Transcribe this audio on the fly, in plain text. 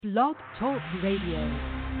Blog Talk Radio.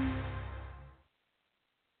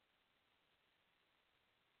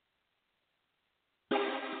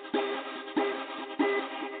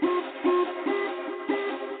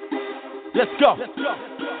 Let's go.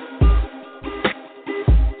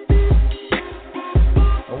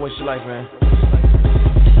 Don't waste your life, man.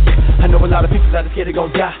 I know a lot of people that are scared they gon'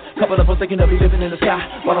 die. Couple of them thinking they'll be living in the sky.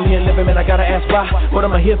 While I'm here living, man, I gotta ask why. What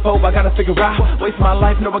am I here for? I gotta figure out. Waste my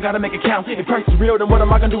life, no, I gotta make it count. If Christ is real, then what am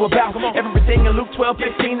I gonna do about everything in Luke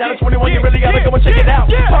 12:15? Now to 21, you really gotta go and check it out.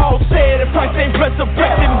 Paul said if Christ ain't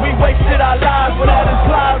resurrected, we wasted our lives. Well, that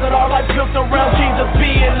implies that our life built around Jesus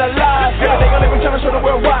being alive. Everything I live, we're trying to show the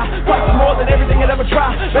world why. Christ is more than everything I'll ever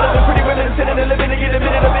try. Better than pretty women sitting and living to get a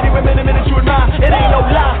minute of any women, a minute you admire. It ain't no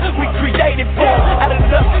lie, we created for him. Out of the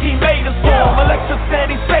dust, he made us for him. Alexa said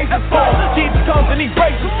he saves us for him. Jesus comes and he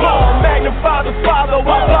raises us for him. Magnify the Father,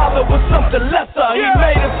 our Father was something lesser. He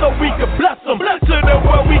made us so we could bless him. To the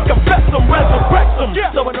world we confess him, resurrect him.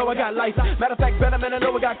 So I know I got life. Matter of fact, better man, I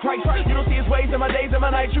know I got Christ. You don't see his ways in my days and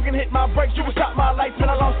my nights. You can hit my brakes, you can stop my lights. Man,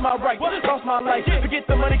 I lost my right, lost my life. Forget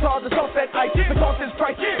the money, cause the cost that ice. The cost is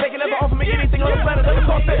price. They can never offer me anything on the planet that the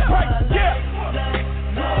cost that price.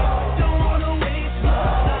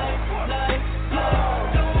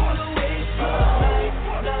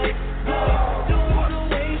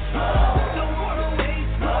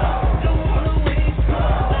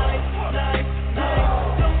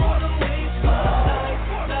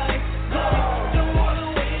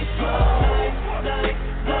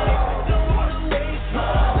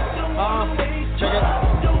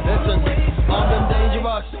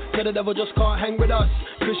 The devil just can't hang with us.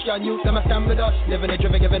 Christian youth, them a stand with us. Living a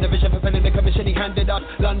driven, giving a vision, fulfilling the commission he handed us.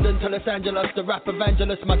 London to Los Angeles, the rap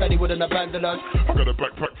evangelist. My daddy wouldn't abandon us. I got a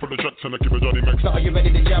backpack full of jets and I keep a Johnny Max. So are you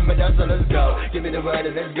ready to jam with us? So let's go. Give me the word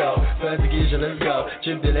and let's go. Persecution, let's go.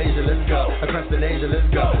 Tribulation, let's go. Procrastination, let's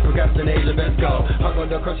go. Procrastination, let's go. Hung on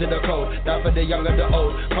the cross in the cold. Down for the young and the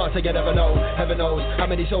old. Can't say you never know. Heaven knows how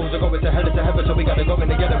many souls are going to hell and to heaven. So we gotta go in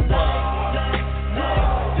to get them.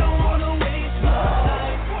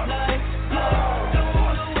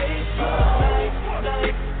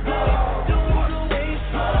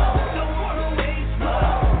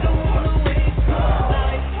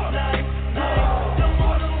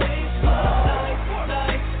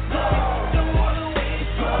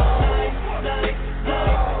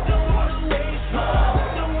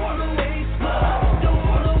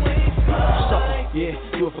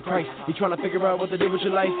 Christ. You trying to figure out what to do with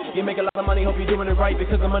your life. You make a lot of money, hope you're doing it right.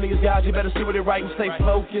 Because the money is God, you better steward it right and stay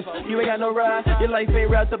focused. You ain't got no ride, your life ain't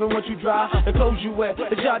wrapped up in what you drive. The clothes you wear,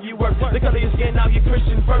 the job you work, the color of your skin, now you're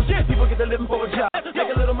Christian first. People get to living for a job,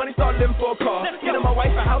 make a little money, start living for a car. Get my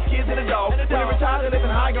wife, a house, kids, and a dog. When they retire, they're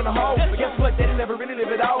living high on the hog. But guess what, they didn't never really live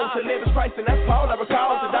it all. To live is Christ, and that's Paul, I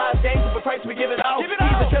recall. To die is gain, for Christ we give it all. He's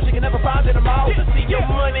a treasure you can never find in them all. See your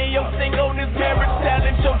money, your singleness, marriage,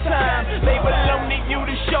 talent, your time. They belong to you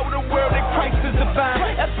to show the world that Christ is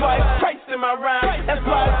divine. That's why it's Christ in my rhyme. That's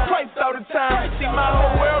why it's Christ all the time. See, my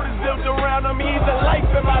whole world is built around him. He's the life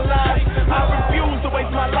in my life. I refuse to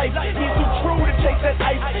waste my life. He's too true to chase that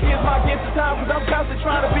ice. Here's my gift of time, because I'm constantly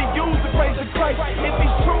trying to be used to praise the Christ. If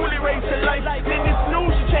he's truly raised to life, then this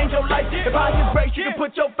news should change your life. If by his grace you can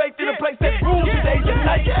put your faith in a place that rules your days and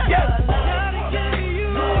nights. Yes.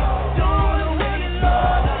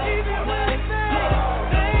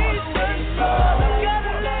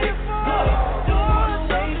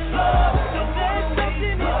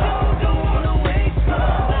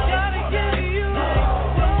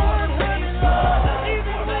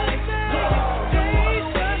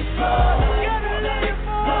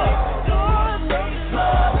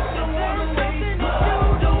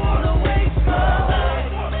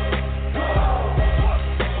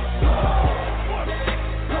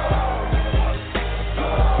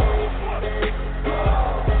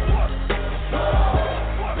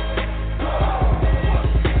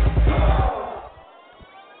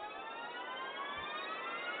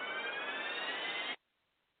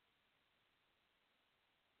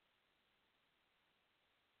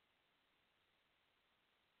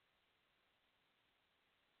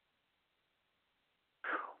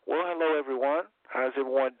 Well, hello, everyone. How's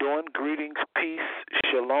everyone doing? Greetings, peace,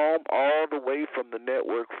 shalom, all the way from the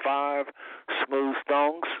Network 5, Smooth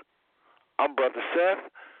Stones. I'm Brother Seth,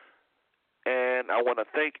 and I want to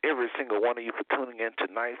thank every single one of you for tuning in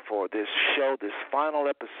tonight for this show, this final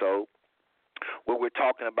episode, where we're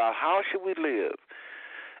talking about how should we live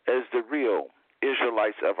as the real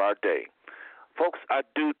Israelites of our day. Folks, I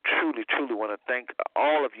do truly, truly want to thank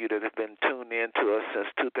all of you that have been tuned in to us since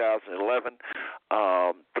 2011.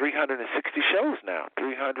 360 shows now.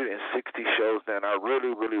 360 shows now, and I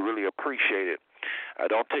really, really, really appreciate it.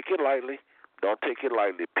 Don't take it lightly. Don't take it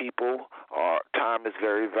lightly. People, our time is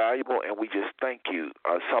very valuable, and we just thank you.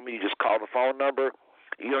 Some of you just call the phone number.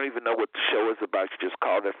 You don't even know what the show is about. You just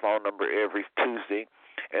call that phone number every Tuesday.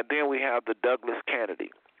 And then we have the Douglas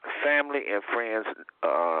Kennedy. Family and friends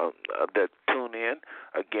that tune in.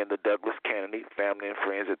 Again, the Douglas Kennedy, family and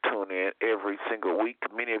friends that tune in every single week.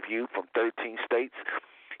 Many of you from 13 states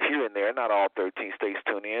here and there. Not all 13 states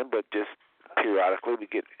tune in, but just periodically we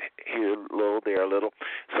get here a little, there a little.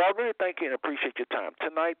 So I really thank you and appreciate your time.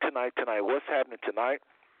 Tonight. What's happening tonight?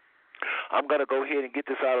 I'm going to go ahead and get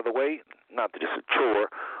this out of the way. Not that it's a chore,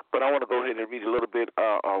 but I want to go ahead and read a little bit,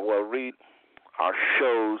 read our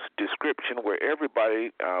show's description where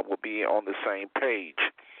everybody will be on the same page.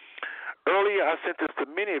 Earlier, I sent this to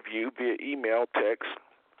many of you via email, text.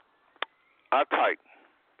 I typed,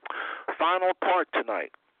 final part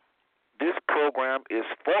tonight. This program is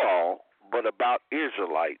for all, but about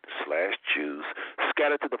Israelites/Jews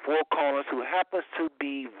scattered to the four corners who happens to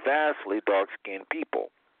be vastly dark-skinned people.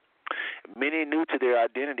 Many new to their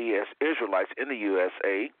identity as Israelites in the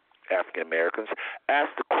USA, African Americans,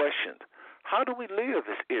 ask the question, how do we live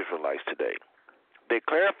as Israelites today? They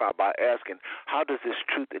clarify by asking, how does this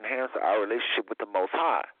truth enhance our relationship with the Most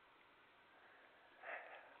High?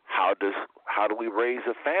 How do we raise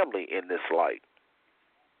a family in this light?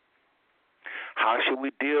 How should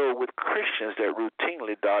we deal with Christians that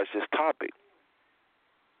routinely dodge this topic?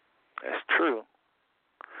 That's true.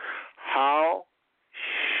 How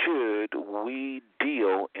should we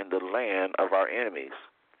deal in the land of our enemies?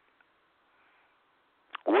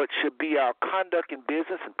 What should be our conduct in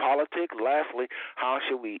business and politics? Lastly, how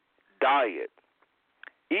should we diet,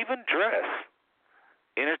 even dress,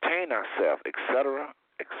 entertain ourselves, etc.,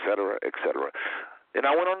 etc., etc.? Then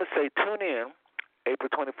I went on to say, tune in April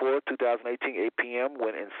 24, 2018, 8 p.m.,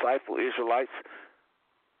 when Insightful Israelites,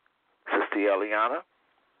 Sister Eliana,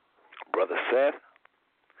 Brother Seth,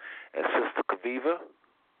 and Sister Kaviva,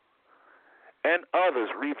 and others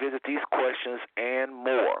revisit these questions and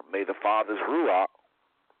more. May the Father's Ruach,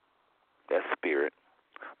 that spirit,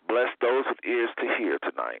 bless those with ears to hear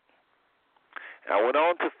tonight. And I went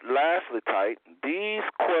on to lastly type, these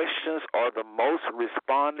questions are the most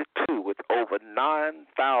responded to with over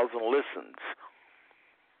 9,000 listens.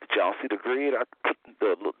 Did y'all see the grid? I put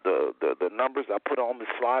the numbers I put on the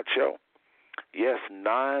slideshow. Yes,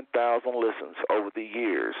 9,000 listens over the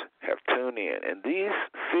years have tuned in. And these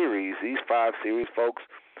 5 series, folks,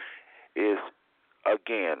 is,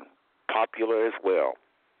 again, popular as well.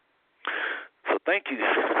 So thank you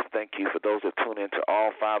for those that tune in to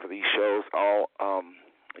all 5 of these shows.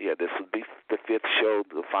 This will be the 5th show,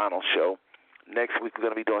 the final show. Next week we're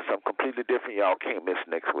going to be doing something completely different. Y'all can't miss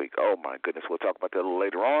next week. Oh, my goodness. We'll talk about that a little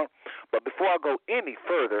later on. But before I go any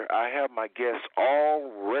further, I have my guests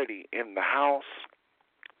already in the house.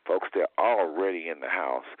 Folks, they're already in the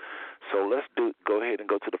house. So let's go ahead and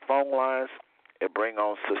go to the phone lines and bring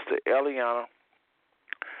on Sister Eliana.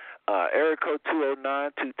 Area code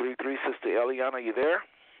 209-233. Sister Eliana, you there?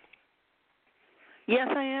 Yes,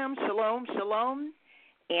 I am. Shalom, shalom.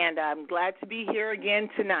 And I'm glad to be here again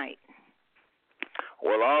tonight.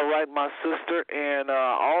 Well, all right, my sister, and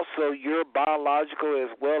also your biological as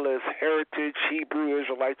well as heritage Hebrew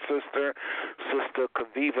Israelite sister, Sister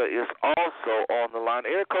Kaviva, is also on the line.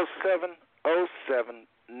 Area code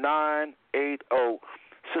 707-980.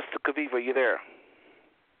 Sister Kaviva, you there?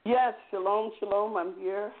 Yes, shalom, shalom, I'm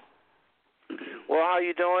here. Well, how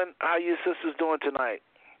you doing? How your sisters doing tonight?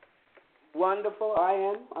 Wonderful, I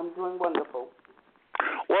am. I'm doing wonderful.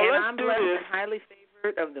 Well, and let's I'm do blessed this. and highly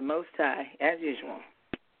favored of the Most High, as usual.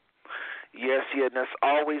 Yes, and that's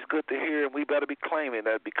always good to hear, and we better be claiming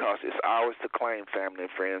that because it's ours to claim, family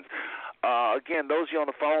and friends. Again, those of you on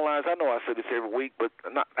the phone lines, I know I say this every week, but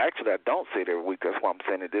actually I don't say it every week. That's why I'm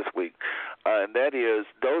saying it this week. And that is,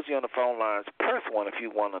 those of you on the phone lines, press 1 if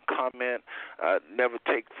you want to comment.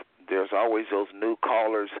 There's always those new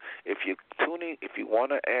callers. If you're tuning, if you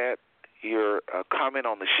want to add your comment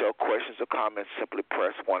on the show, questions or comments, simply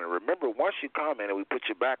press 1. And remember, once you comment and we put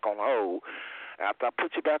you back on hold, after I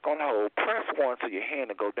put you back on hold, press 1 so your hand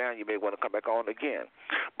will go down. You may want to come back on again.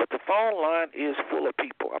 But the phone line is full of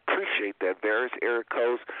people. I appreciate that. Various area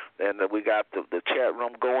codes, and we got the chat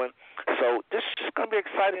room going. So this is just going to be an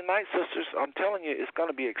exciting night, sisters. I'm telling you, it's going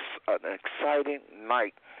to be an exciting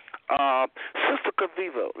night. Sister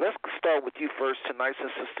Kaviva, let's start with you first tonight, since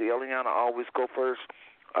Sister Eliana always go first.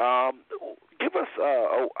 Give us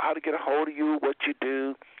how to get a hold of you, what you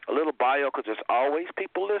do, a little bio, because there's always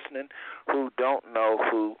people listening who don't know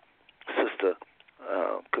who Sister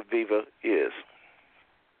Kaviva is.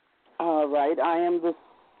 All right. I am the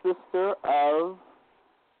sister of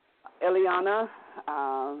Eliana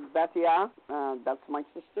Batia. That's my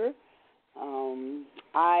sister.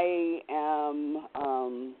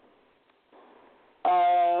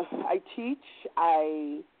 I teach,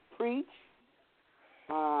 I preach,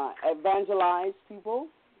 evangelize people,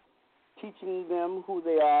 teaching them who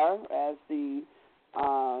they are as the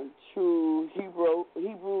true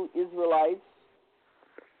Hebrew Israelites.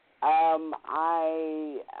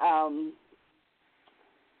 I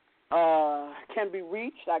can be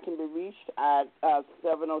reached. I can be reached at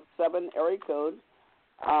 707 area code.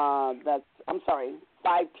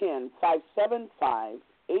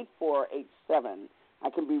 510-575-8487. I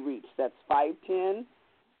can be reached. That's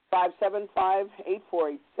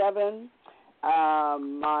 510-575-8487.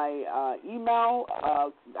 My email,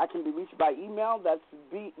 I can be reached by email. That's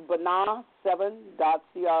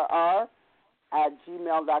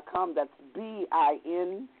bina7.crr@gmail.com. That's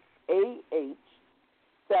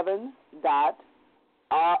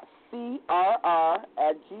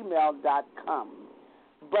BINAH7.CRR@gmail.com.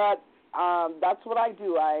 But that's what I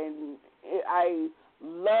do. I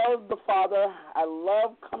love the Father. I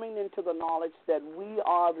love coming into the knowledge that we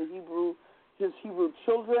are His Hebrew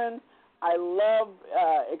children. I love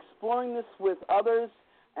exploring this with others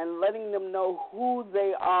and letting them know who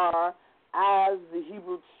they are as the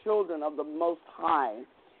Hebrew children of the Most High.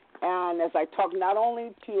 And as I talk not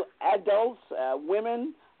only to adults,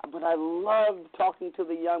 women, but I love talking to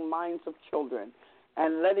the young minds of children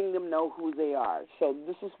and letting them know who they are. So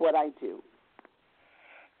this is what I do.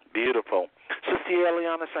 Beautiful. Sister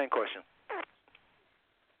Eliana, same question.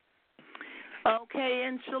 Okay,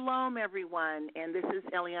 and shalom, everyone. And this is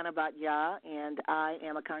Eliana Batya, and I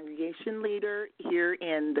am a congregation leader here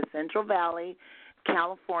in the Central Valley,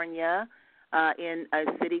 California, in a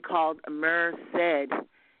city called Merced.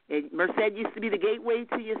 Merced used to be the gateway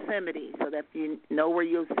to Yosemite, so that if you know where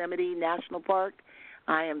Yosemite National Park,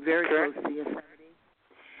 I am very close to Yosemite.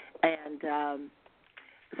 And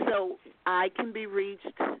so I can be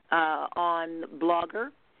reached on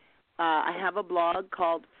Blogger. I have a blog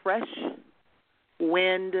called Fresh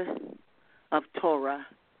Wind of Torah,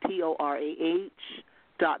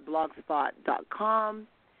 TORAH.blogspot.com.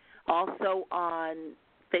 Also on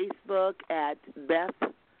Facebook at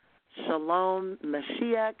Beth Shalom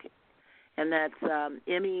Mashiach, and that's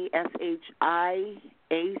MESHIAC,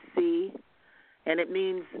 and it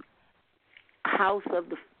means House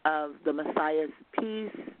of the Messiah's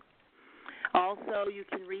Peace. Also, you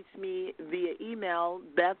can reach me via email,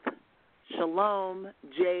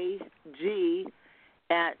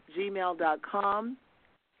 BethShalomJG@gmail.com.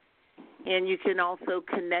 And you can also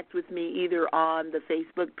connect with me either on the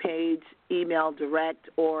Facebook page, email direct,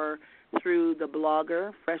 or through the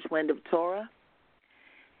blogger, Fresh Wind of Torah.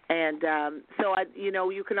 And so,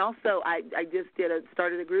 you can also, I just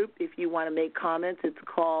started a group. If you want to make comments, it's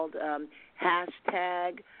called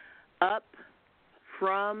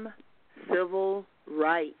 #UpFromCivil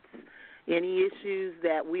Rights. Any issues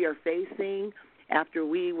that we are facing after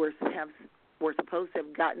we were supposed to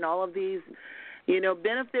have gotten all of these,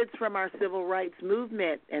 benefits from our civil rights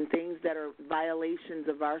movement and things that are violations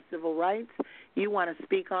of our civil rights, you want to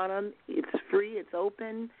speak on them. It's free. It's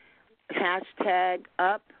open.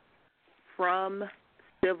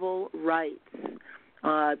 #UpFromCivil Rights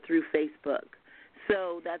through Facebook.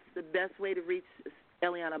 So that's the best way to reach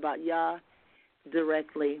Eliana Batya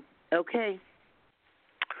directly. Okay.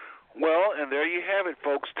 Well, and there you have it,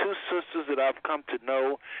 folks. Two sisters that I've come to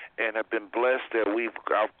know and have been blessed that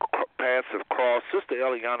our paths have crossed. Sister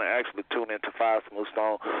Eliana actually tuned into Five Smooth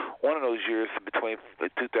Stone one of those years between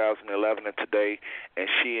 2011 and today, and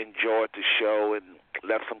she enjoyed the show and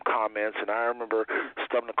left some comments. And I remember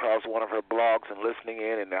stumbling across one of her blogs and listening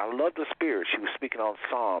in, and I love the spirit. She was speaking on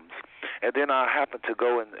Psalms. And then I happened to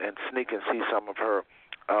go and sneak and see some of her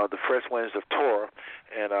the Fresh Winds of Torah,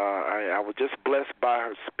 and I was just blessed by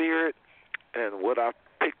her spirit and what I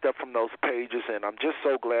picked up from those pages, and I'm just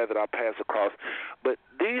so glad that I passed across. But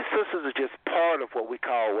these sisters are just part of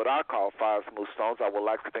what I call Five Smooth Stones. I would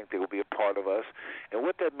like to think they will be a part of us. And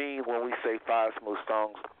what that means when we say Five Smooth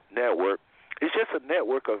Stones Network, it's just a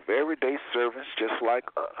network of everyday servants, just like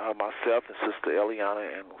myself and Sister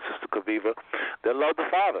Eliana and Sister Kaviva, that love the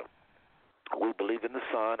Father. We believe in the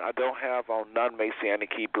Son. I don't have on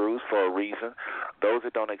non-Messianic Hebrews for a reason. Those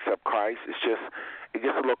that don't accept Christ, it gets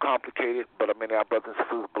a little complicated, but our brothers and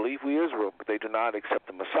sisters believe we Israel, but they do not accept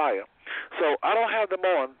the Messiah. So I don't have them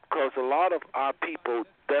on because a lot of our people,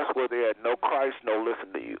 that's where they're at. No Christ, no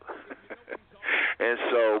listen to you. And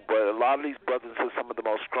so, but a lot of these brothers are some of the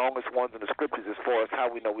most strongest ones in the scriptures as far as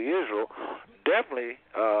how we know we Israel. Definitely,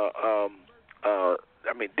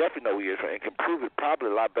 definitely know we Israel and can prove it probably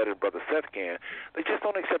a lot better than Brother Seth can. They just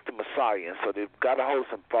don't accept the Messiah, and so they've got to hold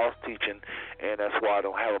some false teaching, and that's why I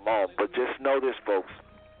don't have them on. But just know this, folks.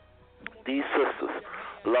 These sisters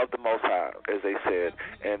love the Most High, as they said,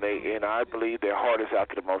 and I believe their heart is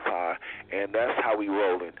after the Most High, and that's how we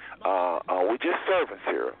rolling. We're just servants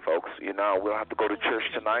here, folks. You know, we don't have to go to church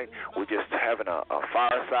tonight. We're just having a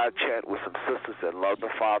fireside chat with some sisters that love the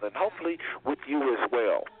Father, and hopefully with you as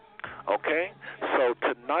well. Okay? So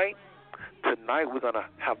tonight we're going to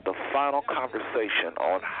have the final conversation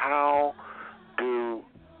on how do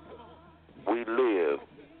we live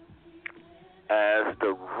as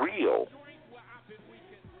the real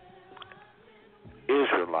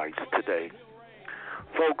Israelites today.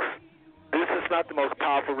 Folks, this is not the most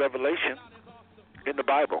powerful revelation in the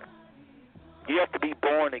Bible. You have to be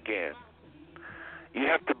born again. You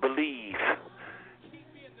have to believe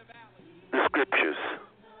the scriptures.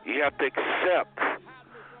 You have to accept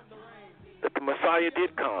that the Messiah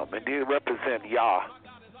did come and did represent Yah,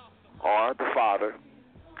 or the Father.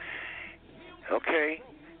 Okay?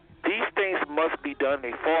 These things must be done.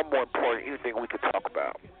 They're far more important than anything we could talk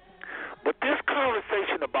about. But this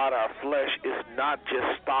conversation about our flesh is not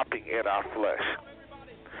just stopping at our flesh.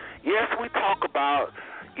 Yes, we talk about,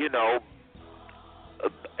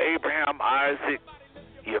 Abraham, Isaac,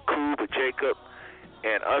 Jacob, Jacob,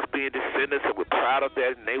 and us being descendants, and we're proud of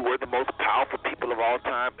that, and they were the most powerful people of all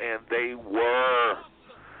time, and they were.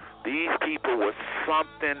 These people were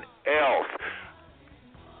something else.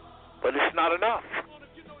 But it's not enough.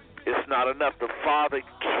 It's not enough. The Father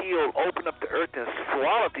opened up the earth and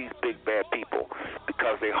swallowed these big bad people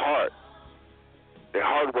because their heart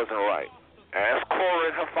wasn't right. As Korah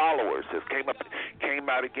and her followers came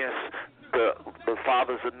out against the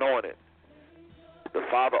Father's anointed. The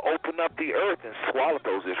Father opened up the earth and swallowed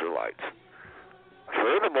those Israelites.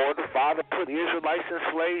 Furthermore, the Father put Israelites in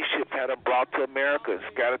slave ships, had them brought to America and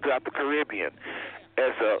scattered throughout the Caribbean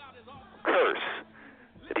as a curse.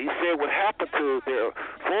 And he said what happened to their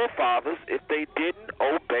forefathers if they didn't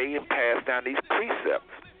obey and pass down these precepts.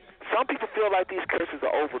 Some people feel like these curses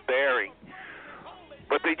are overbearing,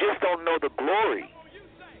 but they just don't know the glory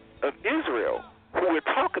of Israel, who we're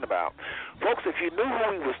talking about. Folks, if you knew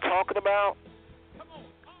who we was talking about,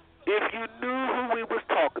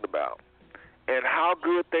 and how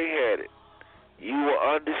good they had it, you will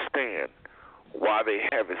understand why they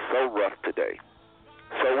have it so rough today.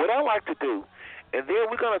 So what I like to do, and then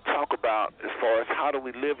we're going to talk about, as far as how do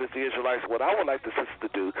we live as the Israelites, what I would like the sisters to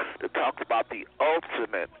do, to talk about the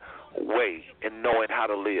ultimate way in knowing how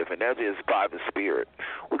to live, and that is by the Spirit.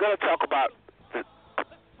 We're going to talk about the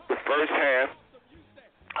first half,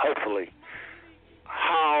 hopefully,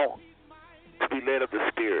 how to be led of the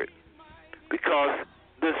Spirit. Because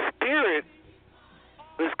the Spirit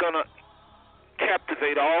is going to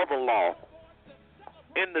captivate all the law.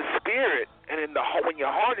 In the Spirit, and when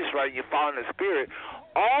your heart is right and you're following the Spirit,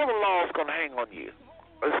 all the law is going to hang on you.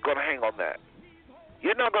 It's going to hang on that.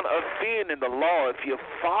 You're not going to offend in the law if you're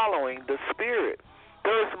following the Spirit.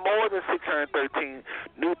 There's more than 613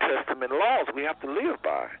 New Testament laws we have to live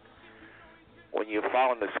by. When you're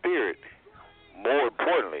following the Spirit, more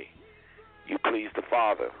importantly, you please the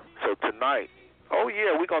Father. So tonight,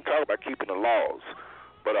 we're going to talk about keeping the laws,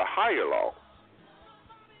 but a higher law.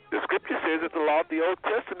 The Scripture says that the law of the Old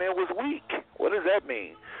Testament was weak. What does that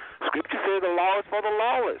mean? Scripture says the law is for the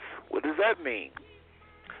lawless. What does that mean?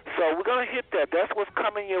 So we're going to hit that. That's what's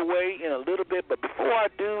coming your way in a little bit. But before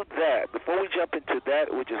I do that, before we jump into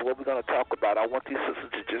that, which is what we're going to talk about, I want these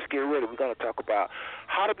sisters to just get ready. We're going to talk about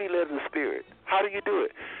how to be led of the Spirit. How do you do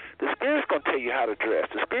it? The Spirit's going to tell you how to dress.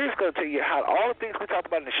 The Spirit's going to tell you how, all the things we talked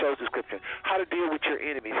about in the show's description, how to deal with your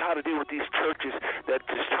enemies, how to deal with these churches that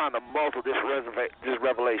just trying to muzzle this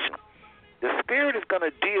revelation. The Spirit is going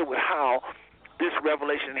to deal with how this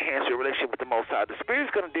revelation enhances your relationship with the Most High. The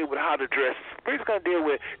Spirit's going to deal with how to dress. The Spirit's going to deal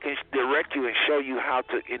with, can direct you and show you how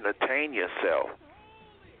to entertain yourself.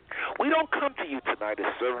 We don't come to you tonight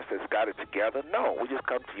as servants that's got it together. No, we just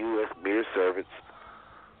come to you as mere servants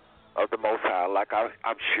of the Most High, like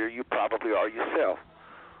I'm sure you probably are yourself.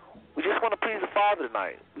 We just want to please the Father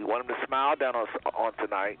tonight. We want Him to smile down on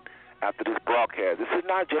tonight after this broadcast. This is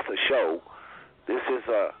not just a show. This is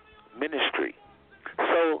a ministry.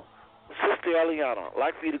 So, Sister Eliana, I'd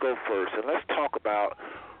like for you to go first, and let's talk about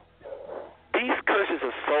these curses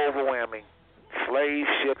are so overwhelming. Slave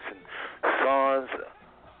ships and sons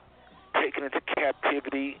taken into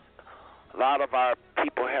captivity. A lot of our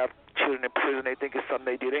people have children in prison. They think it's something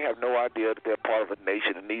they do. They have no idea that they're part of a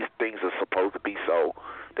nation, and these things are supposed to be so.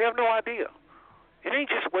 They have no idea. It ain't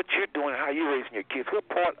just what you're doing, how you're raising your kids. We're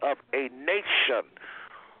part of a nation.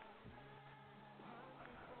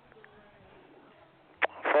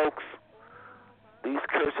 Folks, these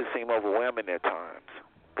curses seem overwhelming at times.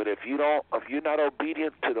 But if you're not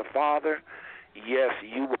obedient to the Father, yes,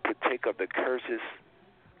 you will partake of the curses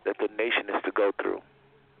that the nation is to go through.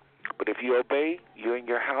 But if you obey, you're in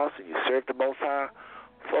your house and you serve the Most High,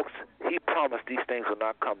 folks, He promised these things will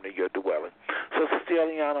not come to your dwelling. So, Sister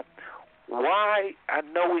Eliana, why I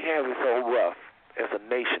know we have it so rough as a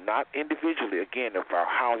nation, not individually. Again, if our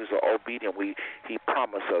houses are obedient, He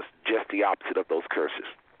promised us just the opposite of those curses.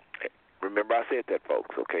 Remember I said that,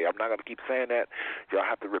 folks, okay? I'm not going to keep saying that. Y'all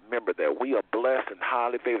have to remember that. We are blessed and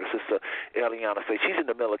highly favored. Sister Eliana says she's in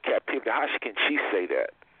the middle of captivity. How can she say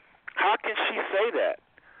that? How can she say that?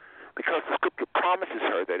 Because the Scripture promises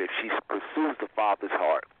her that if she pursues the Father's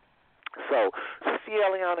heart. So, Sister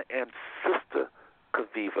Eliana and Sister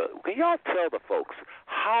Kaviva, can y'all tell the folks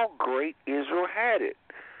how great Israel had it?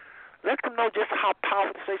 Let them know just how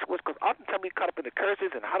powerful the nation was, because oftentimes we caught up in the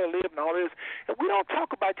curses and how to live and all this, and we don't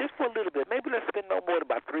talk about it just for a little bit. Maybe let's spend no more than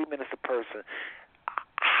about 3 minutes a person.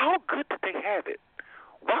 How good did they have it?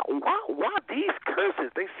 Why these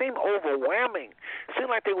curses? They seem overwhelming. It seemed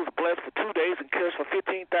like they was blessed for 2 days and cursed for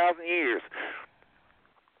 15,000 years.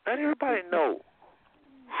 Let everybody know,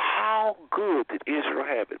 how good did Israel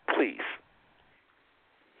have it, please?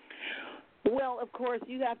 Well, of course,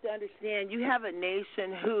 you have to understand, you have a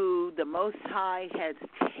nation who the Most High has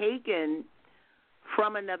taken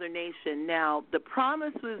from another nation. Now, the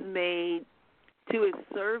promise was made to his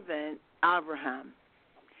servant, Abraham.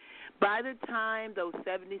 By the time those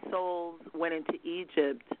 70 souls went into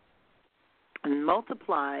Egypt and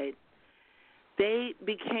multiplied, they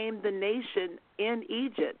became the nation in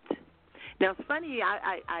Egypt. Now, it's funny,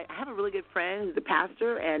 I have a really good friend who's a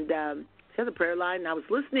pastor, and she has a prayer line, and I was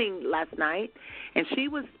listening last night, and she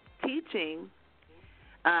was teaching,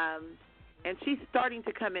 and she's starting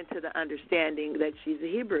to come into the understanding that she's a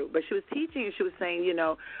Hebrew. But she was teaching, and she was saying, you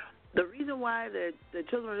know, the reason why the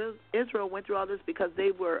children of Israel went through all this because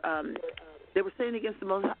they were sinning against the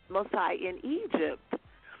Most High in Egypt.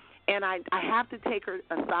 And I have to take her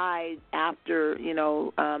aside after,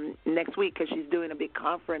 next week because she's doing a big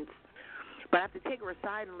conference. But I have to take her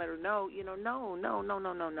aside and let her know,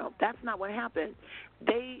 no. That's not what happened.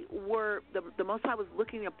 They were, the Most High was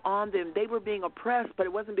looking upon them. They were being oppressed, but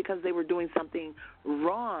it wasn't because they were doing something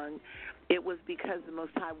wrong. It was because the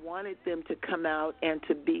Most High wanted them to come out and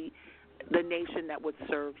to be the nation that would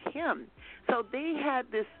serve Him. So they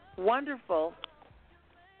had this wonderful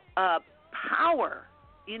power,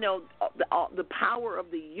 the power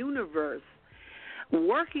of the universe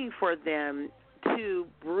working for them to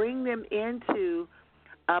bring them into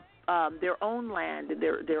their own land,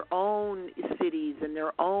 their own cities, and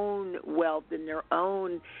their own wealth, and their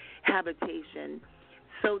own habitation,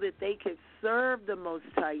 so that they could serve the Most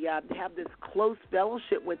High, have this close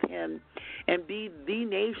fellowship with Him, and be the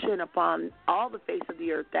nation upon all the face of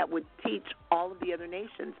the earth that would teach all of the other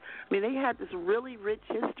nations. I mean, they had this really rich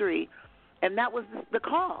history, and that was the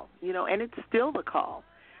call, and it's still the call.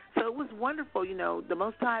 So it was wonderful, the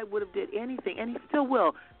Most High would have did anything, and He still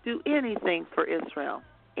will do anything for Israel,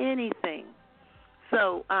 anything.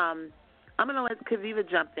 So I'm going to let Kaviva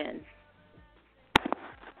jump in.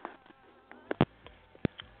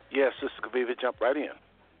 Yes, Sister Kaviva, jump right in.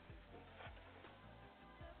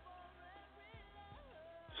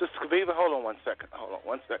 Sister Kaviva, hold on one second.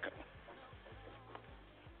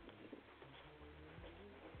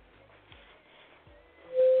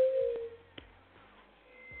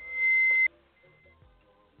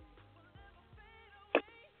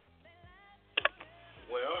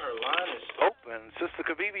 Well, her line is open. Sister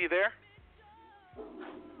Kaviva, you there?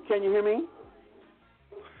 Can you hear me?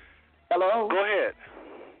 Hello? Go ahead.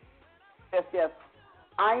 Yes.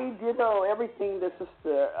 I did everything that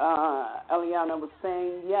Sister Eliana was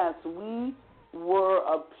saying. Yes, we were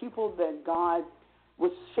a people that God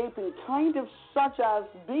was shaping, kind of such as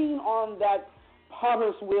being on that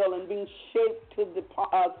potter's wheel and being shaped to the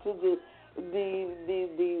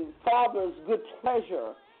Father's good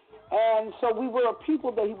pleasure. And so we were a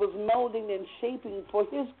people that He was molding and shaping for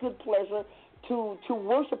His good pleasure to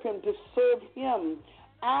worship Him, to serve Him,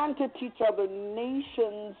 and to teach other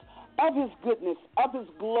nations of His goodness, of His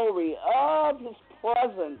glory, of His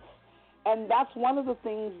presence. And that's one of the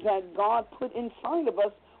things that God put inside of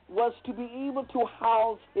us, was to be able to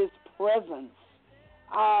house His presence.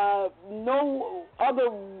 No other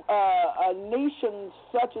nations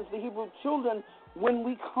such as the Hebrew children, when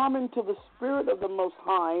we come into the Spirit of the Most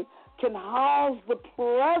High, can house the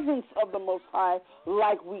presence of the Most High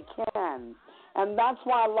like we can. And that's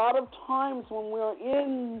why a lot of times when we're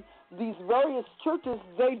in these various churches,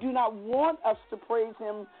 they do not want us to praise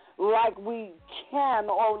him like we can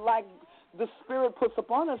or like the Spirit puts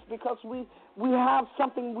upon us, because we have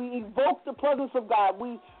something, we evoke the presence of God.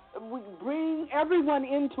 We bring everyone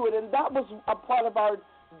into it, and that was a part of our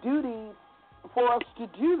duty for us to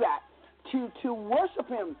do that, to worship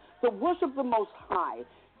him, to worship the Most High,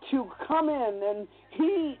 to come in, and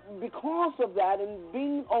he, because of that, and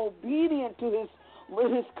being obedient to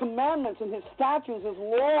his commandments and his statutes, his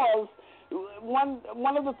laws,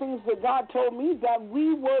 one of the things that God told me that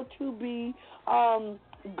we were to be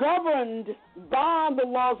governed by the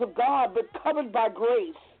laws of God, but covered by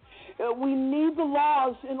grace. We need the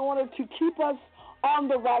laws in order to keep us on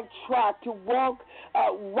the right track, to walk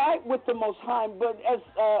right with the Most High. But as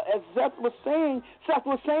Seth was saying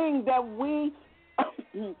that we,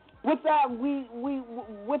 with that,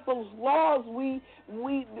 with those laws, we're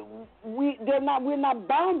not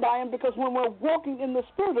bound by them, because when we're walking in the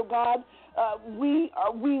Spirit of God, we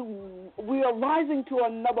are rising to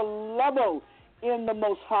another level in the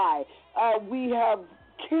Most High. We have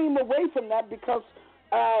came away from that because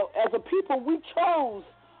as a people we chose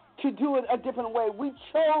to do it a different way. We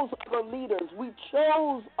chose other leaders. We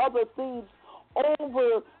chose other things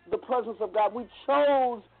over the presence of God. We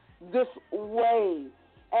chose this way.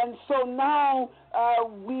 And so now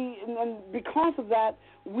and because of that,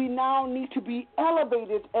 we now need to be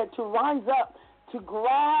elevated and to rise up, to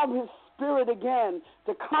grab his Spirit again,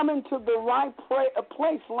 to come into the right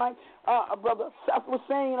place, like Brother Seth was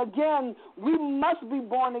saying. Again, we must be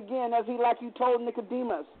born again, like you told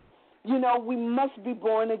Nicodemus. You know, we must be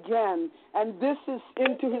born again, and this is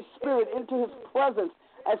into his Spirit, into his presence,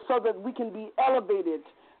 and so that we can be elevated,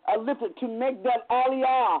 lifted, to make that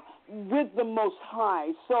aliyah with the Most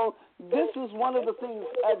High. So this is one of the things,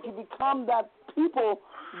 to become that people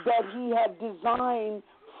that he had designed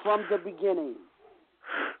from the beginning.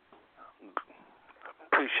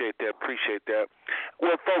 Appreciate that.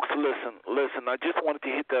 Well, folks, listen. I just wanted to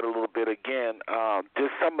hit that a little bit again.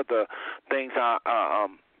 Just some of the things,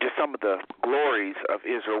 just some of the glories of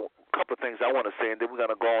Israel. A couple of things I want to say, and then we're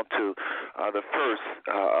going to go on to the first.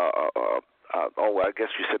 I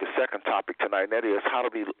guess you said the second topic tonight, and that is how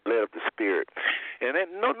to be led of the Spirit. And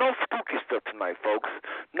then no spooky stuff tonight, folks.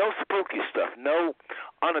 No spooky stuff. No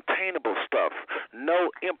unattainable stuff.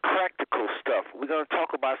 No impractical stuff. We're going to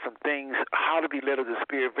talk about some things, how to be led of the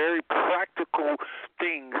Spirit, very practical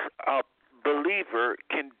things a believer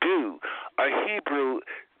can do, a Hebrew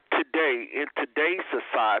today, in today's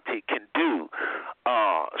society, can do,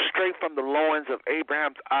 straight from the loins of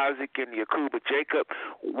Abraham, Isaac, and Jacob, Jacob,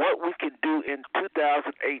 what we can do in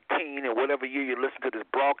 2018, and whatever year you listen to this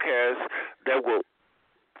broadcast, that will,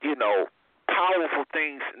 powerful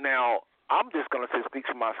things. Now, I'm just going to say speak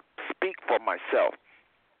for myself.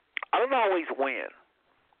 I don't always win.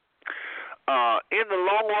 In the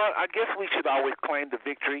long run, I guess we should always claim the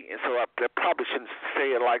victory, and so I probably shouldn't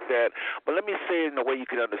say it like that, but let me say it in a way you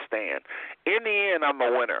can understand. In the end, I'm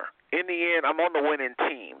a winner. In the end, I'm on the winning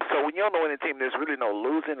team. So when you're on the winning team, there's really no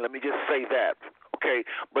losing. Let me just say that, okay?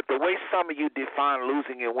 But the way some of you define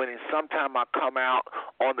losing and winning, sometimes I come out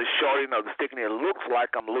on the short end of the stick, and it looks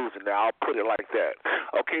like I'm losing. Now, I'll put it like that.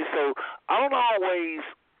 Okay, so I don't always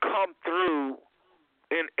come through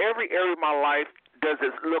in every area of my life. Does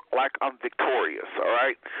it look like I'm victorious, all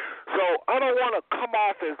right? So I don't want to come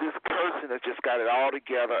off as this person that just got it all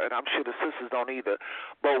together, and I'm sure the sisters don't either.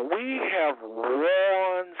 But we have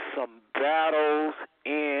won some battles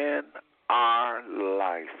in our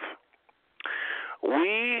life.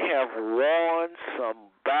 We have won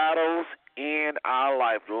some battles in our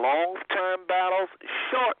life, long-term battles,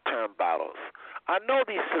 short-term battles. I know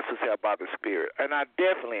these sisters have by the Spirit, and I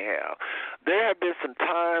definitely have. There have been some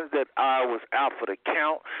times that I was out for the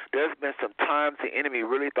count. There's been some times the enemy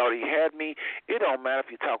really thought he had me. It don't matter if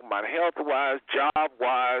you're talking about health-wise,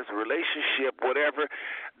 job-wise, relationship, whatever.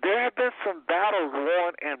 There have been some battles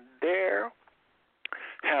won, and there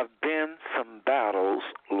have been some battles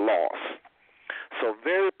lost. So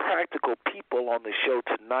very practical people on the show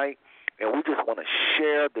tonight, and we just want to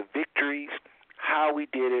share the victories, how we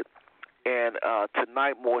did it, and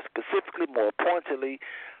tonight more specifically, more pointedly,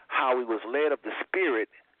 how we was led of the Spirit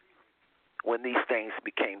when these things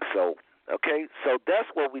became so. Okay, so that's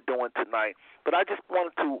what we're doing tonight. But I just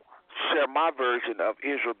wanted to share my version of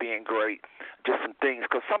Israel being great, just some things,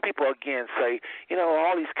 because some people, again, say,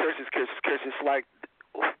 all these curses, like,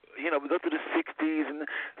 we go through the 60s and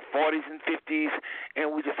 40s and 50s,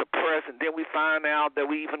 and we just oppress, and then we find out that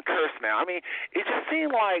we even curse now. I mean, it just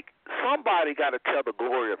seemed like somebody got to tell the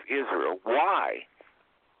glory of Israel. Why?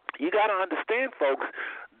 You got to understand, folks,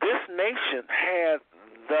 this nation had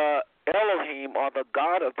the Elohim, or the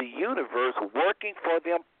God of the universe, working for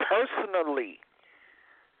them personally.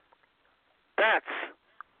 That's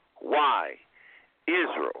why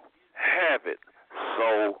Israel have it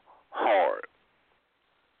so hard.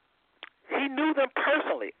 He knew them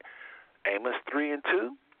personally. Amos 3 and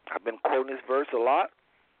 2, I've been quoting this verse a lot.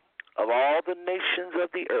 Of all the nations of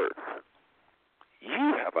the earth,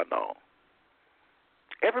 you have I known.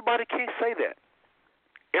 Everybody can't say that.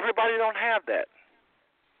 Everybody don't have that.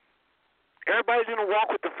 Everybody didn't walk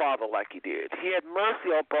with the Father like he did. He had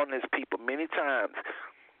mercy upon his people many times,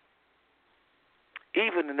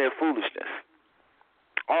 even in their foolishness.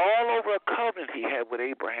 All over a covenant he had with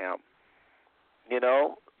Abraham. You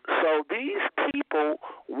know? So these people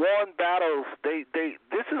won battles.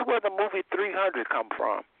 This is where the movie 300 come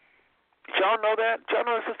from. Did y'all know that? Did y'all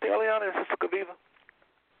know Sister Eliana and Sister Kaviva?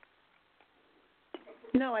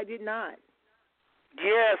 No, I did not.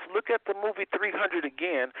 Yes, look at the movie 300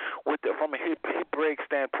 again from a Hebraic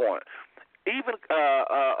standpoint. Even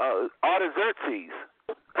Artaxerxes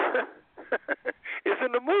is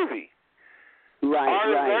in the movie. Right.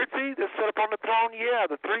 Artaxerxes is set up on the throne. Yeah,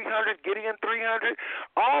 the 300, Gideon 300,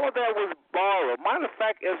 all of that was borrowed. Matter of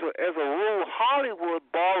fact, as a rule, Hollywood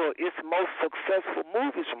borrowed its most successful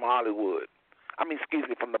movies from Hollywood.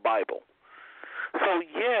 From the Bible. So,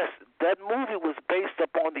 yes, that movie was based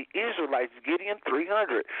upon the Israelites, Gideon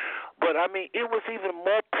 300. But, it was even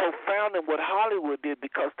more profound than what Hollywood did,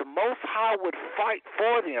 because the Most High would fight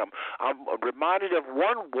for them. I'm reminded of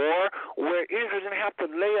one war where Israel didn't have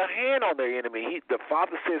to lay a hand on their enemy. The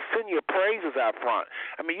Father says, send your praises out front.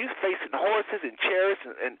 You're facing horses and chariots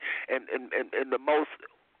and the most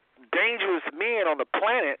dangerous men on the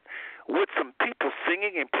planet with some people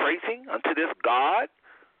singing and praising unto this God.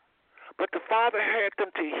 But the Father had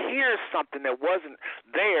them to hear something that wasn't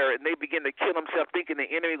there, and they began to kill themselves thinking the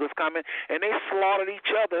enemy was coming, and they slaughtered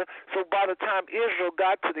each other. So by the time Israel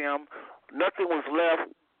got to them, nothing was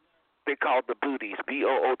left. They called the booties,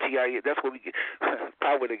 B-O-O-T-I-E. That's where we get,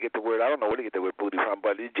 probably where they get the word. I don't know where they get the word booty from,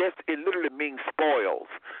 but it literally means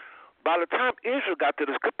spoils. By the time Israel got to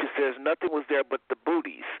the scripture says nothing was there but the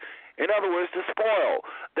booties. In other words, the spoil.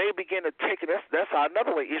 They began to take it. That's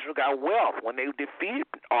another way Israel got wealth. When they defeated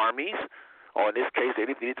armies, or in this case, they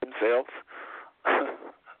defeated themselves,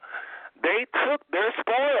 they took their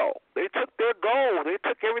spoil. They took their gold. They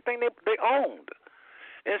took everything they owned.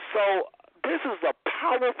 And so this is a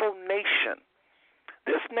powerful nation.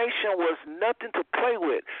 This nation was nothing to play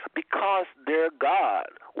with because their God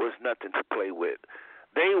was nothing to play with.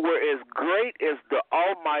 They were as great as the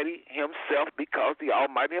Almighty himself, because the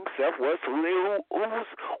Almighty himself was who was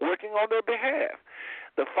working on their behalf.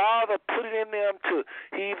 The Father put it in them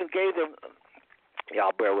he even gave them,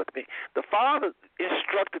 y'all bear with me, the Father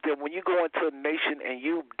instructed them, when you go into a nation and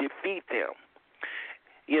you defeat them,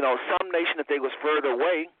 some nation, if they was further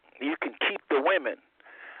away, you can keep the women,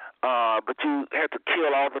 but you had to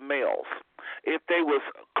kill all the males. If they was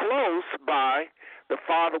close by, the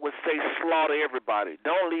Father would say, slaughter everybody.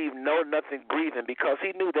 Don't leave nothing breathing, because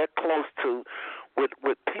he knew that close to,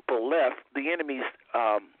 with people left, the enemy's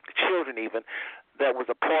children even, that was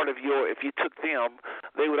a part of if you took them,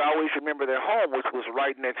 they would always remember their home, which was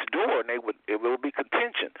right next door, and it would be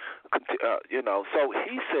contention. So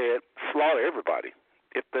he said, slaughter everybody.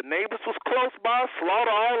 If the neighbors was close by,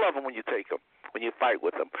 slaughter all of them when you take them, when you fight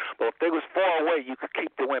with them. But if they was far away, you could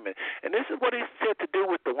keep the women. And this is what he said to do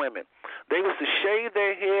with the women. They was to shave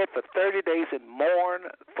their head for 30 days and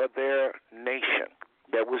mourn for their nation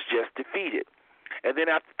that was just defeated. And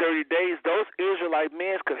then after 30 days, those Israelite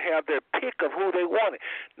men could have their pick of who they wanted.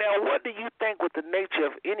 Now, what do you think with the nature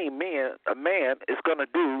of a man is going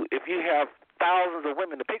to do if you have thousands of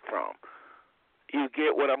women to pick from? You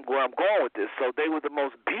get where I'm going with this. So they were the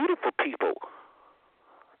most beautiful people.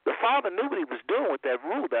 The Father knew what he was doing with that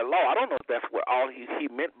rule, that law. I don't know if that's what all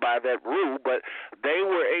he meant by that rule, but they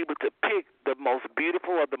were able to pick the most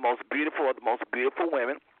beautiful of the most beautiful of the most beautiful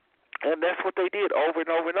women, and that's what they did over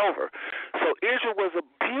and over and over. So Israel was a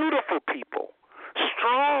beautiful people,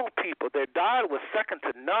 strong people. Their diet was second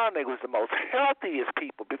to none. They was the most healthiest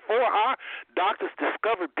people. Before our doctors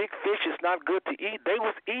discovered big fish is not good to eat, they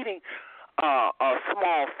was eating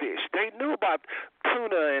small fish. They knew about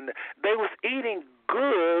tuna, and they was eating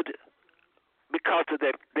good because of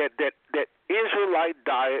that Israelite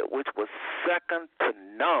diet, which was second to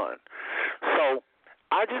none. So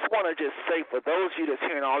I just want to say, for those of you that's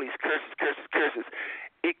hearing all these curses,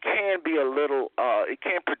 it can be a little, it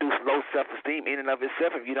can produce low self-esteem in and of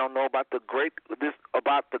itself if you don't know about the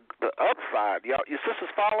upside. Y'all, your sisters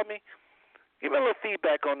follow me? Give me a little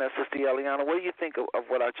feedback on that, Sister Eliana. What do you think of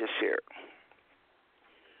what I just shared?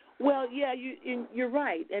 Well, yeah, you're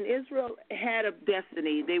right. And Israel had a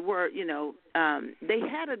destiny. They were, they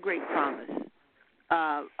had a great promise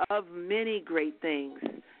of many great things.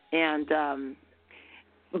 And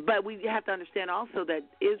but we have to understand also that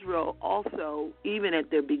Israel also, even at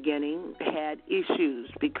their beginning, had issues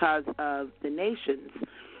because of the nations.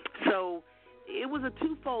 So it was a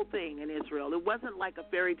twofold thing in Israel. It wasn't like a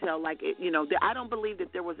fairy tale. I don't believe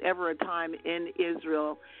that there was ever a time in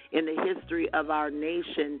Israel in the history of our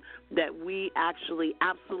nation that we actually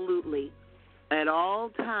absolutely at all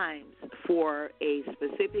times for a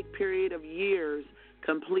specific period of years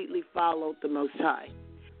completely followed the Most High.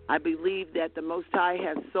 I believe that the Most High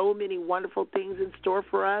has so many wonderful things in store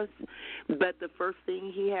for us, but the first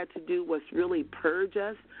thing he had to do was really purge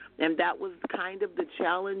us, and that was kind of the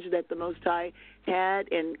challenge that the Most High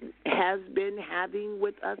had and has been having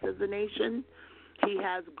with us as a nation. He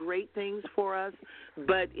has great things for us,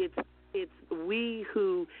 but it's we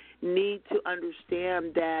who need to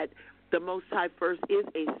understand that the Most High first is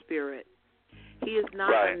a spirit. He is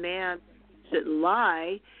not a man who should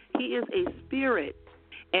lie. He is a spirit.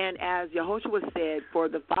 And as Yehoshua said, for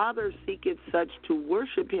the Father seeketh such to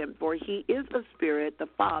worship him, for he is a spirit, the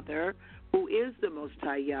Father, who is the Most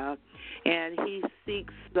High Yah, and he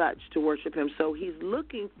seeks such to worship him. So he's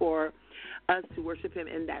looking for us to worship him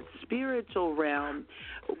in that spiritual realm.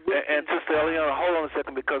 And Sister Eliana, hold on a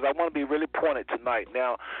second, because I want to be really pointed tonight.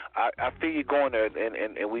 Now, I feel you going there,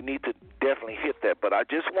 and we need to definitely hit that, but I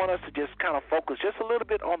just want us to just kind of focus just a little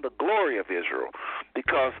bit on the glory of Israel,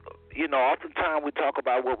 because, oftentimes we talk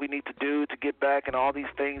about what we need to do to get back and all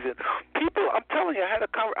these things, and people, I'm telling you,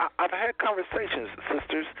 I've had conversations,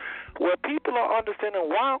 sisters, where people are understanding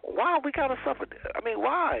why we got to suffer. I mean,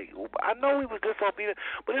 why? I know we was disobedient,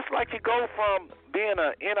 but it's like you go from being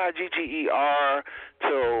a Nigger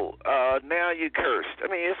to now you're cursed. I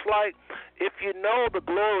mean, it's like, if you know the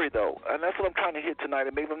glory, though, and that's what I'm trying to hit tonight,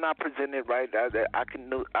 and maybe I'm not presenting it right,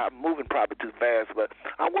 I'm moving probably too fast, but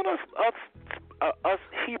I want us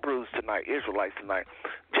Hebrews tonight, Israelites tonight,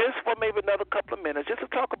 just for maybe another couple of minutes, just to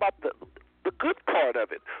talk about the good part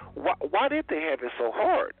of it. Why did they have it so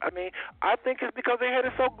hard? I mean, I think it's because they had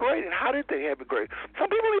it so great. And how did they have it great?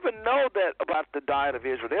 Some people don't even know that about the diet of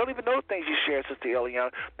Israel. They don't even know the things you share, Sister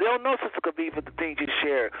Eliana. They don't know, Sister Kaviva, the things you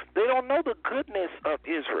share. They don't know the goodness of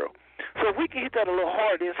Israel. So if we can hit that a little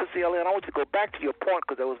hard, then, Sister Eliana, I want you to go back to your point,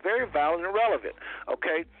 because that was very valid and relevant,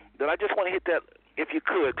 okay? Then I just want to hit that, if you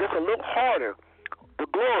could, just a little harder. The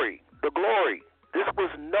glory. This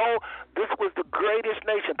was the greatest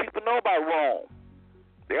nation. People know about Rome.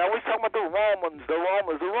 They always talk about the Romans. The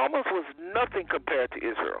Romans was nothing compared to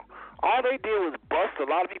Israel. All they did was bust a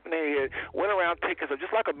lot of people in their head, went around taking stuff, just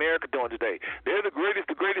like America doing today. They're the greatest.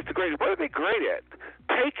 What are they great at?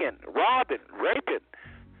 Taking, robbing, raping.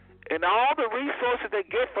 And all the resources they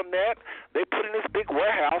get from that, they put in this big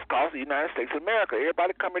warehouse called the United States of America.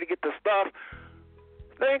 Everybody come here to get the stuff.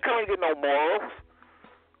 They ain't coming to get no morals.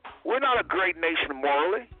 We're not a great nation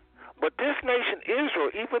morally, but this nation,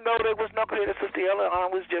 Israel, even though they was knucklehead, as Sister Ella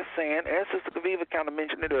was just saying, and Sister Kaviva kind of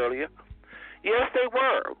mentioned it earlier, yes, they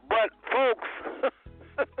were. But, folks,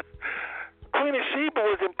 Queen of Sheba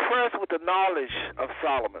was impressed with the knowledge of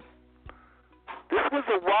Solomon. This was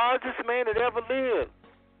the wisest man that ever lived.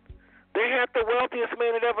 They had the wealthiest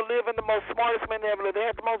man that ever lived and the most smartest man that ever lived. They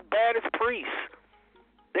had the most baddest priests.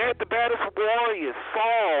 They had the baddest warriors,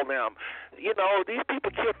 Saul, them. These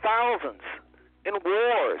people killed thousands in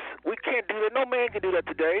wars. We can't do that. No man can do that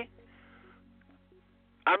today.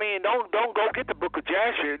 I mean, don't go get the book of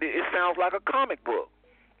Jasher. It sounds like a comic book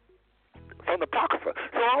from the Apocrypha.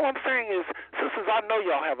 So all I'm saying is, sisters, I know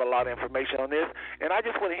y'all have a lot of information on this, and I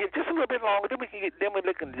just want to hit just a little bit longer. Then we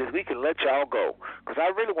can let y'all go, because I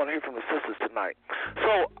really want to hear from the sisters tonight.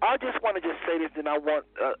 So I just want to say this, and I want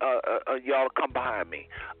y'all to come behind me.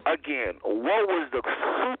 Again, what was the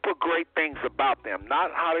super great things about them? Not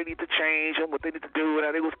how they need to change and what they need to do and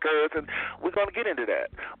how they was cursed, and we're going to get into that.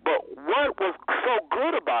 But what was so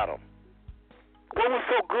good about them? What was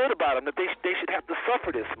so good about them that they should have to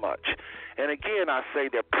suffer this much? And again, I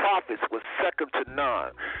say their prophets was second to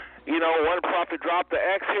none. One prophet dropped the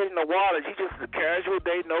axe head in the water. He just a casual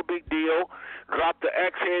day, no big deal. Dropped the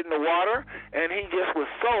axe head in the water, and he just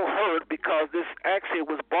was so hurt because this axe head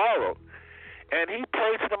was borrowed. And he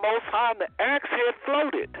prayed to the Most High, and the axe head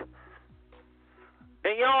floated.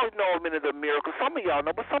 And y'all know many of the miracles. Some of y'all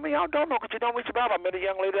know, but some of y'all don't know because you don't read your Bible. I met a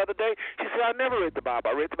young lady the other day. She said, I never read the Bible.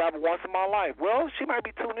 I read the Bible once in my life. Well, she might be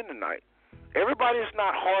tuned in tonight. Everybody is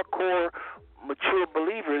not hardcore, mature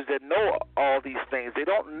believers that know all these things. They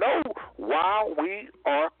don't know why we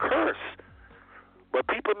are cursed. But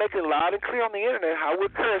people make it loud and clear on the internet how we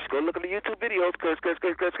curse. Go look at the YouTube videos. Curse, curse,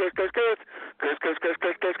 curse, curse, curse, curse, curse. Curse, curse, curse,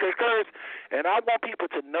 curse, curse, curse, curse. And I want people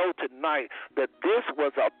to know tonight that this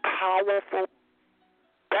was a powerful,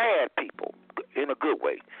 bad people in a good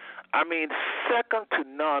way. I mean, second to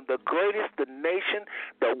none, the greatest the nation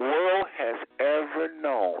the world has ever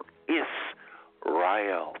known,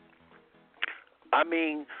 Israel. I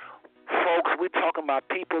mean, folks, we're talking about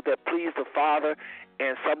people that please the Father,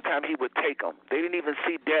 and sometimes he would take them. They didn't even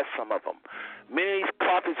see death, some of them. Many of these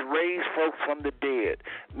prophets raised folks from the dead.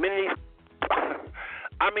 Many of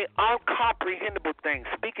these, incomprehensible things,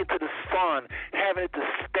 speaking to the sun, having it to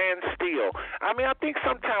stand still. I mean, I think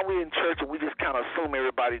sometimes we're in church and we just kind of assume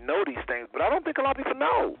everybody know these things, but I don't think a lot of people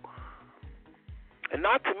know. And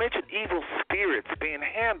not to mention evil spirits being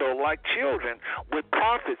handled like children with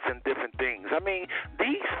prophets and different things. I mean,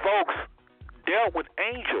 these folks dealt with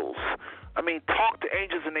angels. I mean, talked to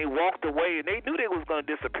angels and they walked away and they knew they was going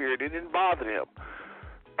to disappear. It didn't bother them.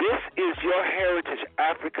 This is your heritage,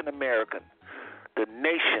 African American, the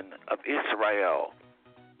nation of Israel.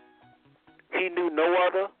 He knew no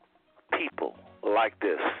other people like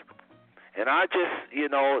this. And I just,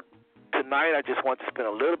 tonight I just want to spend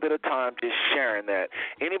a little bit of time just sharing that.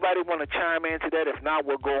 Anybody want to chime into that? If not,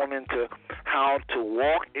 we're going into how to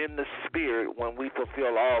walk in the Spirit when we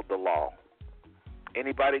fulfill all the law.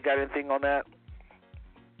 Anybody got anything on that?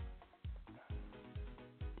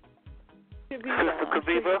 Sister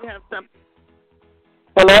Kaviva?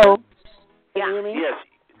 Hello? Yeah. Can you hear me?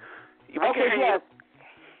 Yes. Okay, yes.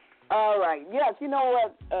 All right. Yes, you know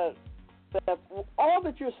what, Beth, all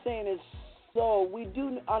that you're saying is so. We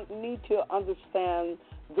do need to understand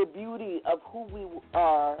the beauty of who we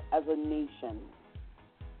are as a nation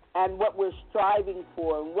and what we're striving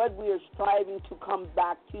for and what we are striving to come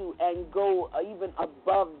back to and go even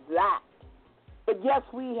above that. But yes,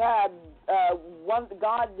 we had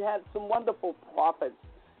God had some wonderful prophets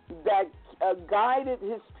that guided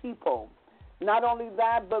his people. Not only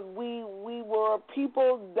that, but we were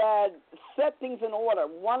people that set things in order.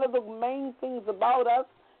 One of the main things about us,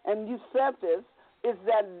 and you said this, is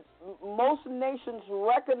that most nations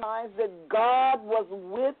recognize that God was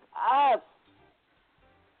with us,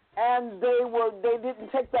 and they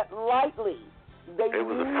didn't take that lightly. They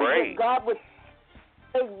knew afraid.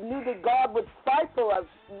 They knew that God would fight for us.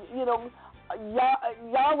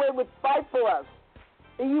 Yahweh would fight for us.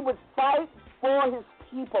 He would fight for his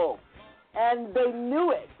people. And they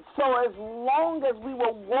knew it. So as long as we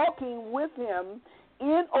were walking with him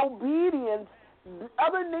in obedience,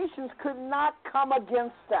 other nations could not come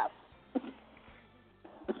against us.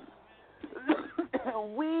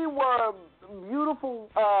 We were beautiful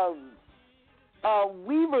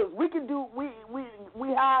weavers. We could do. We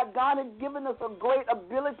had God had given us a great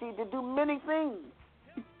ability to do many things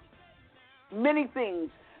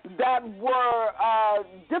that were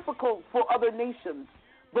difficult for other nations.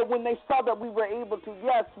 But when they saw that we were able to,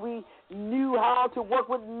 yes, we knew how to work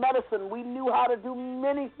with medicine. We knew how to do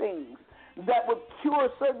many things that would cure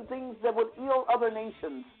certain things that would heal other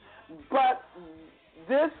nations. But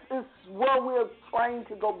this is where we're trying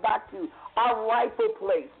to go back to, our rightful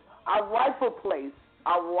place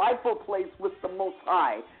with the Most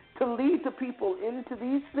High, to lead the people into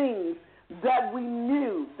these things that we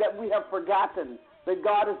knew that we have forgotten, that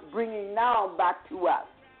God is bringing now back to us.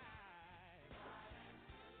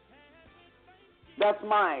 That's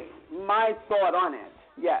my thought on it.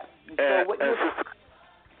 Yes. So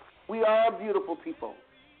we are a beautiful people.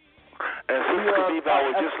 And Sister Kaviva, I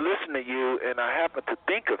was just listening to you, and I happened to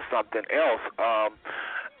think of something else.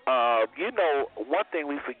 One thing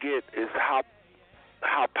we forget is how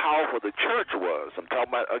powerful the church was. I'm talking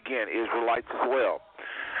about, again, Israelites as well.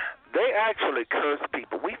 They actually curse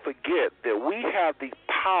people. We forget that we have the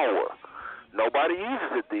power. Nobody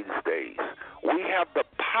uses it these days. We have the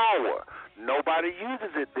power. Nobody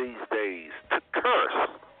uses it these days to curse.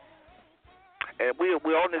 And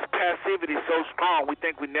we're on this passivity so strong, we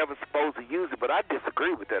think we're never supposed to use it, but I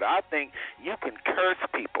disagree with that. I think you can curse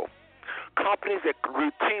people. Companies that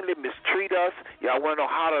routinely mistreat us, y'all want to know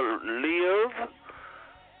how to live?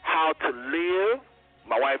 How to live?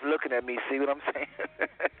 My wife looking at me, see what I'm saying?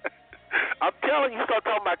 I'm telling you, start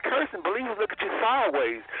talking about cursing, believers look at you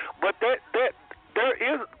sideways. But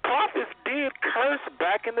prophets did curse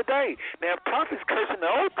back in the day. Now, if prophets curse in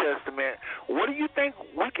the Old Testament, what do you think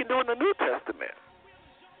we can do in the New Testament?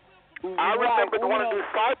 I remember one of the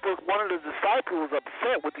disciples was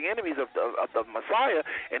upset with the enemies of the Messiah,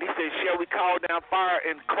 and he said, "Shall we call down fire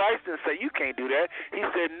in Christ?" And say, "You can't do that." He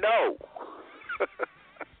said, "No."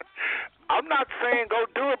 I'm not saying go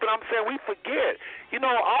do it, but I'm saying we forget. You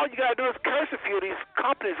know, all you got to do is curse a few of these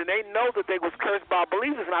companies, and they know that they was cursed by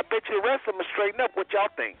believers, and I bet you the rest of them will straighten up what y'all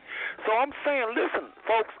think. So I'm saying, listen,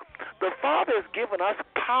 folks, the Father has given us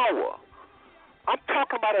power. I'm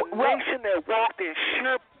talking about a nation that walked in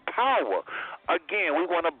sheer power. Again, we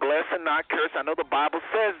want to bless and not curse. I know the Bible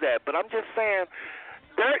says that, but I'm just saying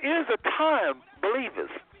there is a time, believers,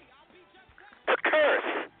 to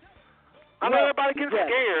curse. I know everybody gets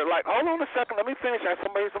scared. Like, hold on a second, let me finish.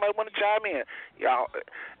 Somebody want to chime in, y'all,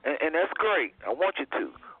 and that's great. I want you to.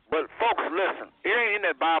 But folks, listen, it ain't in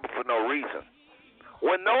that Bible for no reason.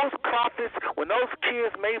 When those prophets, when those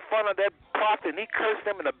kids made fun of that prophet and he cursed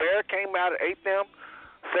them, and the bear came out and ate them,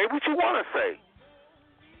 say what you want to say.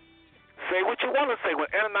 Say what you want to say. When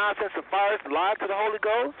Ananias and Sapphira lied to the Holy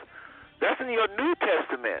Ghost, that's in your New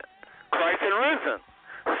Testament. Christ had risen.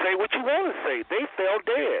 Say what you want to say. They fell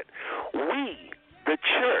dead. We, the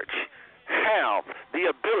church, have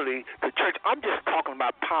the ability to church. I'm just talking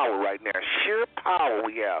about power right now, sheer power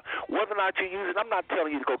we have. Whether or not you use it, I'm not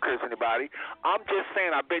telling you to go curse anybody. I'm just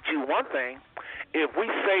saying, I bet you one thing. If we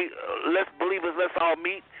say, let's all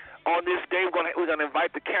meet on this day, we're going to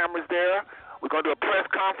invite the cameras there. We're going to do a press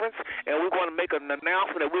conference, and we're going to make an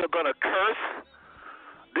announcement that we're going to curse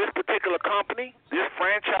this particular company, this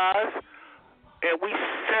franchise, and we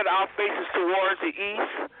set our faces towards the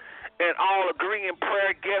east, and all agree in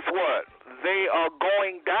prayer, guess what? They are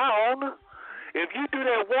going down. If you do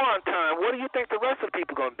that one time, what do you think the rest of the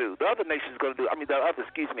people are going to do? The other nations are going to do,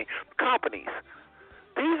 companies.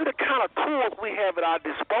 These are the kind of tools we have at our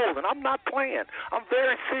disposal, and I'm not playing. I'm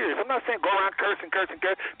very serious. I'm not saying go around cursing.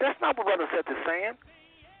 That's not what Brother Seth is saying.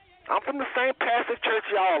 I'm from the same passive church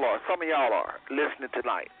y'all are. Some of y'all are listening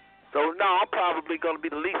tonight. So, no, I'm probably going to be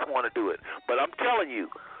the least one to do it. But I'm telling you,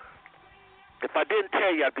 if I didn't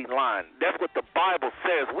tell you, I'd be lying. That's what the Bible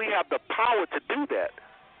says. We have the power to do that.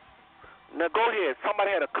 Now, go ahead.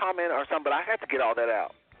 Somebody had a comment or something, but I had to get all that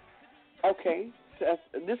out. Okay.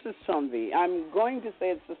 This is Sunvi. I'm going to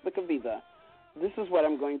say it's Sister Kavita. This is what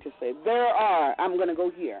I'm going to say. I'm going to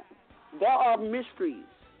go here. There are mysteries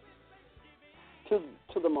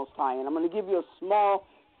to the Most High, and I'm going to give you a small,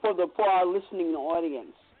 for our listening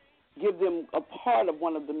audience, give them a part of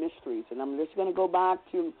one of the mysteries. And I'm just going to go back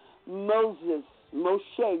to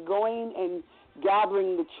Moshe going and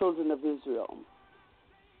gathering the children of Israel.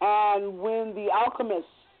 And when the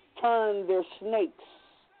alchemists turned their snakes,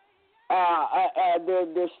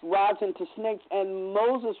 their rods into snakes, and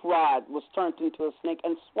Moses' rod was turned into a snake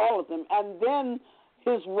and swallowed them, and then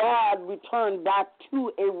his rod returned back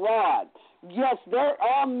to a rod. Yes, there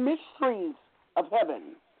are mysteries of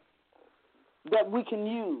heaven that we can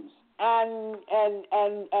use and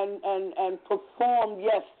perform.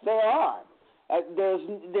 Yes, there are. There's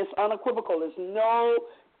this unequivocal. There's no.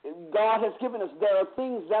 God has given us. There are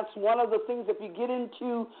things. That's one of the things. If you get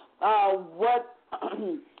into what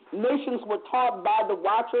nations were taught by the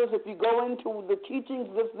Watchers, if you go into the teachings,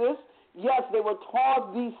 yes, they were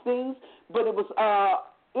taught these things, but it was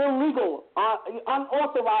illegal,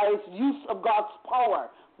 unauthorized use of God's power.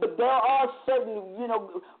 But there are certain,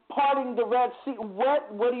 parting the Red Sea. What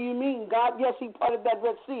do you mean? God, yes, he parted that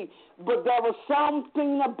Red Sea. But there was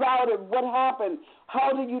something about it. What happened?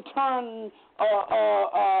 How do you turn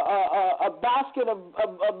a basket of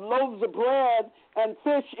loaves of bread and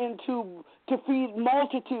fish to feed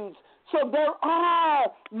multitudes? So there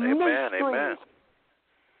are mysteries. Amen.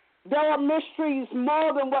 There are mysteries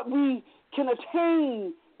more than what we can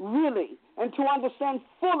attain, really, and to understand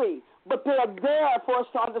fully. But they are there for us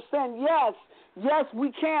to understand. Yes,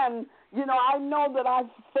 we can. I know that I've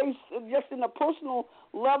faced, just in a personal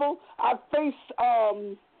level, I've faced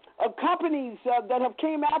companies that have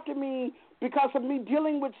came after me because of me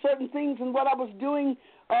dealing with certain things and what I was doing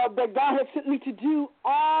that God had sent me to do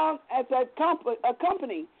at that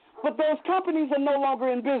company. But those companies are no longer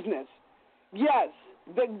in business. Yes,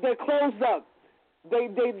 they're closed up. They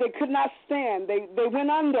could not stand. They went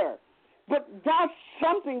under. But that's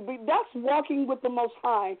something. That's walking with the Most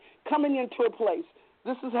High, coming into a place.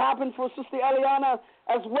 This has happened for Sister Eliana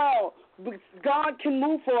as well. God can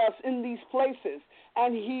move for us in these places,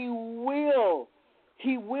 and He will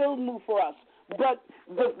move for us. But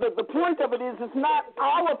the point of it is, it's not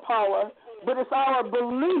our power, but it's our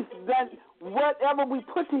belief that whatever we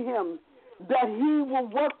put to Him, that He will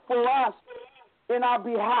work for us in our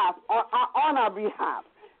behalf, on our behalf.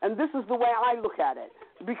 And this is the way I look at it,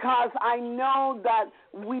 because I know that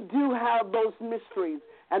we do have those mysteries,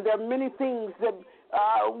 and there are many things that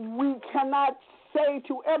we cannot say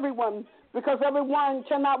to everyone, because everyone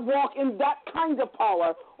cannot walk in that kind of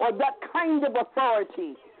power or that kind of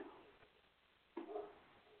authority.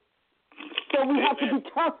 So we have to be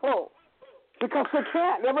careful because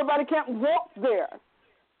everybody can't walk there.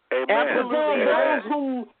 Amen. But there are those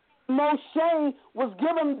whom Moshe was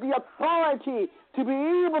given the authority to be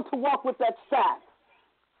able to walk with that staff.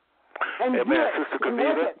 And Amen. Sister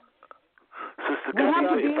Kavita. We have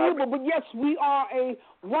to be able, but yes, we are a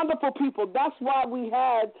wonderful people. That's why we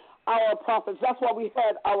had our prophets. That's why we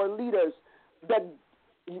had our leaders that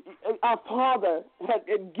our Father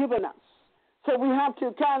had given us. So we have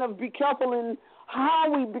to kind of be careful in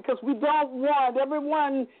how because we don't want,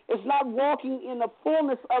 everyone is not walking in the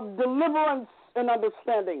fullness of deliverance and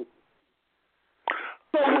understanding.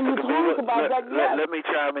 So when you talk about that, yes. Let me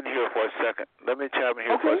chime in here for a second.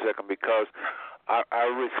 For a second because I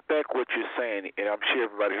respect what you're saying, and I'm sure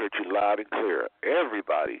everybody heard you loud and clear.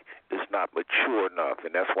 Everybody is not mature enough,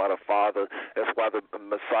 and that's why the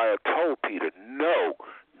Messiah told Peter, no,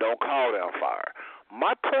 don't call down fire.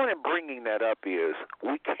 My point in bringing that up is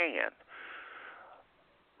we can.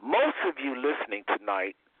 Most of you listening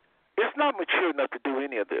tonight, it's not mature enough to do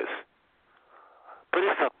any of this, but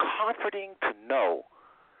it's a comforting to know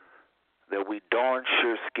that we darn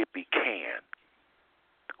sure, Skippy, can.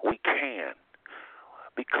 We can.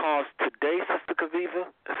 Because today, Sister Kaviva,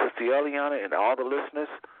 and Sister Eliana, and all the listeners,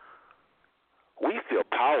 we feel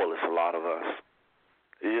powerless, a lot of us.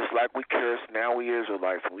 It's just like we curse, now we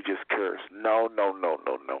Israelites, and we just curse. No.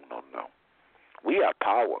 We have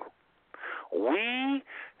power. We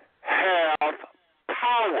have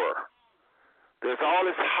power. There's all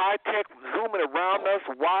this high-tech zooming around us,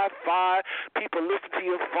 Wi-Fi, people listen to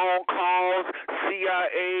your phone calls,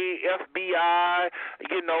 CIA, FBI,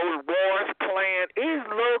 wars planned. It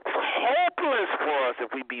looks hopeless for us, if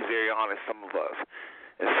we be very honest, some of us.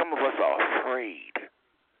 And some of us are afraid.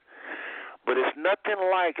 But it's nothing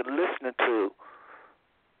like listening to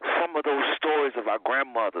some of those stories of our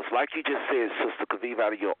grandmothers. Like you just said, Sister Kaviva,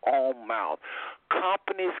 out of your own mouth.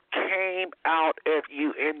 Companies came out at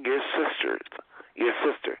you and your sister.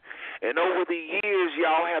 And over the years,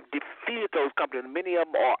 y'all have defeated those companies. Many of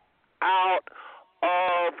them are out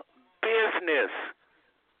of business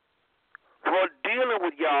for dealing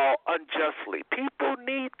with y'all unjustly. People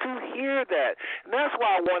need to hear that. And that's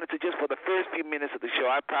why I wanted to, just for the first few minutes of the show,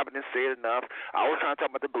 I probably didn't say it enough. I was trying to talk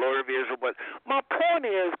about the glory of Israel. But my point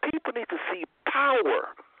is, people need to see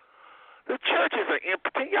power. The churches are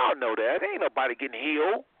impotent. Y'all know that. There ain't nobody getting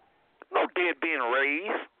healed. No dead being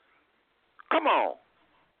raised. Come on.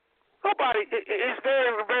 Nobody. It's very,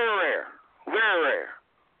 very rare. Very rare.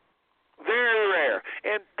 Very rare.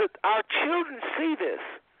 And our children see this.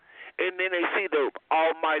 And then they see the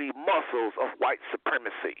almighty muscles of white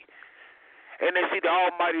supremacy. And they see the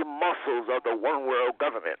almighty muscles of the one world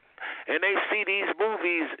government. And they see these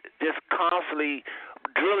movies just constantly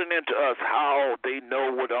drilling into us how they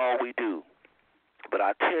know what all we do. But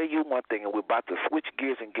I tell you one thing, and we're about to switch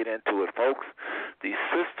gears and get into it, folks. These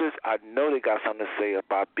sisters, I know they got something to say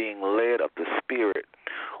about being led of the Spirit.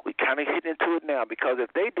 We kind of hit into it now because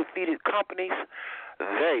if they defeated companies,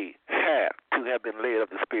 they have to have been led of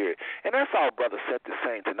the Spirit. And that's all Brother Seth is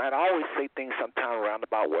saying tonight. I always say things sometimes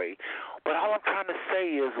roundabout way. But all I'm trying to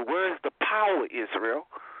say is, where's the power, Israel?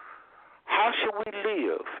 How should we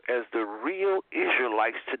live as the real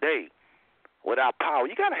Israelites today without power?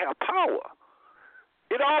 You got to have power.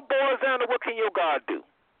 It all boils down to what can your God do?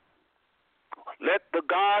 Let the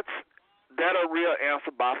gods that are real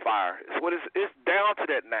answer by fire. It's down to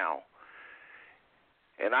that now.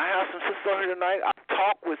 And I have some sisters here tonight. I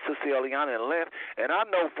talked with Sister Eliana and left, and I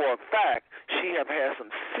know for a fact she have had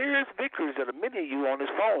some serious victories that many of you on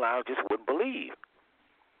this phone line just wouldn't believe.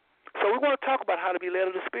 So we want to talk about how to be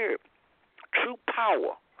led of the Spirit. True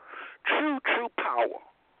power. True power.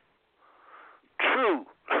 True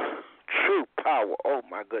power. Oh,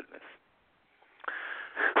 my goodness.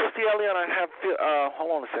 Sister Eliana,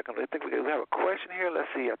 hold on a second. I think we have a question here.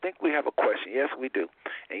 Let's see. I think we have a question. Yes, we do.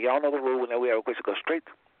 And y'all know the rule. Whenever we have a question, go straight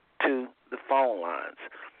to the phone lines.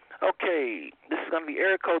 Okay. This is going to be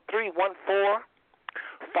area code 314-596.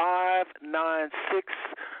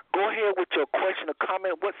 Go ahead with your question or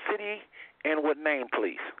comment. What city and what name,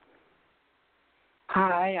 please?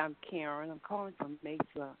 Hi, I'm Karen. I'm calling from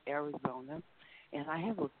Mesa, Arizona. And I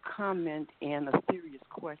have a comment and a serious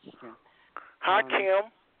question. Hi,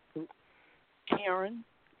 Kim. Karen.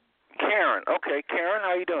 Okay, Karen,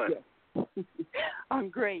 how you doing? Yes. I'm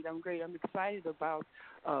great. I'm excited about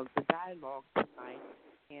the dialogue tonight,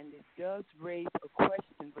 and it does raise a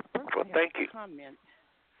question. But first, I have a comment,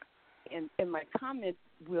 and my comment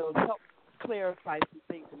will help clarify some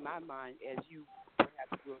things in my mind as you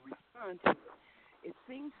perhaps will respond to it. It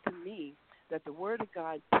seems to me that the Word of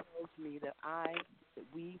God tells me that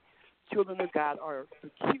we, children of God, are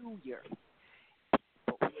peculiar.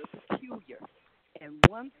 peculiar. And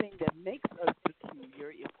one thing that makes us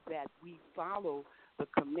peculiar is that we follow the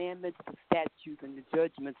commandments, the statutes, and the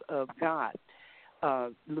judgments of God.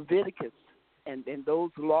 Leviticus and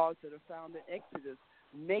those laws that are found in Exodus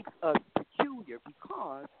makes us peculiar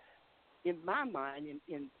because, in my mind,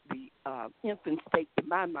 in the infant state that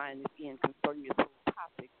my mind is in concerning this whole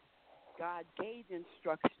topic, God gave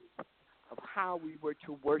instructions of how we were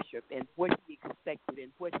to worship and what he expected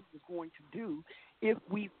and what he was going to do if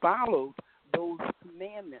we followed those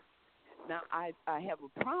commandments. Now, I have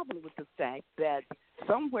a problem with the fact that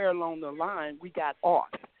somewhere along the line we got off.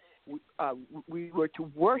 We were to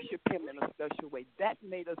worship him in a special way. That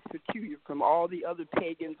made us peculiar from all the other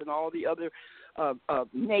pagans and all the other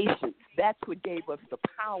nations. That's what gave us the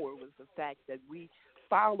power, was the fact that we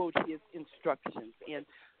followed his instructions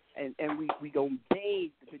and we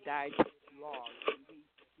obeyed the dietary laws. And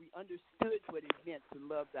we understood what it meant to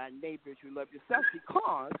love thy neighbor as you love yourself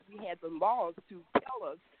because we had the laws to tell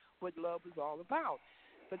us what love was all about.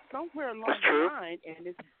 But somewhere along the line,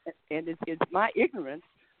 and it's my ignorance,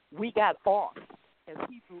 we got off as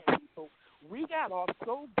Hebrew people. We got off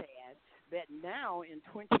so bad that now in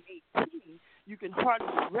 2018 you can hardly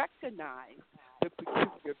recognize the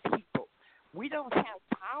peculiar people. We don't have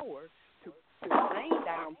power to rain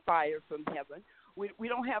down fire from heaven. We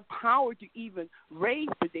don't have power to even raise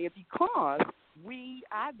the dead because we,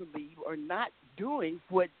 I believe, are not doing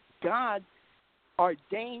what God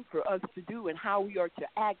ordained for us to do and how we are to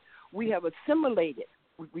act. We have assimilated.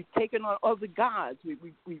 We've taken on other gods.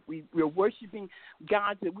 We're worshiping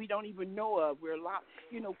gods that we don't even know of.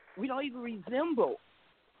 We don't even resemble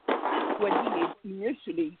what he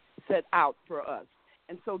initially set out for us.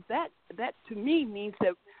 And so that to me means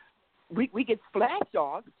that we get splashed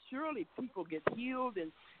off. Surely people get healed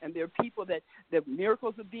and there are people that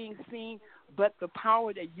miracles are being seen. But the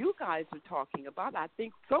power that you guys are talking about, I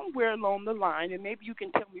think somewhere along the line, and maybe you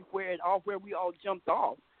can tell me where we all jumped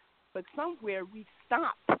off, but somewhere we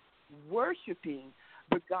stopped worshiping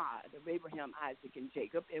the God of Abraham, Isaac, and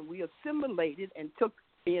Jacob, and we assimilated and took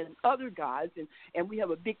in other gods, and we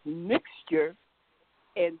have a big mixture,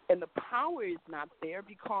 and the power is not there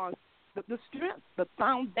because the strength, the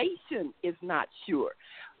foundation is not sure.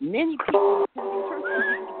 Many people in church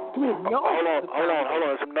know. Hold on.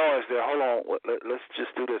 There's some noise there. Hold on. Let's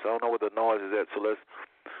just do this. I don't know where the noise is at, so let's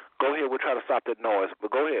go ahead. We'll try to stop that noise,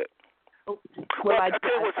 but go ahead. Well, I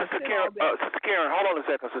tell you what, Sister Karen, hold on a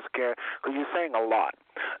second, Sister Karen, because you're saying a lot.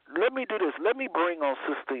 Let me do this. Let me bring on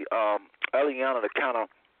Sister Eliana to kind of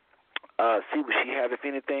see what she have, if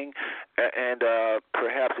anything, and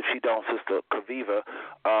perhaps if she don't, Sister Kaviva,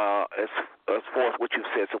 as far as what you've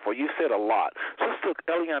said so far. You've said a lot. Sister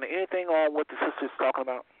Eliana, anything on what the sister's talking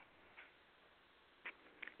about?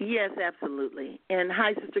 Yes, absolutely. And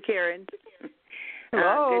hi, Sister Karen.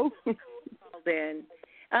 Hello. Then.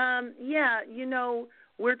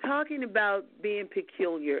 We're talking about being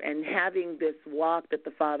peculiar and having this walk that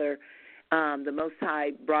the Father, the Most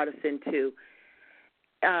High, brought us into.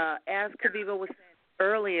 As Kaviva was saying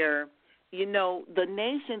earlier, the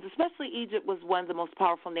nations, especially Egypt, was one of the most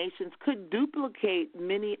powerful nations, could duplicate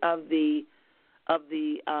many of the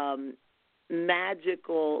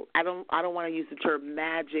magical. I don't want to use the term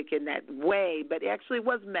magic in that way, but it actually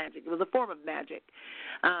was magic. It was a form of magic.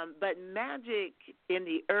 But magic in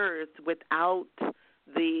the earth without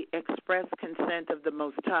the express consent of the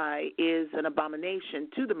Most High is an abomination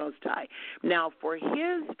to the Most High. Now, for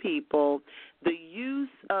his people, the use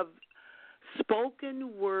of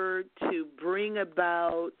spoken word to bring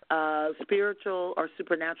about spiritual or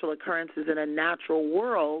supernatural occurrences in a natural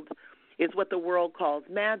world is what the world calls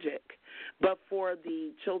magic. But for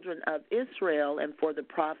the children of Israel and for the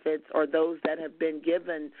prophets or those that have been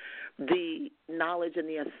given the knowledge and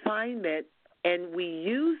the assignment, and we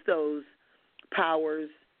use those powers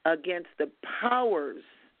against the powers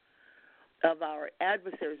of our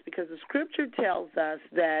adversaries, because the Scripture tells us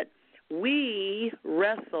that we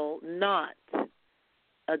wrestle not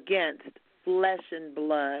against flesh and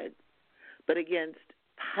blood, but against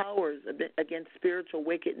powers, against spiritual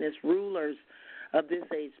wickedness, rulers of this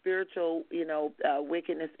age, spiritual,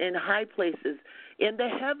 wickedness in high places in the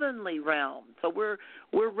heavenly realm. So we're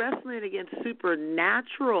wrestling against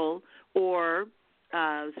supernatural or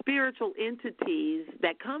spiritual entities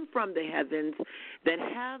that come from the heavens that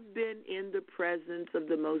have been in the presence of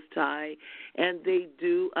the Most High, and they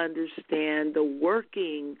do understand the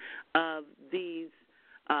working of these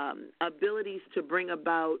abilities to bring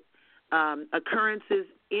about occurrences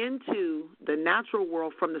into the natural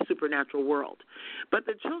world from the supernatural world. But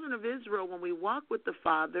the children of Israel, when we walk with the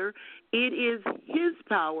Father, it is His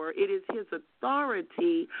power, it is His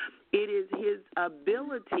authority, it is His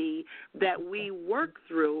ability that we work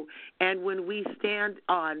through. And when we stand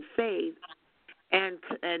on faith and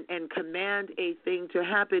command a thing to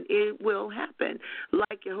happen, it will happen.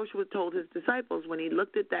 Like Yehoshua told his disciples when he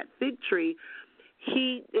looked at that fig tree,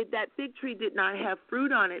 that fig tree did not have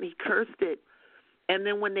fruit on it. He cursed it. And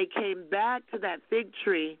then when they came back to that fig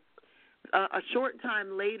tree, a short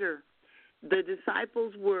time later, the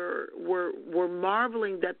disciples were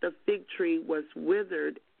marveling that the fig tree was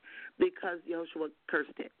withered because Yehoshua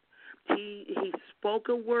cursed it. He spoke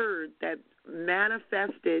a word that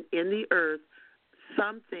manifested in the earth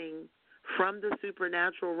something from the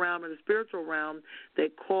supernatural realm or the spiritual realm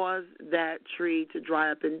that caused that tree to dry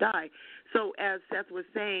up and die. So as Seth was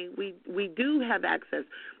saying, we do have access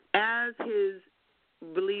as His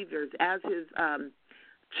believers, as His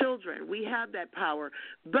children. We have that power.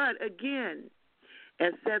 But again,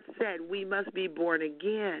 as Seth said, we must be born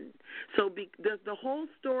again. So the whole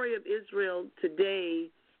story of Israel today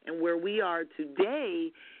and where we are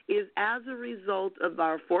today is as a result of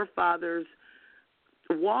our forefathers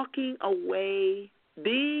walking away,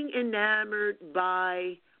 being enamored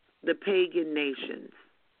by the pagan nations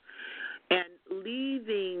and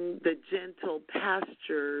leaving the gentle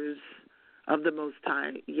pastures of the Most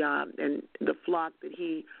High Yah and the flock that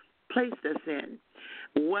He placed us in.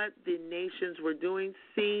 What the nations were doing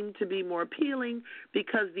seemed to be more appealing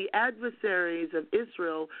because the adversaries of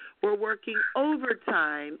Israel were working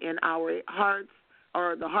overtime in our hearts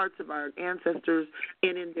or the hearts of our ancestors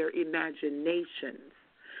and in their imaginations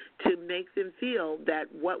to make them feel that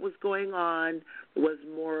what was going on was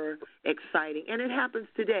more exciting. And it happens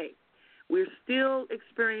today. We're still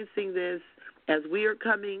experiencing this as we are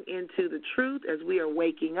coming into the truth, as we are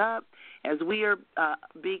waking up, as we are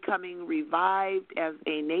becoming revived as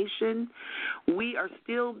a nation. We are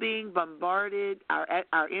still being bombarded.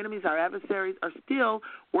 Our enemies, our adversaries, are still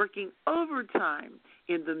working overtime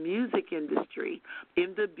in the music industry,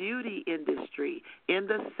 in the beauty industry, in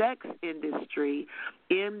the sex industry,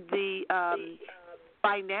 in the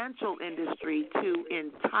financial industry to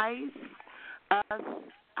entice us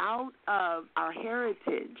out of our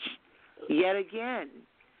heritage. Yet again,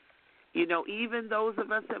 even those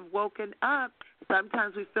of us have woken up,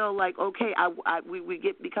 sometimes we feel like, okay,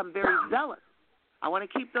 we become very zealous. I want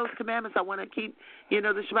to keep those commandments. I want to keep, the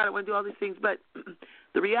Shabbat. I want to do all these things. But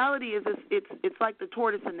the reality is it's like the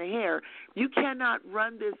tortoise and the hare. You cannot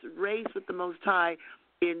run this race with the Most High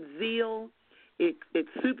in zeal. It's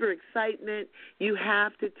super excitement. You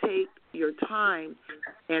have to take your time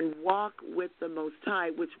and walk with the Most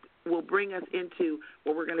High, which will bring us into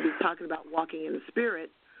what we're going to be talking about, walking in the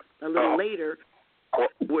Spirit, a little later. Hold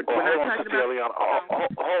on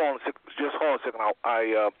a second.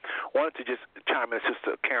 I wanted to just chime in,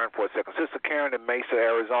 Sister Karen, for a second. Sister Karen in Mesa,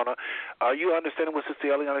 Arizona. Are you understanding what Sister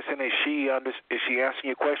Eliana is saying? Is she asking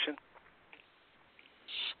you a question?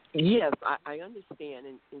 Yes, I understand,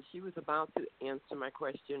 and she was about to answer my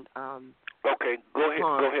question. Okay, go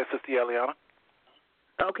ahead, Sister Eliana.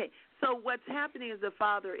 Okay, so what's happening is the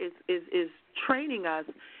Father is training us.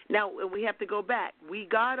 Now, we have to go back. We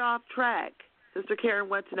got off track. Sister Karen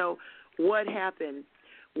wants to know what happened.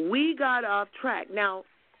 We got off track. Now,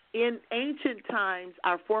 in ancient times,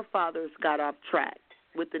 our forefathers got off track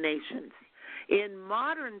with the nations. In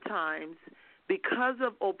modern times, because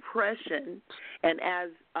of oppression, and as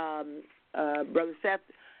Brother Seth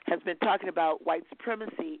has been talking about white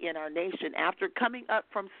supremacy in our nation, after coming up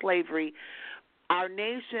from slavery, our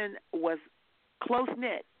nation was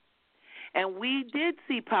close-knit. And we did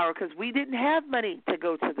see power because we didn't have money to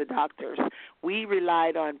go to the doctors. We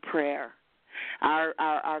relied on prayer.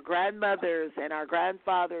 Our grandmothers and our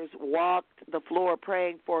grandfathers walked the floor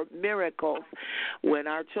praying for miracles. When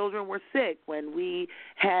our children were sick, when we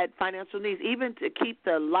had financial needs, even to keep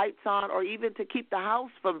the lights on or even to keep the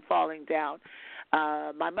house from falling down.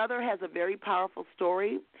 My mother has a very powerful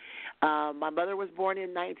story. My mother was born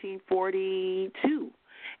in 1942.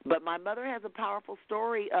 But my mother has a powerful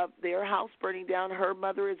story of their house burning down. Her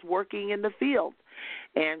mother is working in the field,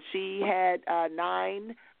 and she had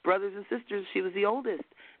 9 brothers and sisters. She was the oldest.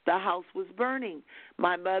 The house was burning.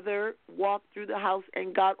 My mother walked through the house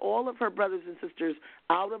and got all of her brothers and sisters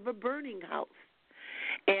out of a burning house.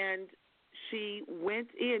 And she went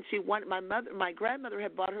in. My grandmother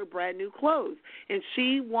had bought her brand new clothes, and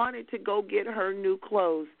she wanted to go get her new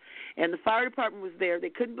clothes. And the fire department was there. They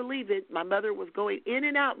couldn't believe it. My mother was going in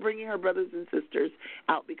and out, bringing her brothers and sisters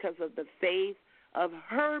out because of the faith of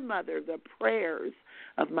her mother, the prayers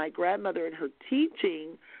of my grandmother and her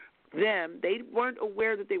teaching them. They weren't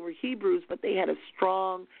aware that they were Hebrews, but they had a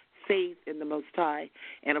strong faith in the Most High.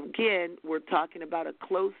 And again, we're talking about a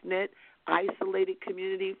close-knit, isolated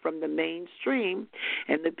community from the mainstream,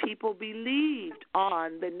 and the people believed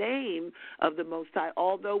on the name of the Most High,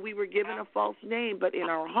 although we were given a false name, but in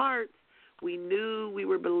our hearts, we knew we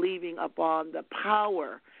were believing upon the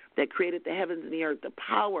power that created the heavens and the earth, the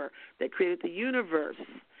power that created the universe,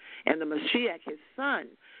 and the Mashiach, his son.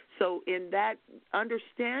 So in that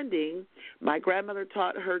understanding, my grandmother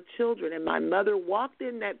taught her children, and my mother walked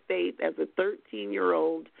in that faith as a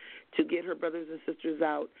 13-year-old to get her brothers and sisters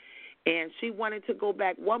out. And she wanted to go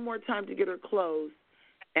back one more time to get her clothes,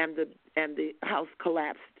 and the house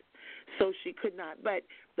collapsed. So she could not. But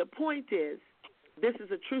the point is, this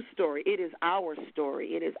is a true story. It is our story.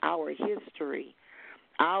 It is our history.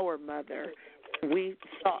 Our mother. We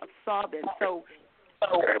saw this. So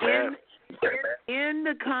in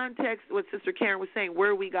the context what Sister Karen was saying,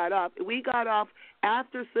 where we got off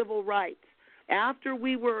after civil rights. After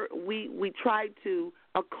we tried to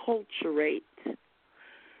acculturate.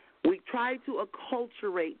 We tried to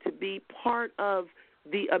acculturate to be part of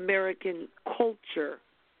the American culture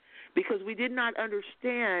because we did not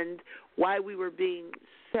understand why we were being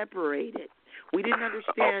separated. We didn't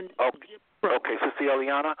understand. Okay, Sister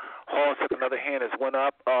Eliana, hold on a second. Another hand has went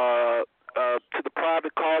up. To the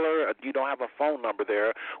private caller, you don't have a phone number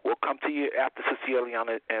there. We'll come to you after Sister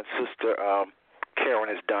Eliana and Sister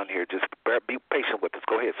Karen is done here. Just be patient with us.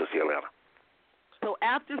 Go ahead, Sister Eliana. So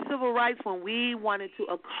after civil rights, when we wanted to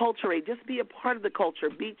acculturate, just be a part of the culture,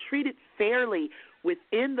 be treated fairly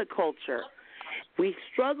within the culture, we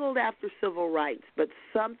struggled after civil rights, but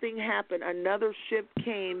something happened. Another shift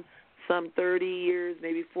came some 30 years,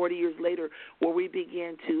 maybe 40 years later, where we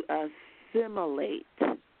began to assimilate.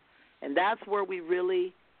 And that's where we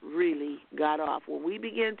really, really got off. When we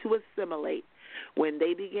began to assimilate, when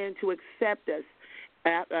they began to accept us,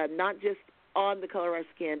 not just on the color of our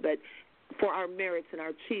skin, but for our merits and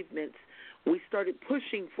our achievements, we started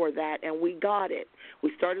pushing for that, and we got it.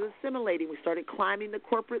 We started assimilating. We started climbing the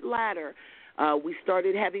corporate ladder. We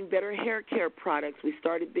started having better hair care products. We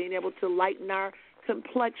started being able to lighten our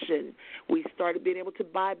complexion. We started being able to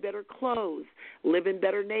buy better clothes, live in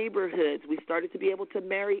better neighborhoods. We started to be able to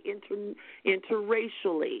marry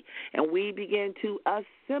interracially, and we began to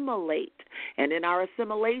assimilate. And in our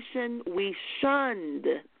assimilation, we shunned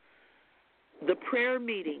the prayer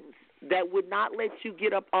meetings that would not let you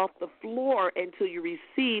get up off the floor until you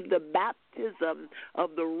receive the baptism of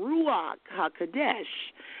the Ruach HaKodesh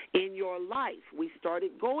in your life. We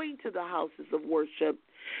started going to the houses of worship,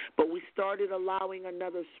 but we started allowing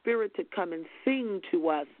another spirit to come and sing to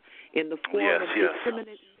us in the form of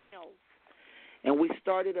effeminate males. And we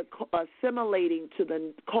started assimilating to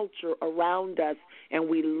the culture around us, and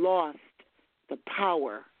we lost the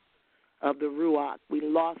power of the Ruach. We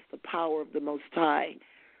lost the power of the Most High.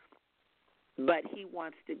 But he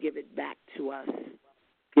wants to give it back to us.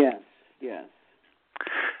 Yes.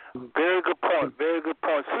 Very good point.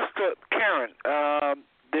 Sister Karen,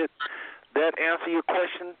 did that answer your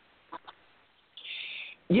question?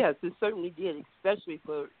 Yes, it certainly did, especially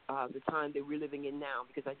for the time that we're living in now,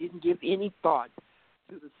 because I didn't give any thought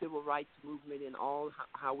to the civil rights movement and all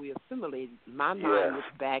how we assimilated. My mind was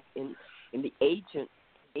back in the ancient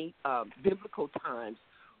biblical times,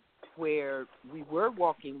 where we were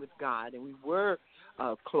walking with God and we were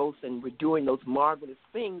close and we're doing those marvelous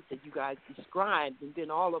things that you guys described, and then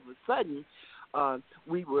all of a sudden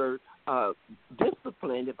we were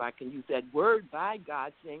disciplined, if I can use that word, by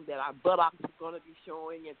God, saying that our buttocks were going to be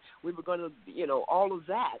showing and we were going to, all of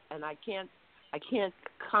that. And I can't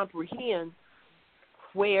comprehend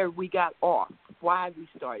where we got off, why we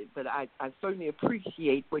started. But I certainly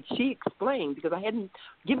appreciate what she explained, because I hadn't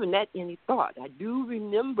given that any thought. I do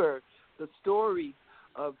remember the stories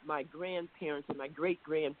of my grandparents and my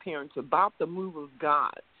great-grandparents about the move of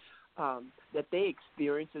God that they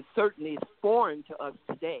experienced. It certainly is foreign to us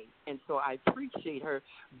today. And so I appreciate her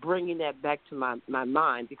bringing that back to my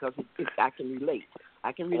mind, because I can relate.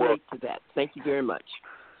 I can relate to that. Thank you very much.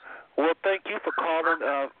 Well, thank you for calling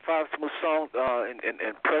Five Smooth Songs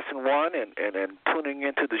and pressing 1 and tuning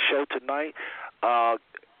into the show tonight.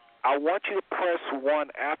 I want you to press 1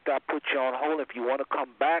 after I put you on hold if you want to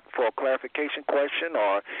come back for a clarification question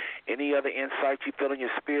or any other insight you feel in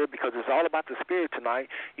your spirit, because it's all about the spirit tonight.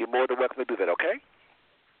 You're more than welcome to do that, okay?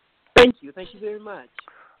 Thank you. Thank you very much.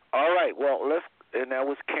 All right. Well, and that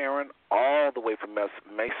was Karen all the way from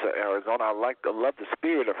Mesa, Arizona. I love the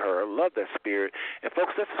spirit of her. I love that spirit. And,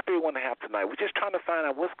 folks, that's the spirit we want to have tonight. We're just trying to find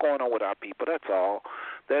out what's going on with our people. That's all.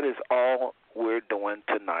 That is all we're doing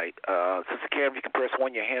tonight. Sister Karen, you can press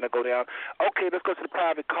 1, your hand will go down. Okay, let's go to the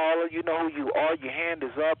private caller. You know who you are. Your hand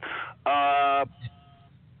is up.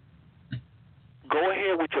 Go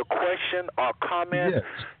ahead with your question or comment.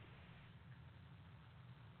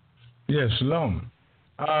 Yes, shalom.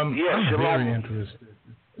 I'm shalom. very interested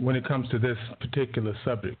when it comes to this particular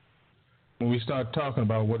subject. When we start talking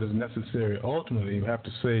about what is necessary, ultimately, you have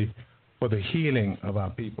to say for the healing of our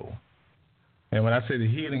people. And when I say the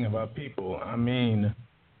healing of our people, I mean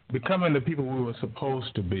becoming the people we were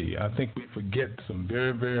supposed to be. I think we forget some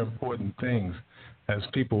very, very important things as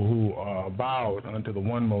people who are bowed unto the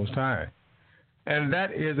one Most High. And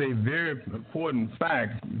that is a very important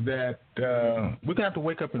fact that we're going to have to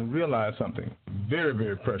wake up and realize something very,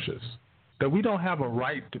 very precious, that we don't have a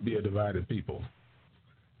right to be a divided people.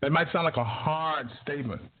 That might sound like a hard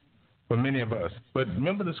statement for many of us, but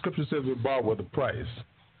remember the scripture says we're bought with a price.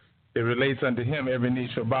 It relates unto him, every knee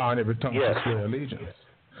shall bow and every tongue shall swear allegiance.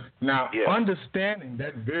 Now, understanding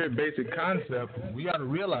that very basic concept, we got to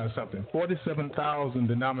realize something. 47,000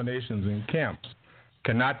 denominations and camps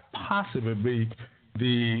cannot possibly be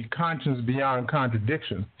the conscience beyond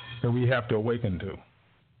contradiction that we have to awaken to.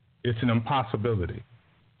 It's an impossibility.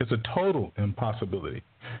 It's a total impossibility.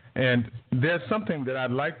 And there's something that I'd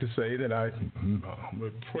like to say that I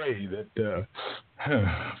would pray that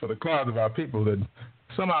for the cause of our people, that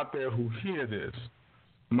some out there who hear this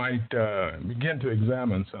might begin to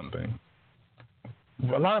examine something.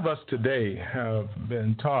 A lot of us today have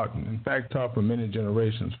been taught, in fact taught for many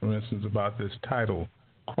generations, for instance, about this title,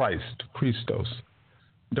 Christ, Christos.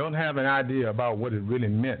 Don't have an idea about what it really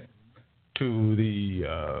meant to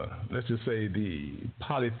the, let's just say, the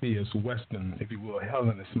polytheist Western, if you will,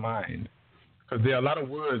 Hellenist mind. Because there are a lot of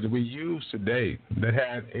words that we use today that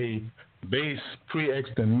had a base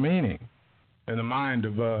pre-extant meaning in the mind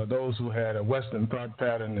of those who had a Western thought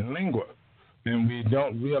pattern and lingua. And we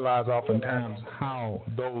don't realize oftentimes how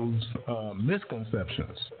those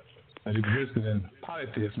misconceptions that existed in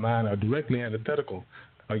polytheist mind are directly antithetical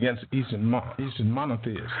against Eastern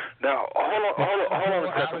monotheists. Now, hold on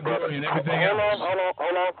a second, brother.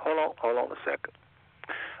 Hold on a second.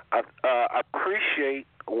 I appreciate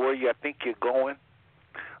where I think you're going,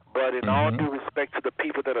 but in all due respect to the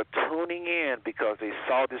people that are tuning in because they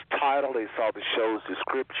saw this title, they saw the show's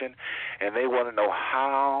description, and they want to know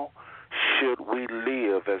how should we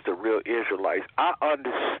live as the real Israelites. I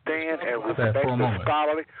understand and respect the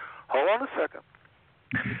scholarly. Hold on a second.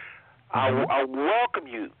 I welcome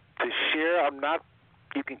you to share.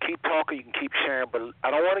 You can keep talking, you can keep sharing, but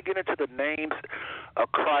I don't want to get into the names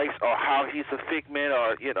of Christ or how he's a figment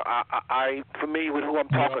or, I'm familiar with who I'm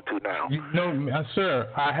talking to now. No, sir,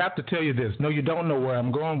 I have to tell you this. No, you don't know where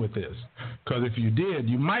I'm going with this. Because if you did,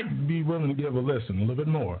 you might be willing to give a listen a little bit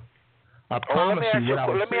more. I promise you what I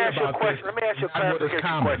would say about this. Let me ask you a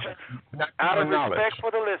clarification question. Out of respect for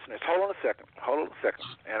the listeners, hold on a second.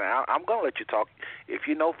 And I'm going to let you talk. If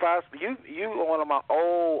you know you are one of my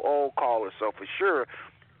old callers, so for sure,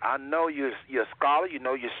 I know you're a scholar, you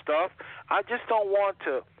know your stuff. I just don't want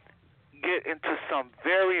to get into some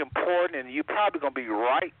very important, and you're probably going to be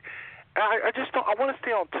right. I just don't. I want to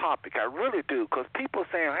stay on topic. I really do, because people are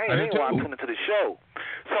saying, "Hey, they want to tune into the show."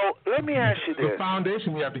 So let me ask you this: the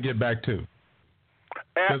foundation we have to get back to,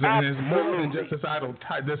 because it is more than just this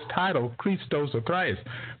title, Christos or Christ,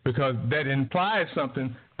 because that implies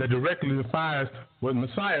something that directly defies what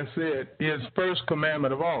Messiah said is first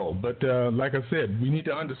commandment of all. But like I said, we need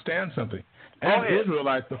to understand something. As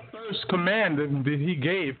Israelites, the first command that he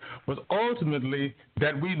gave was ultimately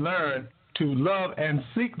that we learn to love and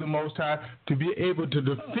seek the Most High, to be able to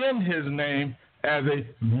defend his name as a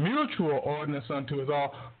mutual ordinance unto us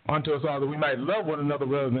all, that we might love one another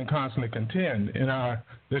rather than constantly contend in our,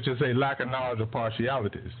 let's just say, lack of knowledge or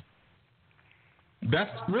partialities. That's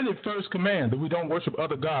really first command, that we don't worship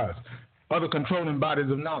other gods, other controlling bodies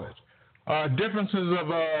of knowledge. Differences of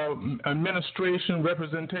administration,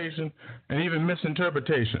 representation, and even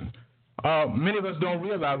misinterpretation. Many of us don't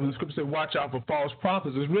realize when the scripture says watch out for false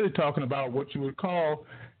prophets, it's really talking about what you would call,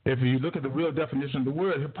 if you look at the real definition of the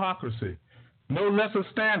word, hypocrisy. No lesser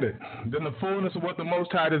standard than the fullness of what the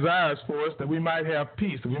Most High desires for us, that we might have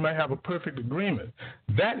peace, that we might have a perfect agreement.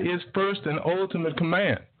 That is first and ultimate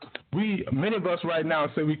command. Many of us right now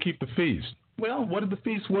say we keep the feast. Well, what were the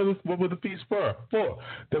feasts for?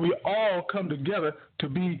 That we all come together to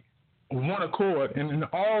be one accord, and in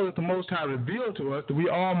all that the Most High revealed to us, that we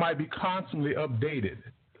all might be constantly updated.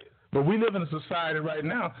 But we live in a society right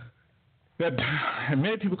now that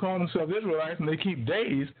many people call themselves Israelites, and they keep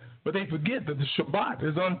days, but they forget that the Shabbat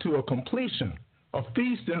is unto a completion. A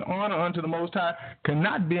feast in honor unto the Most High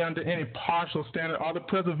cannot be under any partial standard or the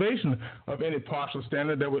preservation of any partial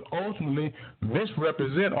standard that would ultimately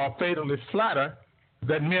misrepresent or fatally flatter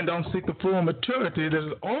that men don't seek the full maturity that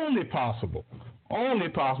is only possible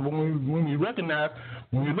when we recognize,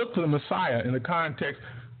 when we look to the Messiah in the context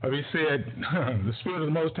of, he said, the Spirit of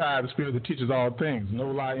the Most High, the Spirit that teaches all things, no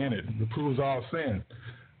lie in it, reproves all sin.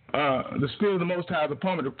 The Spirit of the Most High is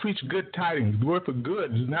upon me to preach good tidings. The word for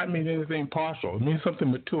good does not mean anything partial. It means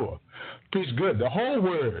something mature. Preach good. The whole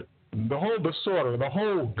word, the whole besorter, the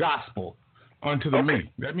whole gospel unto the meek.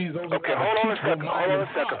 That means those okay, hold on a second. Hold on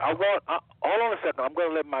a second. I'm going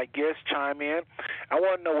to let my guests chime in. I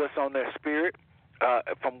want to know what's on their spirit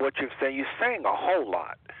from what you're saying. You're saying a whole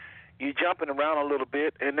lot. You're jumping around a little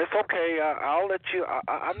bit, and it's okay. I'll let you.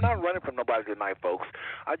 I'm not running from nobody tonight, folks.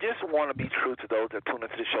 I just want to be true to those that tune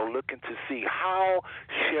into the show, looking to see how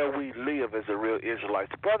shall we live as a real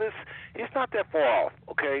Israelites. Brothers, it's not that far off,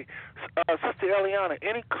 okay? Sister Eliana,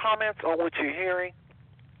 any comments on what you're hearing?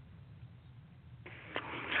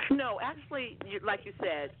 No, actually, like you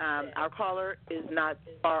said, our caller is not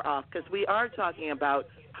far off because we are talking about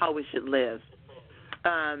how we should live.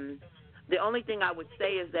 The only thing I would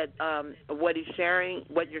say is that what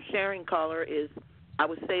you're sharing, caller, is I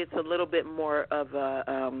would say it's a little bit more of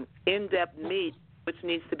a in-depth meat, which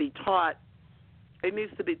needs to be taught. It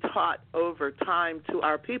needs to be taught over time to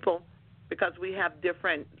our people because we have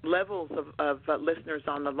different levels of listeners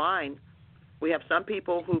on the line. We have some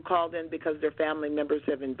people who called in because their family members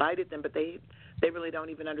have invited them, but they really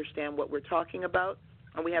don't even understand what we're talking about.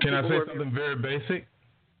 And we have Can people I say who are something very basic?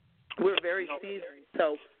 We're very seasoned,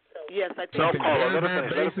 so yes, I think something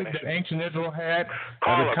very basic that ancient Israel had.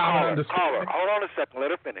 Caller, hold on a second.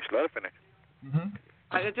 Let her finish. Mm-hmm.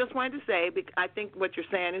 I just wanted to say, I think what you're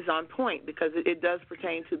saying is on point because it does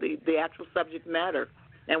pertain to the actual subject matter,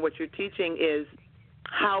 and what you're teaching is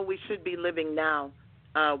how we should be living now.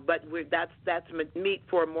 But that's meat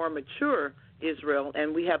for a more mature Israel,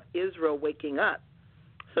 and we have Israel waking up.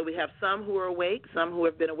 So we have some who are awake, some who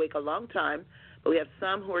have been awake a long time, but we have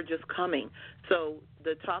some who are just coming. So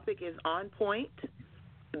the topic is on point.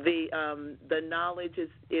 The knowledge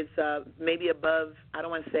is maybe above. I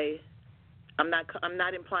don't want to say. I'm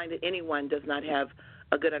not implying that anyone does not have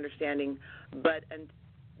a good understanding, but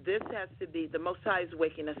this has to be the Most High is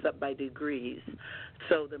waking us up by degrees.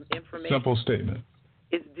 So the information. Simple statement.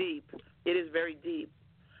 It's deep. It is very deep.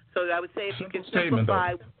 So I would say if you could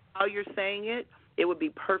simplify how you're saying it, it would be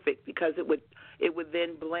perfect because it would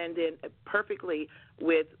then blend in perfectly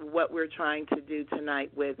with what we're trying to do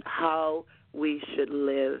tonight with how we should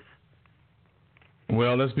live.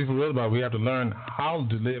 Well, let's be real about it. We have to learn how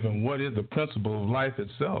to live and what is the principle of life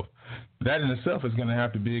itself. That in itself is going to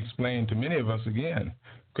have to be explained to many of us again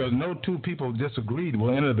because no two people disagreed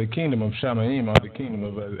will enter the kingdom of Shamaim or the kingdom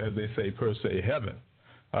of, as they say, per se, heaven.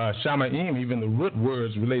 Shamaim, even the root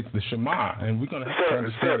words relates to Shema, and we're going to have to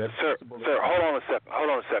understand that. Sir, hold on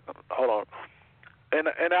a second.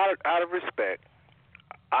 And out of respect,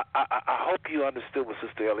 I hope you understood what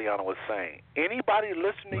Sister Eliana was saying. Anybody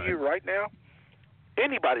listening to you right now,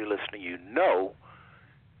 anybody listening to you know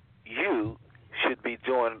you should be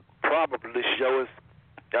doing probably this show is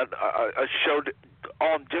a show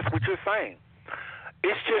on just what you're saying.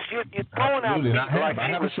 It's just you're throwing out things like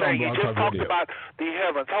she was saying. You just talked about the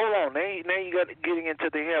heavens. Hold on, now you got getting into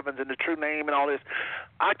the heavens and the true name and all this.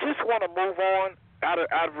 I just want to move on out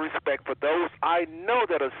of respect for those I know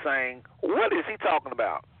that are saying, what is he talking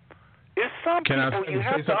about? It's some people you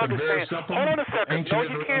have to understand. Hold on a second. No,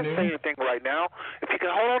 you can't say anything right now. If you can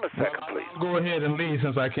hold on a second, please. I'll go ahead and leave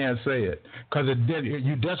since I can't say it because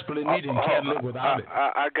you desperately need it and can't live without it.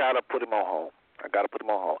 I got to put him on hold.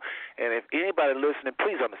 And if anybody listening,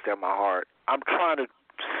 please understand my heart. I'm trying to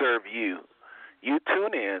serve you. You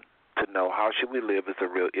tune in to know how should we live as a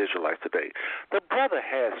real Israelite today. The brother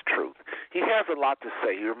has truth. He has a lot to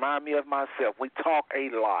say. He reminds me of myself. We talk a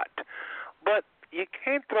lot. But you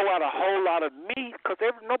can't throw out a whole lot of meat because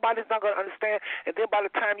nobody's not going to understand. And then by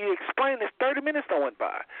the time you explain this, 30 minutes don't went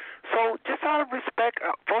by. So just out of respect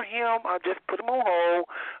for him, I just put him on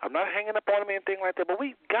hold. I'm not hanging up on him or anything like that. But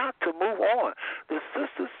we got to move on. The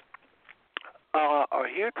sisters are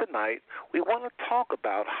here tonight. We want to talk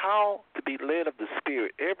about how to be led of the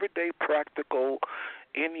Spirit. Everyday, practical,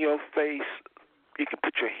 in your face. You can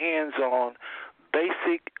put your hands on,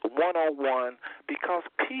 basic, one-on-one, because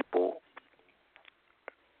people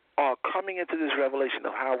are coming into this revelation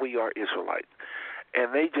of how we are Israelites,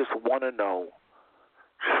 and they just want to know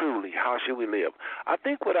truly how should we live. I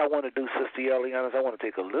think what I want to do, Sister Eliana, is I want to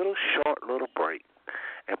take a short break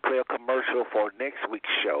and play a commercial for next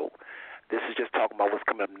week's show. This is just talking about what's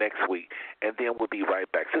coming up next week, and then we'll be right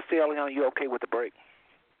back. Sister Eliana, you okay with the break?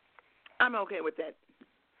 I'm okay with that.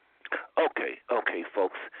 Okay,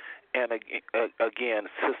 folks. And again,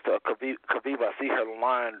 Sister Kaviva, I see her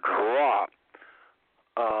line drop,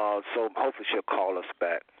 so hopefully she'll call us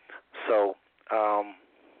back. So,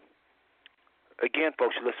 again,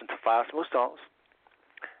 folks, you listen to Five Smooth Stones.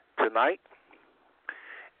 Tonight,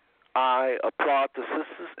 I applaud the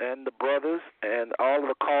sisters and the brothers and all of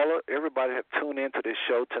the callers. Everybody have tuned into this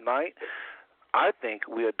show tonight. I think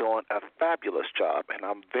we are doing a fabulous job, and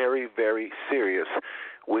I'm very, very serious.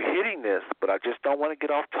 We're hitting this, but I just don't want to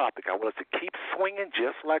get off topic. I want us to keep swinging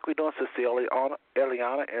just like we're doing. Sister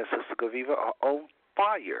Eliana and Sister Gaviva are on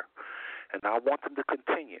fire, and I want them to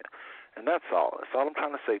continue. And that's all. That's all I'm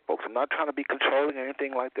trying to say, folks. I'm not trying to be controlling or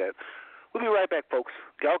anything like that. We'll be right back, folks.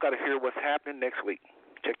 Y'all got to hear what's happening next week.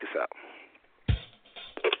 Check this out.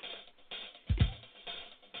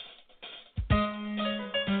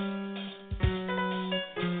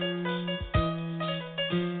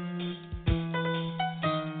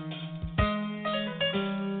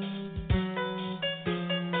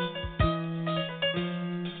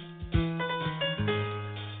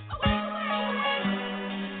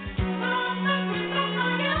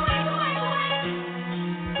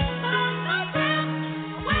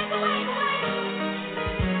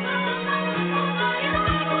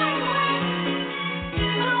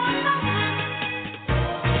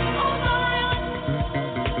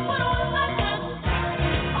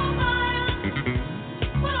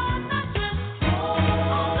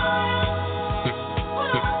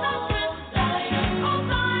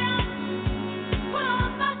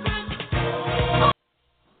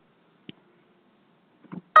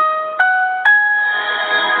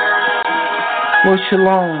 Well,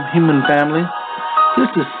 shalom, human family. This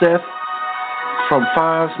is Seth from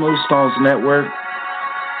Five Smooth Stones Network,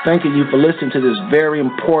 thanking you for listening to this very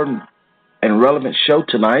important and relevant show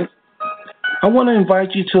tonight. I want to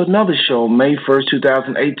invite you to another show, May 1st,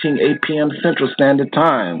 2018, 8 p.m. Central Standard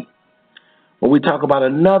Time, where we talk about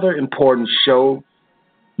another important show,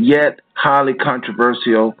 yet highly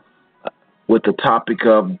controversial, with the topic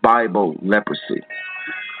of Bible leprosy.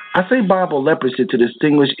 I say Bible leprosy to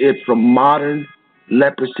distinguish it from modern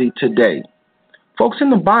leprosy today. Folks, in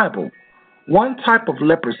the Bible, one type of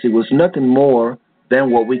leprosy was nothing more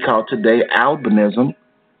than what we call today albinism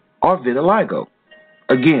or vitiligo.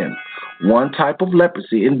 Again, one type of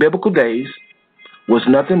leprosy in biblical days was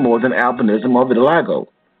nothing more than albinism or vitiligo.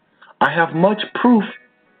 I have much proof,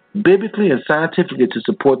 biblically and scientifically, to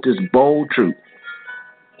support this bold truth.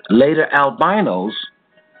 Later, albinos,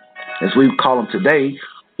 as we call them today,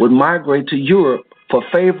 would migrate to Europe for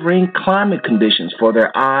favoring climate conditions for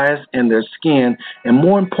their eyes and their skin, and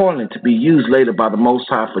more importantly, to be used later by the Most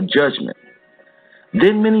High for judgment.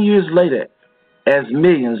 Then many years later, as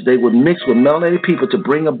millions, they would mix with melanated people to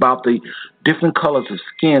bring about the different colors of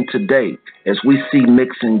skin today, as we see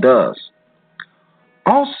mixing does.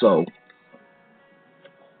 Also,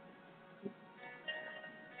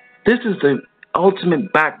 this is the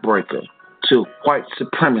ultimate backbreaker to white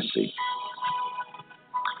supremacy.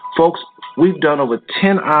 Folks, we've done over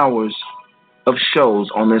 10 hours of shows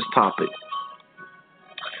on this topic.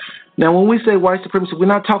 Now, when we say white supremacy, we're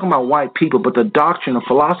not talking about white people, but the doctrine or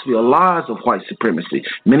philosophy or lies of white supremacy.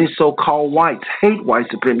 Many so-called whites hate white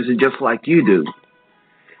supremacy just like you do,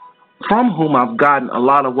 from whom I've gotten a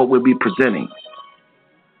lot of what we'll be presenting.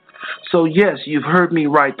 So, yes, you've heard me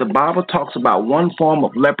right. The Bible talks about one form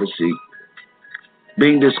of leprosy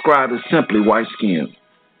being described as simply white skin.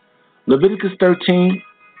 Leviticus 13,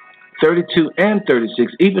 32, and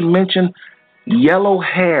 36 even mention yellow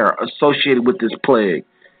hair associated with this plague,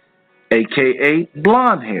 a.k.a.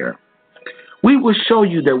 blonde hair. We will show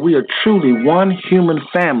you that we are truly one human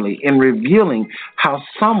family in revealing how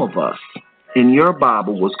some of us in your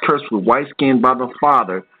Bible was cursed with white skin by the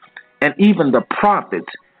Father, and even the prophets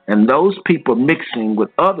and those people mixing with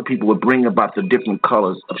other people would bring about the different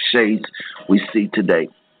colors of shades we see today.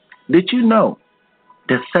 Did you know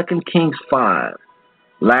that 2 Kings 5,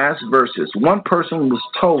 last verses, one person was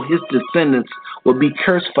told his descendants would be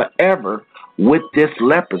cursed forever with this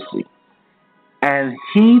leprosy, and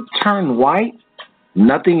he turned white?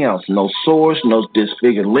 Nothing else, no sores, no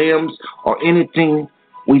disfigured limbs, or anything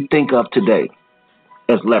we think of today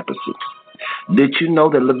as leprosy. Did you know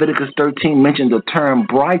that Leviticus 13 mentioned the term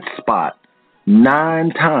bright spot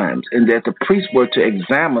 9 times, and that the priests were to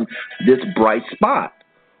examine this bright spot?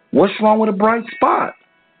 What's wrong with a bright spot?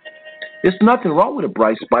 There's nothing wrong with a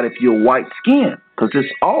bright spot if you're white skinned, because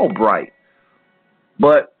it's all bright.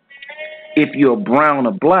 But if you're brown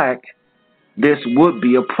or black, this would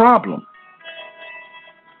be a problem.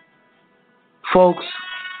 Folks,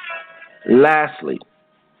 lastly,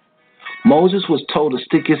 Moses was told to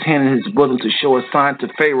stick his hand in his bosom to show a sign to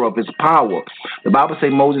Pharaoh of his power. The Bible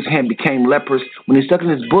says Moses' hand became leprous. When he stuck it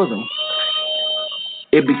in his bosom,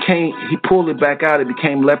 he pulled it back out, it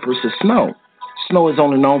became leprous as snow. Snow is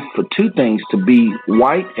only known for two things, to be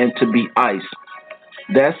white and to be ice.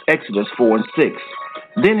 That's Exodus 4 and 6.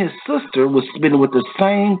 Then his sister was smitten with the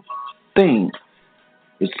same thing.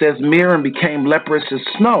 It says Miriam became leprous as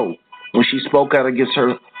snow when she spoke out against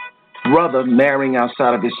her brother marrying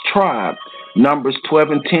outside of his tribe. Numbers 12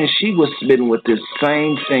 and 10, she was smitten with this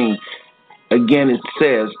same thing. Again, it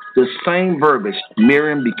says the same verbiage,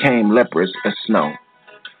 Miriam became leprous as snow.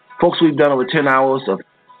 Folks, we've done over 10 hours of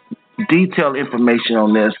detailed information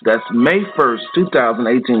on this. That's May 1st,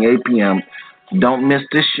 2018, 8 p.m. Don't miss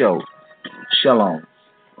this show. Shalom.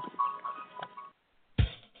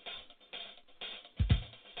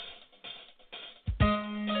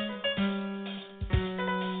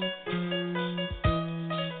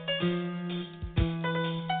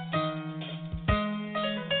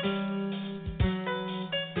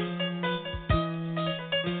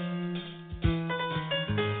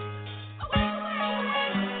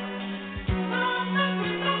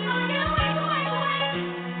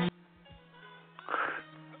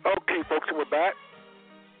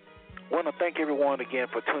 Again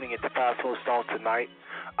for tuning into Five Smooth Stones tonight.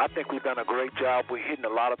 I think we've done a great job. We're hitting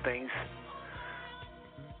a lot of things.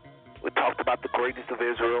 We talked about the greatness of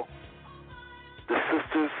Israel. The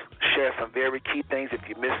sisters share some very key things. If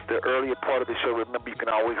you missed the earlier part of the show, remember you can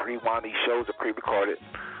always rewind these shows or pre-recorded,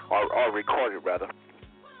 or recorded rather.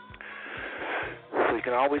 So you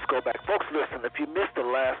can always go back. Folks, listen, if you missed the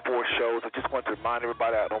last 4 shows, I just want to remind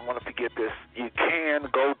everybody, I don't want to forget this, you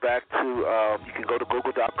can go back to, you can go to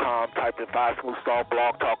google.com, type in Five Smooth Stone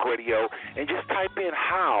Blog Talk Radio, and just type in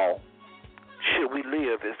how should we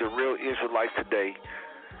live as the real Israelites today.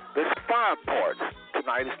 There's 5 parts.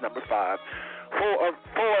 Tonight is number 5. 4 of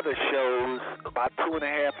the shows, about 2.5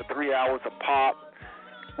 to 3 hours a pop.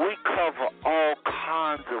 We cover all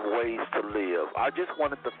kinds of ways to live. I just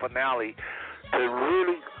wanted the finale to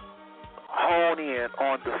really hone in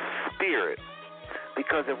on the Spirit,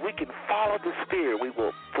 because if we can follow the Spirit, we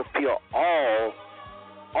will fulfill all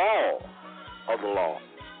of the law.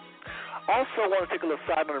 Also, I want to take a little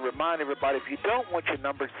side note and remind everybody, if you don't want your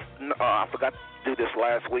numbers, I forgot to do this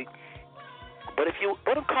last week, but if you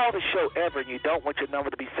don't call the show ever and you don't want your number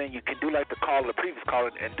to be seen, you can do like the caller, the previous caller,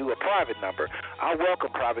 and do a private number. I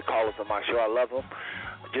welcome private callers on my show. I love them.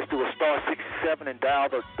 Just do a *67 and dial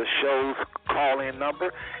the show's call-in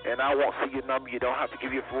number, and I won't see your number. You don't have to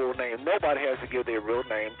give your full name. Nobody has to give their real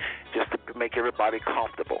name, just to make everybody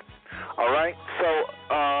comfortable. All right? So,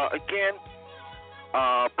 again,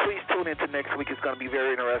 please tune into next week. It's going to be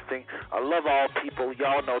very interesting. I love all people.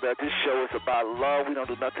 Y'all know that this show is about love. We don't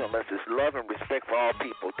do nothing unless it's love and respect for all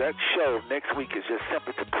people. That show next week is just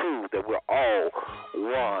simply to prove that we're all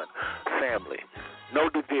one family. No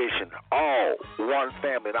division, all one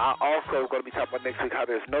family. And I also going to be talking about next week how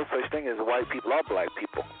there's no such thing as white people or black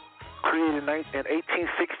people. Created in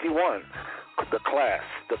 1861, the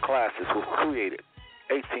classes was created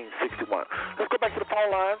 1861. Let's go back to the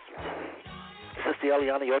phone lines. Sister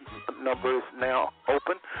Eliana, your number is now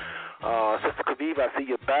open. Sister Kaviva, I see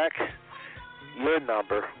you're back. Your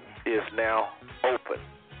number is now open.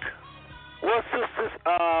 Well, sisters,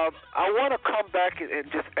 I want to come back and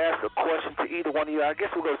just ask a question to either one of you. I guess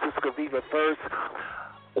we'll go to Sister Kaviva first.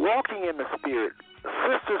 Walking in the Spirit.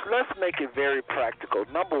 Sisters, let's make it very practical.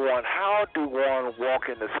 Number one, how do one walk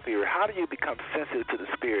in the Spirit? How do you become sensitive to the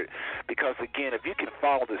Spirit? Because, again, if you can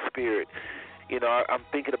follow the Spirit, you know, I'm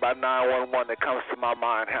thinking about 911 that comes to my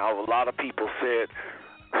mind, how a lot of people said,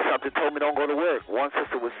 something told me don't go to work. One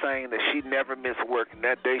sister was saying that she never missed work, and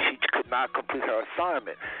that day she could not complete her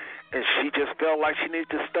assignment. And she just felt like she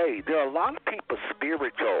needed to stay. There are a lot of people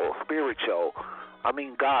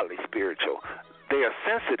godly spiritual. They are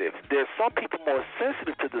sensitive. There's some people more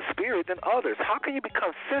sensitive to the Spirit than others. How can you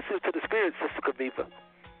become sensitive to the Spirit, Sister Kaviva?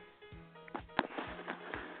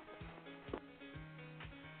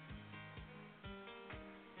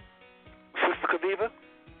 Sister Kaviva?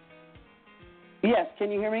 Yes,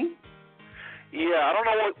 can you hear me? Yeah, I don't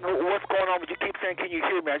know what's going on, but you keep saying, can you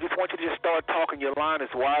hear me? I just want you to just start talking. Your line is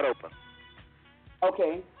wide open.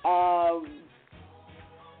 Okay.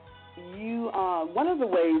 One of the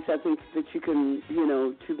ways I think that you can,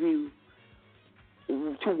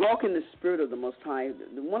 to walk in the Spirit of the Most High,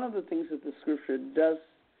 one of the things that the Scripture does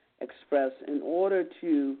express, in order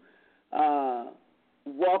to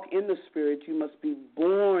walk in the Spirit, you must be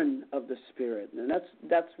born of the Spirit. And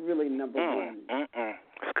that's really number one.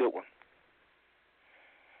 That's a good one.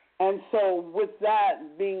 And so with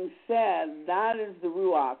that being said, that is the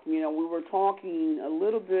Ruach. You know, we were talking a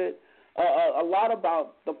little bit, a lot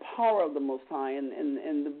about the power of the Most High, and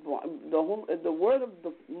the word of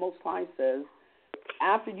the Most High says,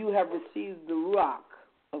 after you have received the Ruach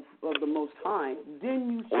of the Most High,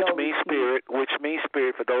 then you shall Which means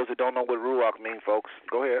spirit, for those that don't know what Ruach means, folks.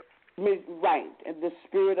 Go ahead. Right, and the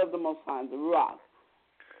Spirit of the Most High, the Ruach.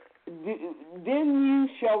 Then you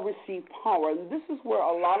shall receive power. And this is where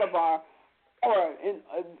a lot of our power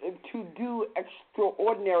to do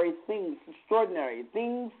extraordinary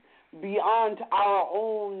things beyond our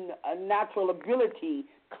own natural ability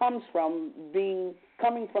comes from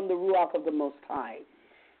coming from the Ruach of the Most High.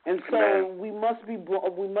 And so we must be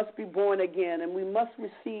born again, and we must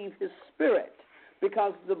receive His Spirit,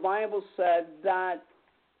 because the Bible said that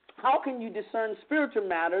how can you discern spiritual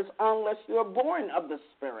matters unless you're born of the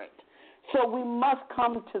Spirit? So we must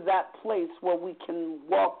come to that place where we can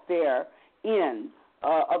walk there in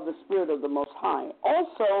of the Spirit of the Most High.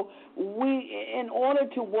 Also, in order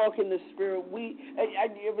to walk in the Spirit,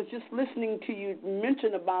 I was just listening to you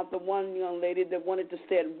mention about the one young lady that wanted to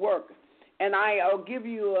stay at work. And I'll give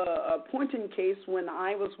you a point in case. When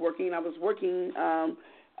I was working in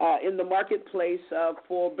the marketplace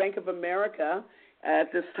for Bank of America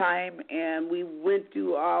at this time, and we went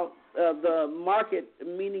throughout the market,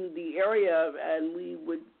 meaning the area, and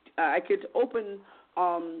I could open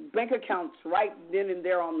bank accounts right then and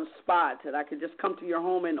there on the spot, and I could just come to your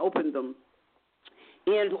home and open them,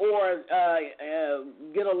 and or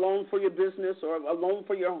get a loan for your business or a loan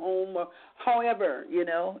for your home, or however, you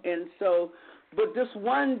know. And so, but this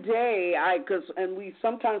one day,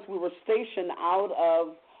 sometimes we were stationed out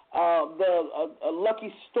of a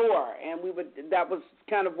Lucky Store, and that was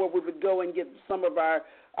kind of where we would go and get some of our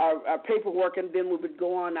paperwork, and then we would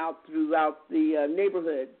go on out throughout the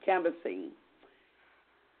neighborhood canvassing.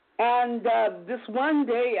 And this one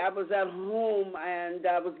day I was at home, and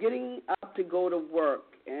I was getting up to go to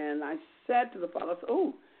work, and I said to the Father,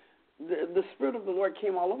 the Spirit of the Lord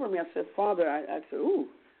came all over me. I said, Father, I said,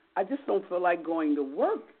 I just don't feel like going to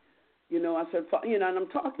work. You know, I said, and I'm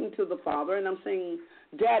talking to the Father, and I'm saying,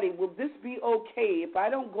 Daddy, will this be okay if I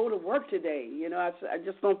don't go to work today? You know, I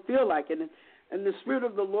just don't feel like it. And the Spirit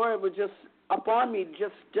of the Lord was just upon me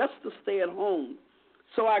just to stay at home.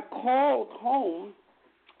 So I called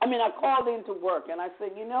into work, and I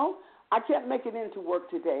said, I can't make it into work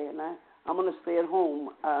today, and I'm going to stay at home.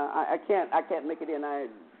 I can't make it in. I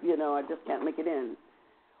just can't make it in.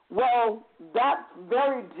 Well, that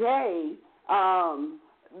very day,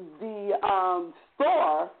 the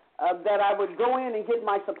store that I would go in and get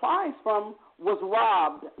my supplies from was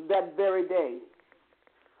robbed that very day.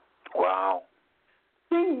 Wow.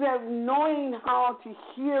 Things that knowing how to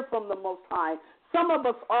hear from the Most High. Some of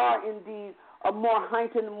us are indeed more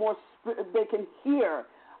heightened, they can hear,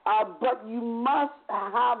 but you must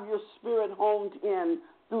have your spirit honed in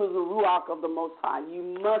through the Ruach of the Most High. You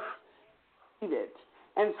must read it.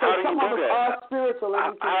 And so some of us are spiritual.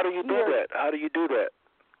 And how do you do that? How do you do that?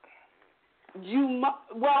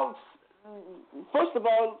 Well, first of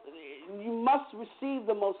all, you must receive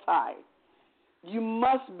the Most High. You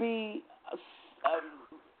must be.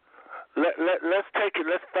 Let's take it.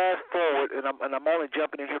 Let's fast forward, and I'm only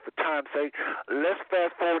jumping in here for time's sake. Let's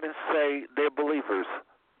fast forward and say they're believers.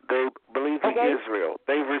 They believe in Israel.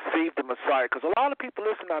 They received the Messiah. Because a lot of people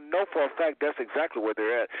listen, I know for a fact that's exactly where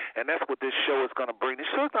they're at, and that's what this show is going to bring.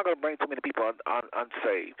 This show is not going to bring too many people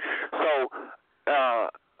unsaved. So,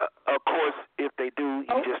 of course, if they do,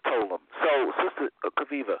 you just told them. So, Sister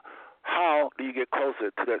Kaviva, how do you get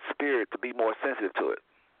closer to that spirit to be more sensitive to it?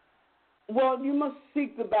 Well, you must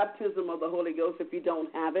seek the baptism of the Holy Ghost if you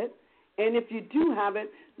don't have it. And if you do have it,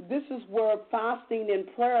 this is where fasting and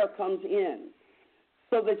prayer comes in,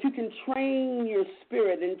 so that you can train your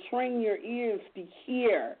spirit and train your ears to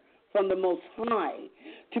hear from the Most High,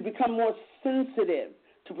 to become more sensitive,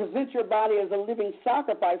 to present your body as a living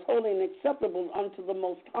sacrifice, holy and acceptable unto the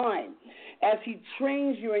Most High. As He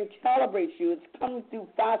trains you and calibrates you, it's coming through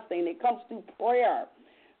fasting, it comes through prayer,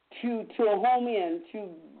 to home in, to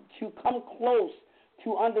come close,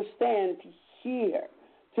 to understand, to hear,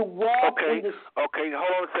 to walk in the... Okay,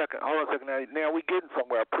 hold on a second. Now we're getting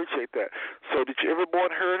somewhere. I appreciate that. So did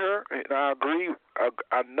everyone heard her? And I agree. I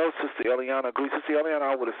know Sister Eliana agrees. Sister Eliana,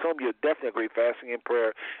 I would assume you definitely agree fasting and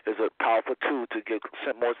prayer is a powerful tool to get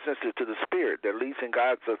more sensitive to the Spirit that leads and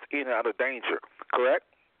guides us in and out of danger. Correct?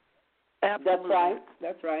 Absolutely.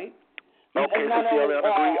 That's right. Okay, Sister Eliana,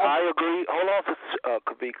 agree. I agree. Hold on, Sister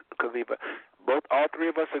Kaviva. All three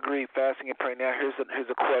of us agree fasting and praying. Now here's a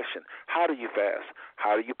question: how do you fast?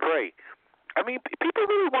 How do you pray? I mean, people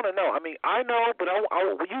really want to know. I mean, I know, but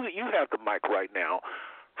you have the mic right now.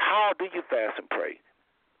 How do you fast and pray?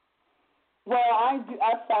 Well, I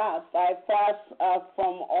fast. I fast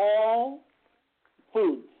from all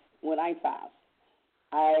foods when I fast.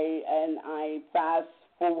 I fast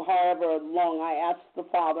for however long. I ask the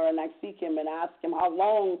Father and I seek Him and ask Him how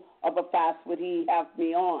long of a fast would He have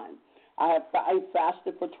me on. I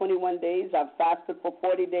fasted for 21 days. I've fasted for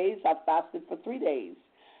 40 days. I've fasted for 3 days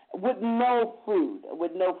with no food.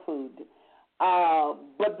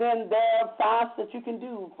 But then there are fasts that you can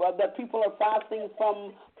do. That people are fasting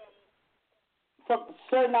from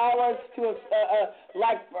certain hours to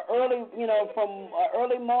like early, from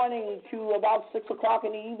early morning to about 6 o'clock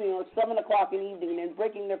in the evening or 7 o'clock in the evening, and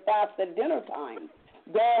breaking their fast at dinner time.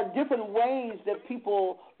 There are different ways that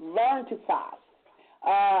people learn to fast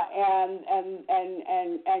and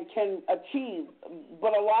can achieve.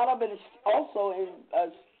 But a lot of it is also in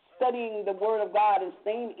studying the Word of God and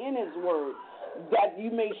staying in His Word, that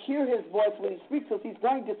you may hear His voice when He speaks, because He's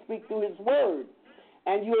going to speak through His Word.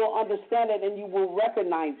 And you will understand it and you will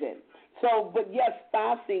recognize it. So, but yes,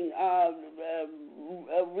 fasting,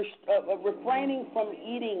 refraining from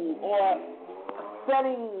eating or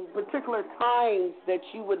setting particular times that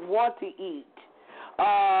you would want to eat,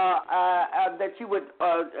 that you would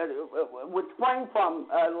refrain from,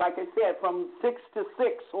 like I said, from 6 to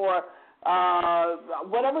 6 or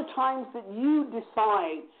whatever times that you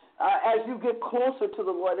decide as you get closer to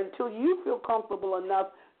the Lord, until you feel comfortable enough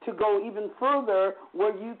to go even further,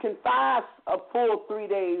 where you can fast a full 3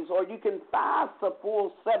 days, or you can fast a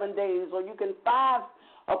full 7 days, or you can fast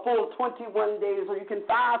a full 21 days, or you can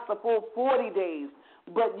fast a full 40 days.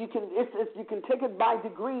 But you can you can take it by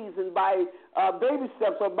degrees and by baby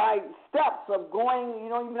steps, or by steps of going. You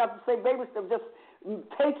don't even have to say baby steps, just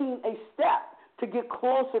taking a step to get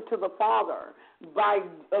closer to the Father by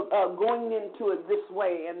going into it this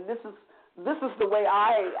way. And this is the way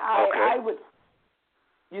I would.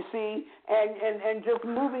 You see, and just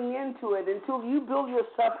moving into it until you build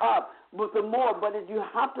yourself up with the more. But you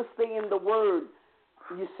have to stay in the Word.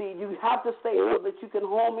 You see, you have to stay so that you can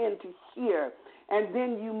home in to hear. And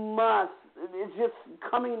then you must, it's just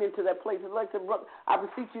coming into that place. It's like, I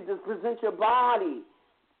beseech you to present your body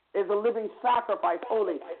as a living sacrifice,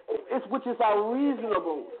 holy, which is our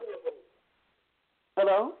reasonable.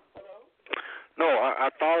 Hello? No, I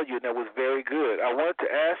followed you, and that was very good. I wanted to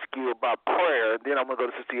ask you about prayer, and then I'm going to go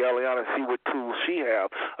to Sister Eliana and see what tools she have.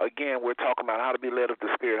 Again, we're talking about how to be led of the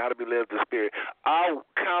Spirit, I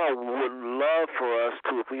kind of would love for us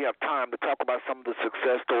to, if we have time, to talk about some of the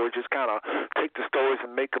success stories, just kind of take the stories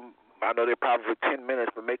and make them, I know they're probably 10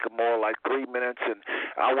 minutes, but make them more like 3 minutes, and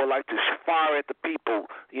I would like to fire at the people.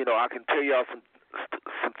 You know, I can tell y'all some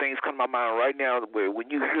things come to my mind right now where when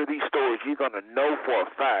you hear these stories, you're going to know for a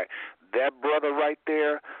fact that brother right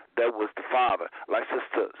there, that was the Father. Like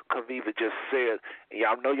Sister Kaviva just said, and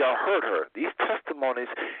y'all know y'all heard her. These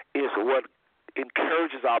testimonies is what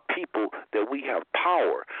encourages our people that we have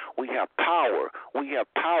power. We have power. We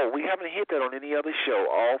haven't hit that on any other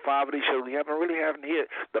show. All 5 of these shows, we haven't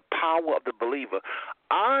hit the power of the believer.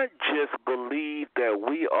 I just believe that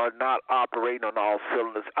we are not operating on all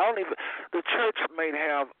cylinders. The church may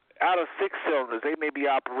have, out of 6 cylinders, they may be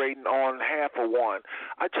operating on half of one.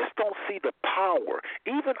 I just don't see the power.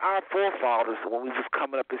 Even our forefathers, when we was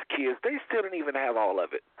coming up as kids, they still didn't even have all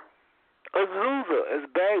of it. Azusa, as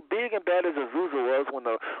big and bad as Azusa was when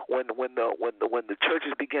the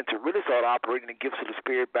churches began to really start operating the gifts of the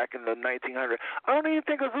Spirit back in the 1900s, I don't even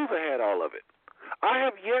think Azusa had all of it. I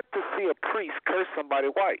have yet to see a priest curse somebody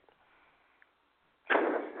white.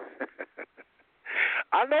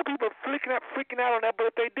 I know people freaking out on that, but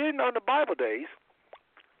if they didn't on the Bible days,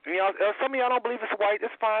 some of y'all don't believe it's white,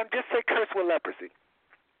 it's fine. Just say curse with leprosy.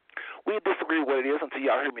 We disagree what it is until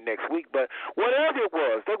y'all hear me next week, but whatever it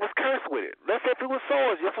was, they was cursed with it. Let's say if it was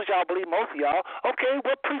swords, that's what y'all believe, most of y'all. Okay,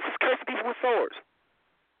 what priest is cursing people with swords?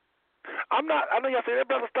 I know y'all say that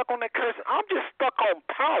brother stuck on that curse. I'm just stuck on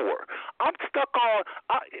power. I'm stuck on,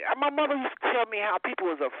 my mother used to tell me how people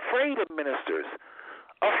was afraid of ministers,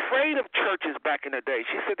 afraid of churches back in the day.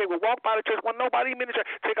 She said they would walk by the church when nobody in the church,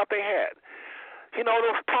 take off their hat. You know,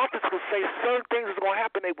 those prophets would say certain things was going to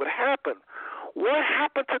happen, they would happen. What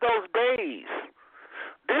happened to those days?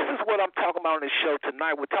 This is what I'm talking about on this show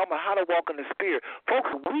tonight. We're talking about how to walk in the Spirit. Folks,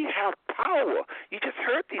 we have power. You just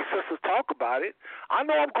heard these sisters talk about it. I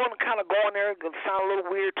know I'm going to kind of go in there and sound a little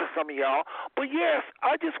weird to some of y'all, but yes,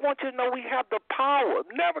 I just want you to know we have the power.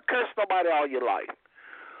 Never curse nobody all your life.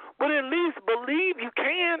 But at least believe you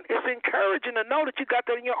can. It's encouraging to know that you got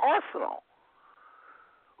that in your arsenal.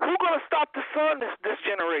 Who's going to stop the sun this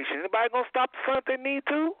generation? Anybody going to stop the sun if they need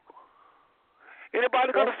to?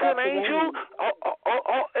 Anybody going to see an angel?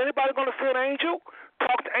 Anybody going to see an angel?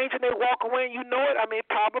 Talk to angel and they walk away and you know it? I mean,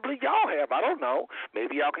 probably y'all have. I don't know.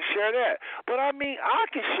 Maybe y'all can share that. But, I mean, I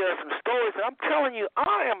can share some stories. And I'm telling you,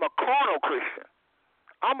 I am a carnal Christian.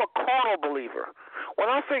 I'm a carnal believer. When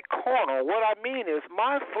I say carnal, what I mean is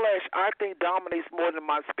my flesh, I think, dominates more than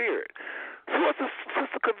my spirit. So what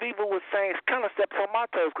Sister Kaviva was saying kind of steps on my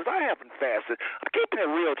toes because I haven't fasted. I'm keeping it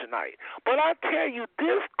real tonight. But I tell you,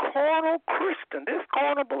 this carnal Christian, this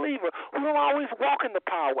carnal believer who don't always walk in the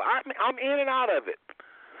power, I'm in and out of it.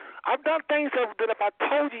 I've done things that if I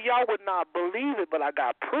told you, y'all would not believe it, but I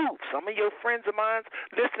got proof. Some of your friends of mine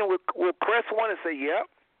listening will press one and say, yeah,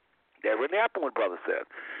 that really happened what brother said.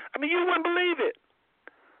 I mean, you wouldn't believe it.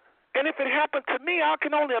 And if it happened to me, I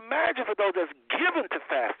can only imagine for those that's given to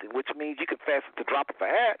fasting, which means you can fast at the drop of a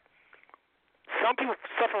hat. Some people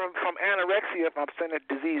suffer from anorexia, if I'm saying that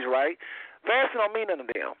disease right. Fasting don't mean nothing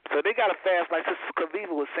to them. So they got to fast like Sister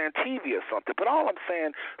Kaviva with TV or something. But all I'm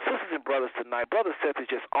saying, sisters and brothers tonight, Brother Seth is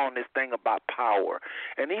just on this thing about power.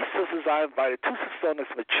 And these sisters I invited, 2 sisters on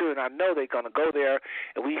that's mature, and I know they're going to go there,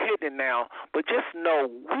 and we hitting it now. But just know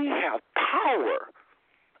we have power.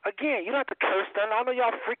 Again, you don't have to curse nothing. I know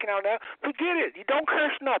y'all freaking out now. Forget it. You don't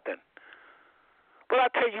curse nothing. But I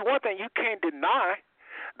tell you one thing, you can't deny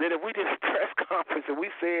that if we did a press conference and we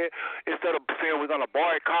said, instead of saying we're going to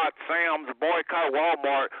boycott Sam's, boycott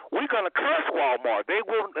Walmart, we're going to curse Walmart. They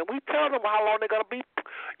will, and we tell them how long they're going to be.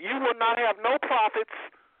 You will not have no profits.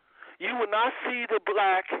 You will not see the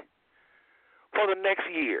black for the next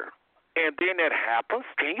year. And then that happens.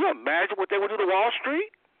 Can you imagine what they would do to Wall Street?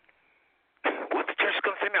 What's the church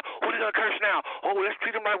going to say now? Who are they going to curse now? Oh, let's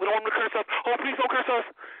treat them right. We don't want them to curse us. Oh, please don't curse us.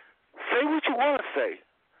 Say what you want to say.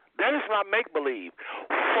 That is not make-believe.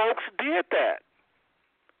 Folks did that.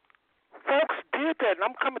 Folks did that. And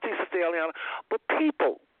I'm coming to you, Sister Eliana. But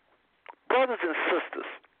people, brothers and sisters,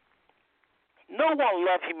 no one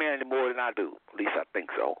loves humanity more than I do. At least I think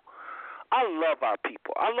so. I love our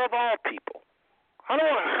people. I love all people. I don't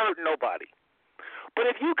want to hurt nobody. But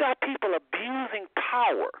if you got people abusing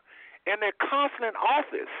power, and they're constantly in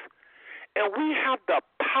office, and we have the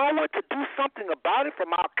power to do something about it from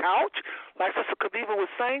our couch, like Sister Kaviva was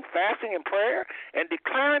saying, fasting and prayer, and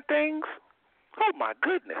declaring things, oh my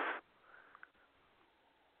goodness.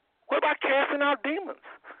 What about casting out demons?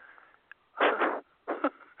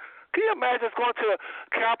 Can you imagine us going to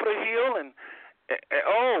Capitol Hill and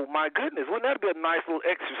oh, my goodness, wouldn't that be a nice little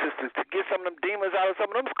exorcist to get some of them demons out of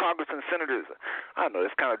some of them congressmen and senators? I know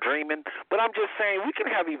it's kind of dreaming, but I'm just saying we can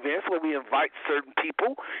have events where we invite certain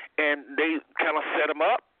people and they kind of set them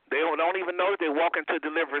up. They don't even know that they walk into a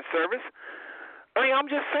deliverance service. I mean,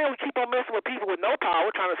 I'm just saying we keep on messing with people with no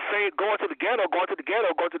power, trying to say going to the ghetto,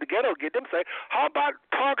 get them say, how about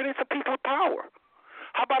targeting some people with power?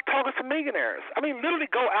 How about targeting some millionaires? I mean,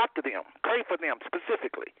 literally go after them, pray for them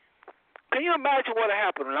specifically. Can you imagine what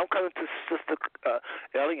happened? And I'm coming to Sister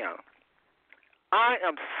Eliana. I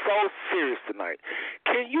am so serious tonight.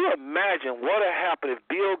 Can you imagine what would happen if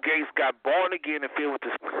Bill Gates got born again and filled with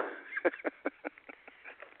this?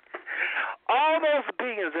 All those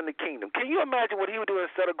billions in the kingdom. Can you imagine what he would do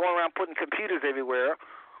instead of going around putting computers everywhere,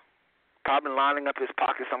 probably lining up his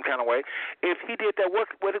pockets some kind of way? If he did that, what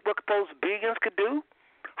those billions could do?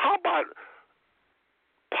 How about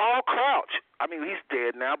Paul Crouch? I mean, he's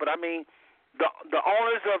dead now, but I mean, the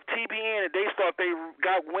owners of TBN and Daystar, if they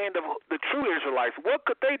got wind of the true Israelites, what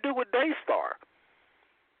could they do with Daystar?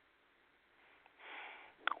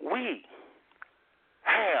 We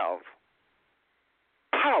have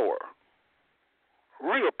power,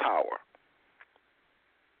 real power.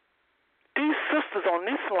 These sisters on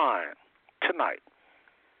this line tonight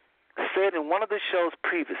said in one of the shows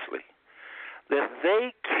previously that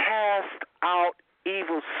they cast out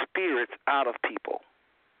evil spirits out of people.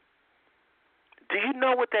 Do you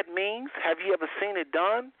know what that means? Have you ever seen it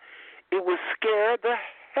done? It will scare the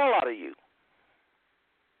hell out of you.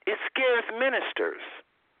 It scares ministers.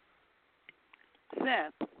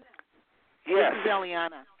 Seth. Yes. This is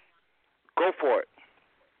Eliana. Go for it.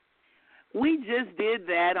 We just did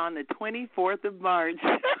that on the 24th of March.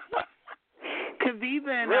 Kaviva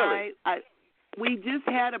and really? we just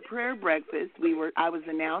had a prayer breakfast. I was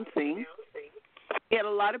announcing. We had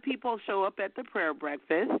a lot of people show up at the prayer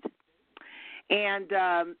breakfast. And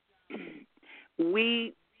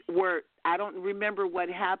we were, I don't remember what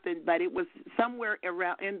happened, but it was somewhere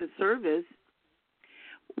around in the service.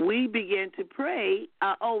 We began to pray.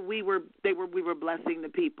 We were blessing the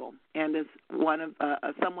people, and this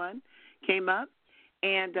someone came up,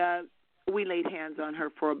 and we laid hands on her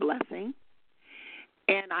for a blessing.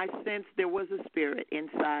 And I sensed there was a spirit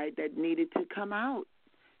inside that needed to come out.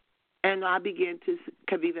 And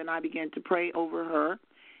Kaviva and I began to pray over her.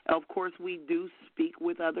 Of course, we do speak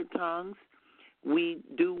with other tongues. We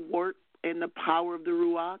do work in the power of the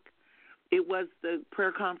Ruach. It was the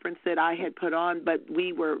prayer conference that I had put on, but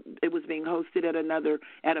it was being hosted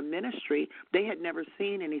at a ministry. They had never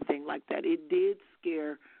seen anything like that. It did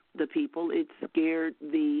scare the people. It scared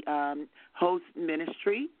the host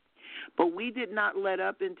ministry. But we did not let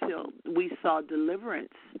up until we saw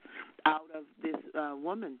deliverance out of this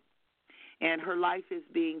woman. And her life is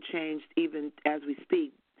being changed even as we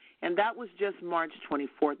speak. And that was just March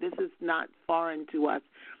 24th. This is not foreign to us.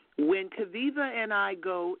 When Kaviva and I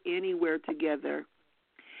go anywhere together,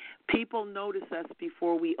 people notice us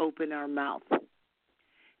before we open our mouth.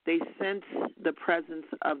 They sense the presence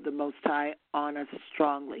of the Most High on us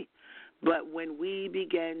strongly. But when we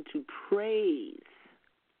begin to praise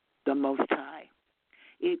the Most High,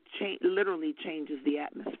 it literally changes the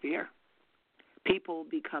atmosphere. People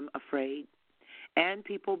become afraid, and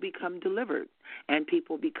people become delivered, and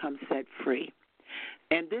people become set free.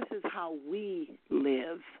 And this is how we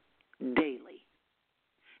live daily.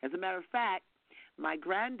 As a matter of fact, my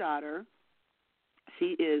granddaughter,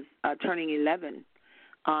 she is turning 11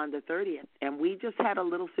 on the 30th, and we just had a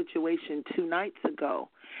little situation 2 nights ago,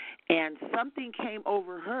 and something came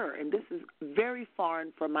over her, and this is very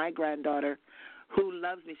foreign for my granddaughter who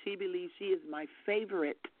loves me. She believes she is my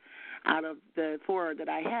favorite out of the 4 that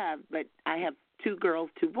I have, but I have 2 girls,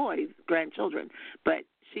 2 boys, grandchildren, but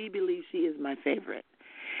she believes she is my favorite.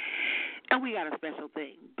 And we got a special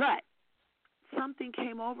thing. But something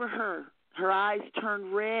came over her. Her eyes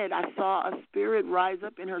turned red. I saw a spirit rise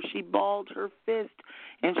up in her. She balled her fist,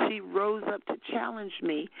 and she rose up to challenge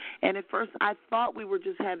me. And at first I thought we were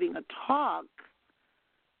just having a talk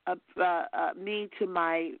of me to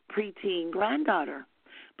my preteen granddaughter.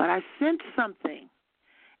 But I sensed something,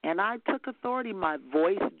 and I took authority. My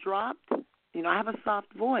voice dropped. You know, I have a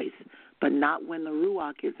soft voice, but not when the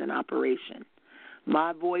Ruach is in operation.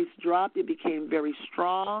 My voice dropped. It became very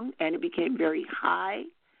strong, and it became very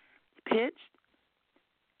high-pitched,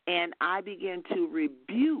 and I began to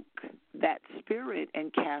rebuke that spirit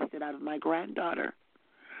and cast it out of my granddaughter.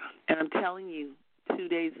 And I'm telling you, 2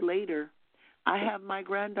 days later, I have my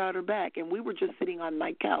granddaughter back, and we were just sitting on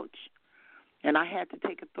my couch, and I had to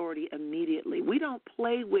take authority immediately. We don't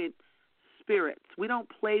play with spirits. We don't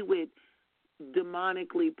play with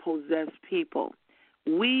demonically possessed people.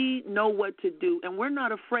 We know what to do, and we're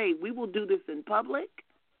not afraid. We will do this in public,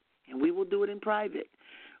 and we will do it in private.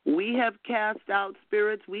 We have cast out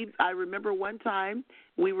spirits. I remember one time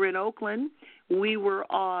we were in Oakland. We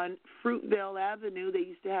were on Fruitvale Avenue. They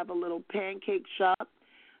used to have a little pancake shop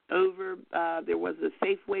over. There was a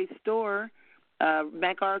Safeway store,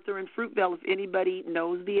 MacArthur and Fruitvale. If anybody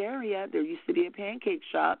knows the area, there used to be a pancake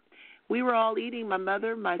shop. We were all eating, my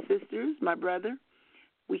mother, my sisters, my brother.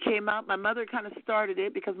 We came out. My mother kind of started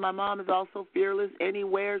it because my mom is also fearless.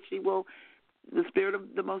 Anywhere the Spirit of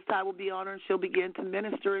the Most High will be on her, and she'll begin to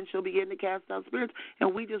minister, and she'll begin to cast out spirits,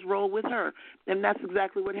 and we just roll with her. And that's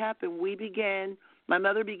exactly what happened. My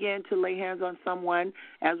mother began to lay hands on someone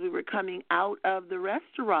as we were coming out of the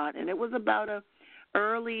restaurant, and it was about a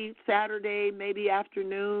early Saturday, maybe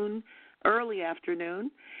early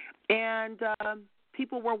afternoon, and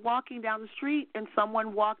people were walking down the street, and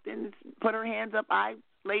someone walked in and put her hands up. I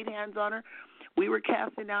laid hands on her. We were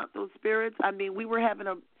casting out those spirits. I mean, we were having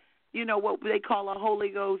what they call a Holy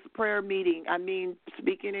Ghost prayer meeting. I mean,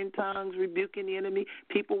 speaking in tongues, rebuking the enemy.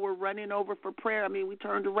 People were running over for prayer. I mean, we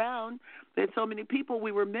turned around. There's so many people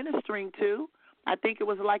we were ministering to. I think it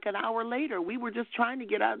was like an hour later. We were just trying to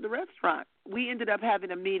get out of the restaurant. We ended up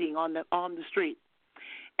having a meeting on the street.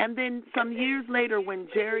 And then some years later when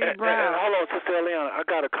Jerry Brown... hold on, Sister Eliana. I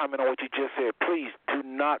got a comment on what you just said. Please do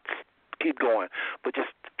not keep going, but just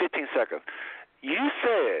 15 seconds. You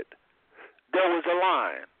said there was a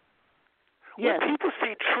line. Yes. When people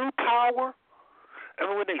see true power,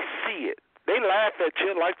 and when they see it, they laugh at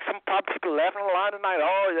you like some people laughing on the line tonight.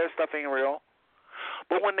 Oh, that stuff ain't real.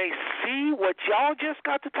 But when they see what y'all just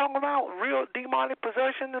got to talk about, real demonic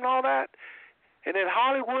possession and all that, and then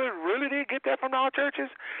Hollywood really did get that from our churches,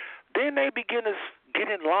 then they begin to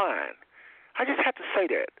get in line. I just have to say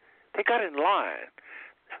that. They got in line.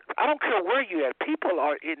 I don't care where you at. People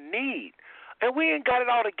are in need. And we ain't got it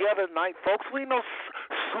all together tonight, folks. We ain't no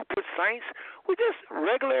super saints. We're just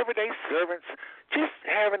regular, everyday servants, just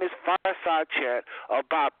having this fireside chat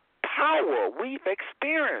about power we've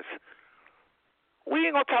experienced. We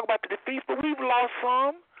ain't going to talk about the defeats, but we've lost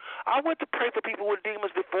some. I went to pray for people with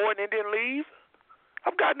demons before and then didn't leave.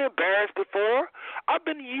 I've gotten embarrassed before. I've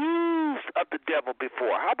been used of the devil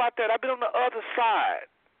before. How about that? I've been on the other side.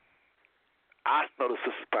 I know the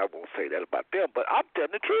sisters probably won't say that about them, but I'm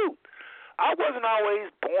telling the truth. I wasn't always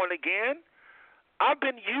born again. I've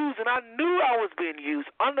been used, and I knew I was being used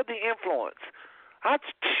under the influence. I'll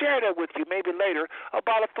share that with you maybe later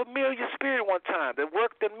about a familiar spirit one time that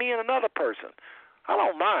worked in me and another person. I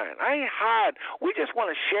don't mind. I ain't hiding. We just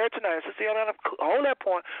want to share tonight. Sister Eliana, hold that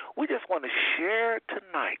point. We just want to share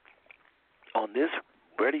tonight on this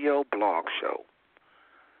radio blog show.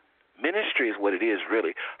 Ministry is what it is,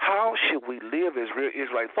 really. How should we live as real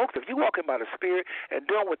Israelites? Folks, if you're walking by the Spirit and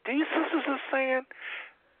doing what these sisters are saying,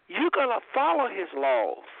 you're going to follow His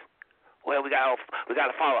laws. Well, we got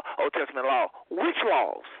to follow Old Testament law. Which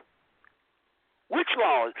laws? Which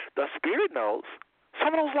laws? The Spirit knows.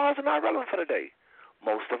 Some of those laws are not relevant for today.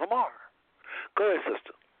 Most of them are. Go ahead,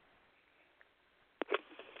 sister.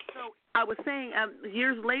 So I was saying,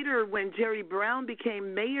 years later, when Jerry Brown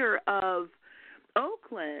became mayor of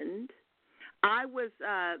Oakland, I was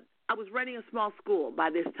running a small school. By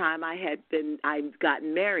this time, I'd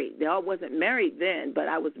gotten married. I wasn't married then, but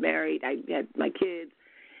I was married. I had my kids,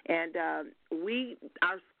 and our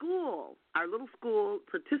little school,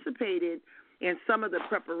 participated in some of the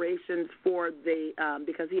preparations for the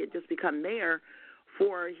because he had just become mayor,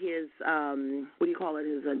 for his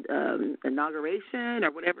his inauguration or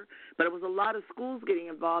whatever. But it was a lot of schools getting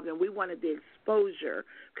involved, and we wanted the exposure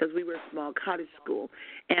because we were a small cottage school.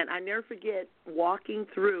 And I never forget walking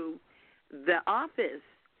through the office.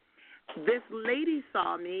 This lady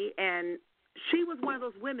saw me, and she was one of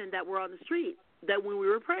those women that were on the street that when we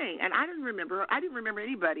were praying. And I didn't remember her. I didn't remember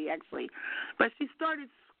anybody, actually. But she started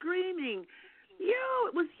screaming,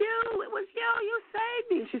 it was you saved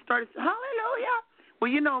me. She started, hallelujah.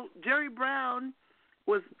 Well, Jerry Brown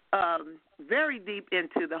was very deep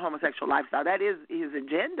into the homosexual lifestyle. That is his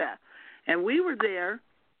agenda. And we were there,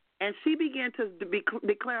 and she began to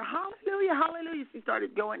declare, hallelujah, hallelujah. She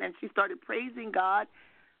started going, and she started praising God,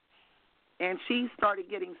 and she started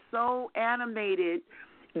getting so animated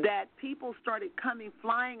that people started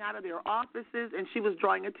flying out of their offices, and she was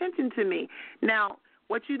drawing attention to me. Now,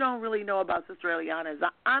 what you don't really know about Sister Eliana is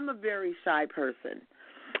I'm a very shy person.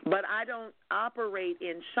 But I don't operate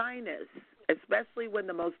in shyness, especially when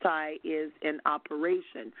the Most High is in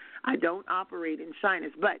operation. I don't operate in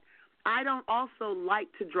shyness. But I don't also like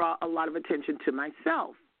to draw a lot of attention to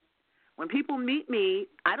myself. When people meet me,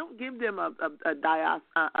 I don't give them a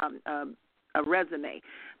resume.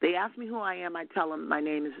 They ask me who I am. I tell them my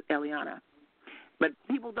name is Eliana. But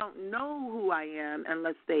people don't know who I am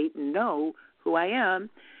unless they know who I am.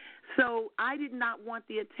 So I did not want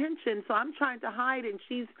the attention, so I'm trying to hide, and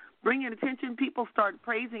she's bringing attention. People start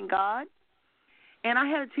praising God. And I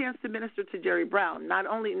had a chance to minister to Jerry Brown. Now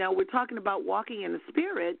we're talking about walking in the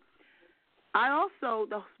Spirit.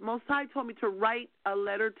 The Most High told me to write a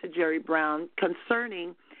letter to Jerry Brown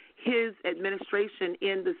concerning his administration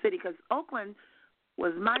in the city, because Oakland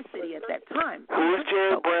was my city at that time. Who is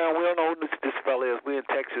Jerry Brown? We don't know who this fella is. We're in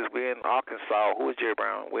Texas. We're in Arkansas. Who is Jerry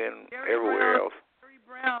Brown? We're in everywhere else.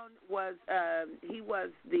 Brown was he was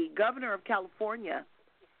the governor of California.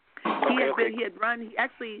 He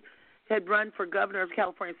had run for governor of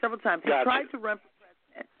California several times. He tried to run for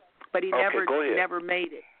president, but he never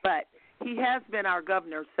made it. But he has been our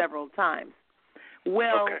governor several times.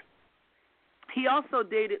 Well, he also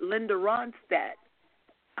dated Linda Ronstadt.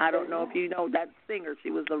 I don't know if you know that singer.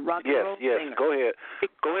 She was a rock and roll singer. Yes. Go ahead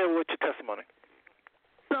with your testimony.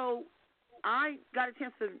 So I got a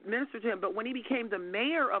chance to minister to him, but when he became the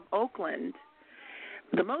mayor of Oakland,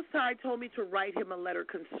 the Most High told me to write him a letter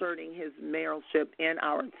concerning his mayoralship in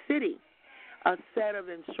our city, a set of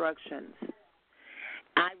instructions.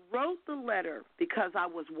 I wrote the letter because I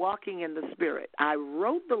was walking in the Spirit. I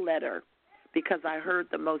wrote the letter because I heard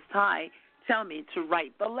the Most High tell me to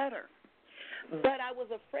write the letter. But I was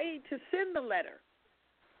afraid to send the letter.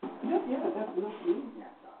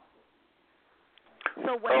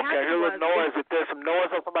 So what happened I hear was, noise. If there's some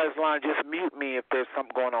noise on somebody's line, just mute me if there's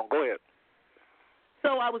something going on. Go ahead.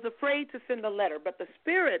 So I was afraid to send the letter, but the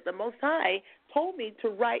Spirit, the Most High, told me to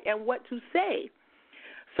write and what to say.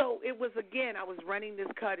 So it was, again, I was running this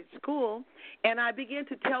cottage school, and I began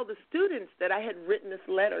to tell the students that I had written this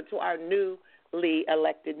letter to our newly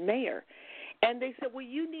elected mayor. And they said, well,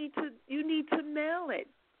 you need to mail it.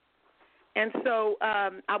 And so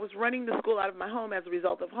I was running the school out of my home as a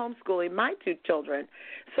result of homeschooling my two children.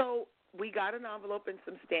 So we got an envelope and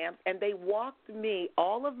some stamps, and they walked me,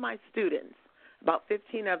 all of my students, about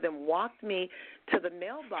 15 of them, walked me to the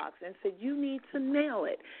mailbox and said, you need to mail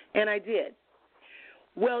it. And I did.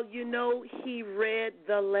 Well, he read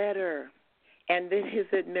the letter, and then his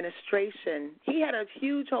administration, he had a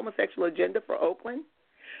huge homosexual agenda for Oakland,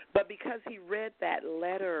 but because he read that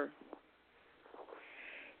letter,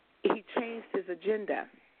 changed his agenda.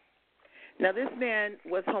 Now, this man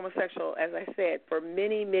was homosexual, as I said, for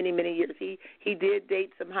many, many, many years. He did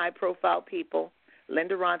date some high-profile people,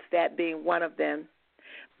 Linda Ronstadt being one of them.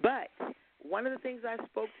 But one of the things I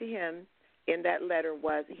spoke to him in that letter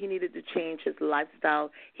was he needed to change his lifestyle.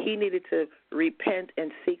 He needed to repent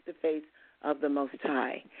and seek the face of the Most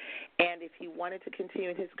High. And if he wanted to continue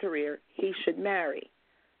in his career, he should marry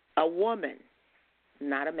a woman,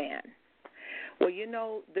 not a man. Well, you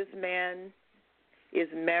know, this man is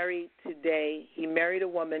married today. He married a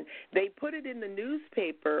woman. They put it in the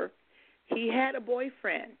newspaper. He had a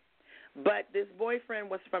boyfriend, but this boyfriend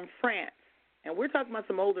was from France. And we're talking about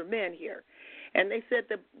some older men here. And they said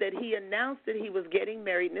that he announced that he was getting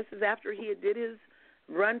married, and this is after he did his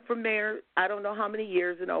run for mayor, I don't know how many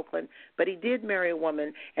years in Oakland, but he did marry a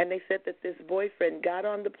woman. And they said that this boyfriend got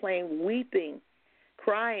on the plane weeping,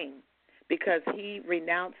 crying, because he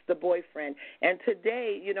renounced the boyfriend. And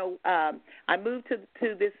today, you know, I moved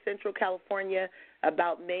to this Central California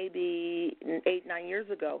about maybe 8-9 years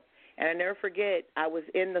ago. And I never forget, I was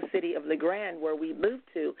in the city of La Grande where we moved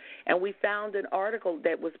to, and we found an article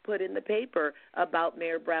that was put in the paper about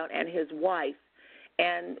Mayor Brown and his wife.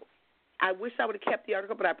 And I wish I would have kept the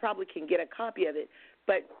article, but I probably can get a copy of it.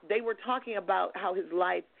 But they were talking about how his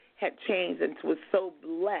life had changed and was so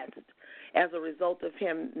blessed as a result of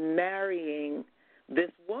him marrying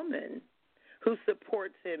this woman who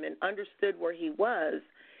supports him and understood where he was,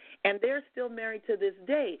 and they're still married to this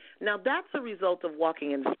day. Now, that's a result of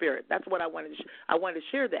walking in the Spirit. That's what I wanted to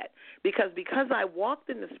share that. Because I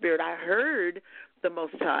walked in the Spirit, I heard the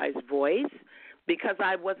Most High's voice, because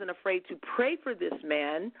I wasn't afraid to pray for this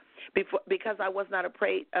man, because I was not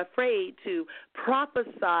afraid to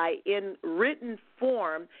prophesy in written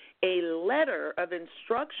form a letter of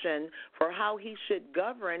instruction for how he should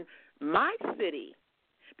govern my city.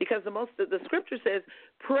 Because the scripture says,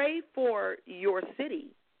 pray for your city.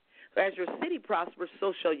 As your city prospers,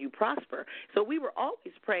 so shall you prosper. So we were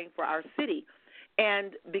always praying for our city.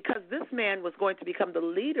 And because this man was going to become the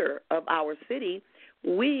leader of our city,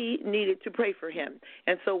 we needed to pray for him.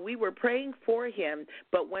 And so we were praying for him,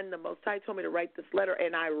 but when the Most High told me to write this letter,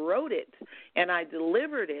 and I wrote it, and I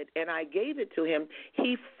delivered it, and I gave it to him,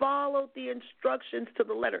 he followed the instructions to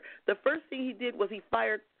the letter. The first thing he did was he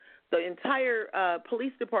fired the entire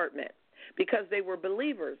police department because they were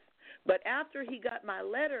believers. But after he got my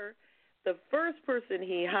letter, the first person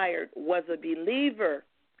he hired was a believer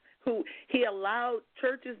who he allowed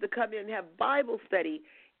churches to come in and have Bible study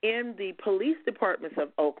in the police departments of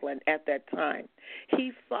Oakland at that time.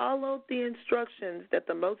 He followed the instructions that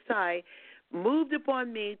the Most High moved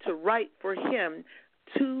upon me to write for him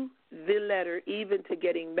to the letter, even to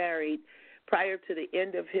getting married prior to the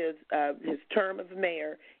end of his term of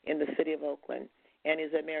mayor in the city of Oakland, and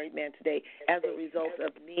is a married man today as a result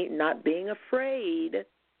of me not being afraid,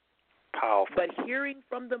 powerful, but hearing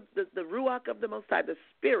from the Ruach of the Most High, the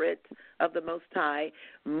Spirit of the Most High,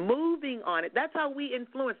 moving on it. That's how we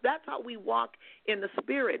influence. That's how we walk in the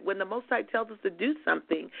Spirit. When the Most High tells us to do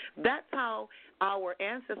something, that's how our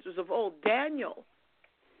ancestors of old, Daniel,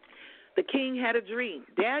 the king, had a dream.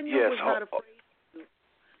 Daniel was not afraid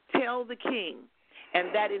to tell the king, and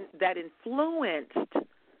that influenced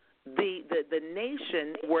the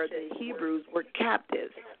nation where the Hebrews were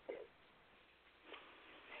captives.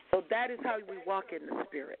 So that is how we walk in the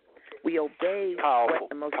Spirit. We obey what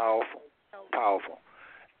the Most powerful.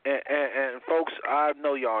 And folks, I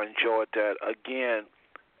know y'all enjoyed that. Again,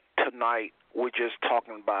 tonight we're just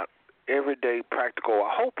talking about everyday practical. I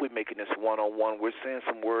hope we're making this one-on-one. We're saying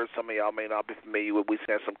some words some of y'all may not be familiar with. We're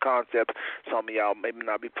saying some concepts some of y'all may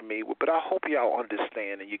not be familiar with. But I hope y'all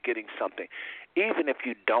understand and you're getting something. Even if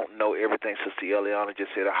you don't know everything Sister Eliana just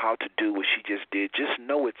said or how to do what she just did, just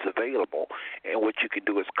know it's available. And what you can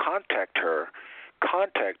do is contact her.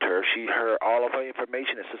 She heard all of her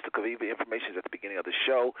information, and Sister Kaviva information is at the beginning of the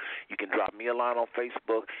show. You can drop me a line on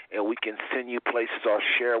Facebook, and we can send you places or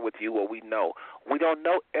share with you what we know. We don't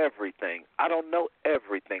know everything. I don't know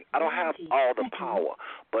everything. I don't have all the power,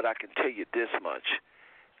 but I can tell you this much.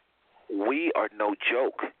 We are no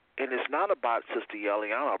joke, and it's not about Sister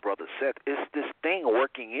Eliana or Brother Seth. It's this thing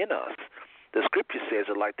working in us. The scripture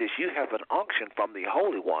says it like this: you have an unction from the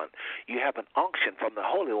Holy One. You have an unction from the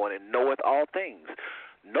Holy One and knoweth all things.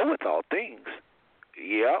 Knoweth all things.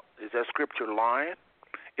 Yeah, is that scripture lying?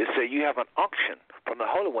 It says you have an unction from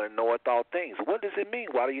the Holy One and knoweth all things. What does it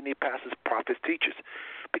mean? Why do you need pastors, prophets, teachers?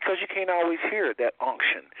 Because you can't always hear that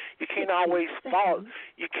unction. You can't always follow.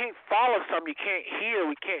 You can't follow something you can't hear.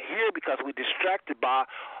 We can't hear because we're distracted by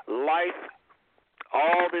life,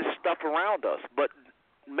 all this stuff around us. But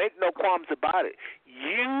make no qualms about it.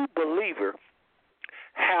 You, believer,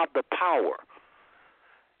 have the power.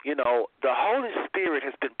 You know, the Holy Spirit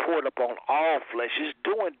has been poured upon all flesh. It's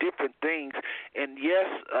doing different things, and yes,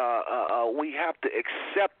 we have to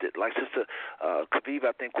accept it. Like Sister Kaviva,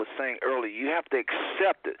 I think, was saying earlier, you have to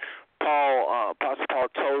accept it. Apostle Paul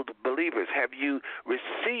told the believers, have you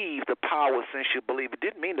received the power since you believe? It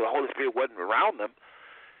didn't mean the Holy Spirit wasn't around them.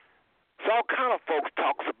 So all kind of folks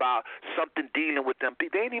talks about something dealing with them. They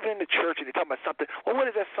ain't even in the church, and they talking about something. Well, what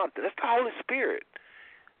is that something? That's the Holy Spirit.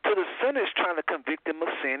 So the sinner is trying to convict them of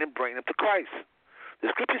sin and bring them to Christ. The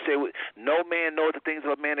scripture says, "No man knows the things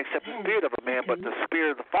of a man except the spirit of a man, but the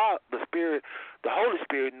spirit of the Father, the Holy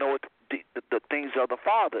Spirit knoweth the things of the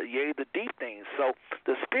Father, yea, the deep things." So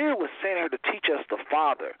the Spirit was sent here to teach us the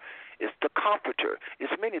Father. It's the Comforter.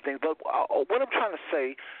 It's many things. But what I'm trying to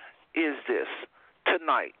say is this: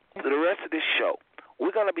 tonight, for the rest of this show,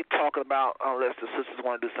 we're going to be talking about, unless the sisters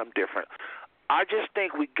want to do something different, I just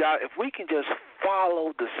think if we can just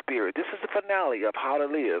follow the Spirit. This is the finale of How to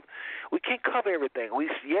Live. We can't cover everything. We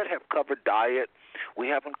yet have covered diet. We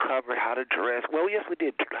haven't covered how to dress. Well, yes, we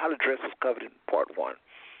did. How to dress was covered in part 1.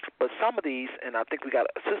 But some of these, and I think we got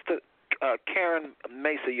Sister Karen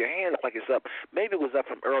Mesa, your hand looks like it's up. Maybe it was up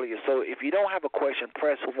from earlier. So if you don't have a question,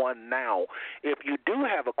 press 1 now. If you do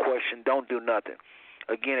have a question, don't do nothing.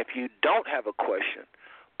 Again, if you don't have a question,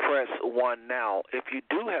 press 1 now. If you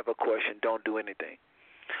do have a question, don't do anything.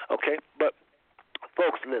 Okay? But,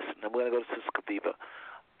 folks, listen. I'm going to go to Sister Kaviva.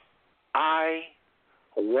 I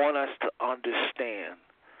want us to understand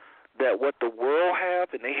that what the world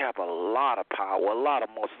have, and they have a lot of power, a lot of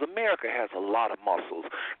muscles. America has a lot of muscles.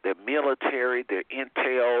 Their military, their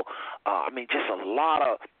intel, just a lot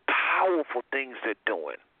of powerful things they're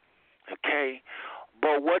doing. Okay?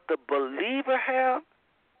 But what the believer have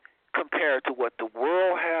compared to what the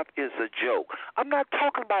world have is a joke. I'm not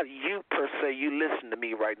talking about you per se. You listen to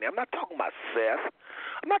me right now. I'm not talking about Seth.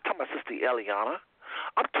 I'm not talking about Sister Eliana.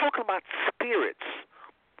 I'm talking about spirits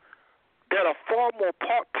that are far more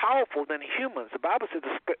powerful than humans. The Bible says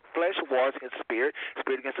the flesh wars against the spirit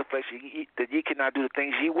against the flesh, that ye cannot do the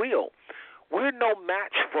things ye will. We're no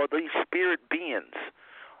match for these spirit beings.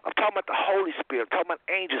 I'm talking about the Holy Spirit. I'm talking about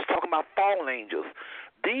angels, talking about fallen angels.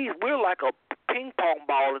 We're like a ping pong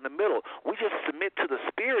ball in the middle. We just submit to the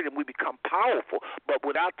Spirit and we become powerful. But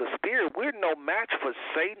without the Spirit, we're no match for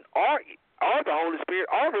Satan or the Holy Spirit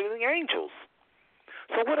or the angels.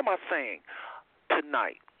 So what am I saying?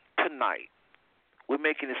 Tonight, we're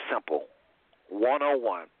making it simple.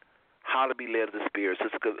 101, how to be led of the Spirit.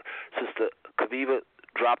 Sister Kaviva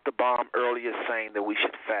dropped the bomb earlier saying that we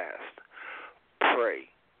should fast. Pray.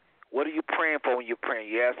 What are you praying for when you're praying?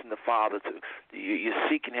 You're asking the Father to. You're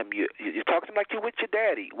seeking Him. You're talking to Him like you're with your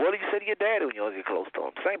daddy. What do you say to your daddy when you're close to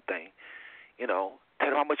Him? Same thing. You know,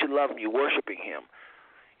 tell Him how much you love Him. You're worshiping Him.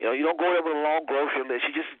 You know, you don't go there with a long grocery list.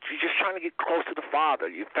 You're just trying to get close to the Father.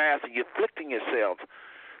 You're fasting. You're afflicting yourself.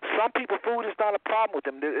 Some people, food is not a problem with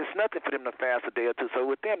them. It's nothing for them to fast a day or two. So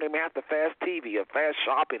with them, they may have to fast TV or fast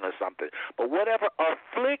shopping or something. But whatever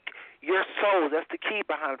afflict your soul, that's the key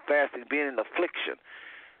behind fasting, being in affliction.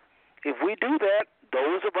 If we do that,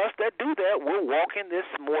 those of us that do that, we're walking this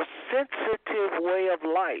more sensitive way of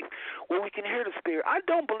life where we can hear the Spirit. I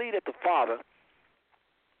don't believe that the Father,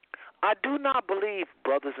 I do not believe,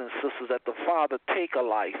 brothers and sisters, that the Father take a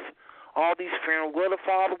life. All these funerals, well, the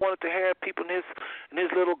Father wanted to have people in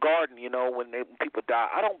his little garden, when people die.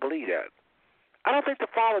 I don't believe that. I don't think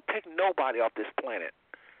the Father take nobody off this planet.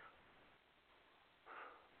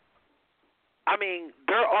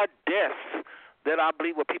 There are deaths that I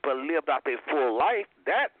believe where people lived out their full life,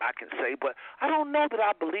 that I can say, but I don't know that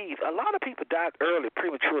I believe. A lot of people died early,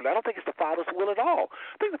 prematurely. I don't think it's the Father's will at all.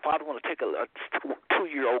 I think the Father want to take a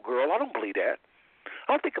 2-year-old girl. I don't believe that.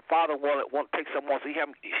 I don't think the Father want to take someone so he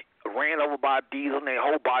haven't ran over by a diesel and their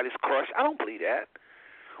whole body's crushed. I don't believe that.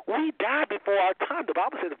 We died before our time. The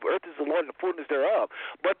Bible says the earth is the Lord and the fullness thereof.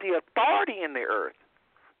 But the authority in the earth,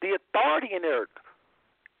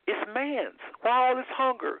 it's man's. Why all this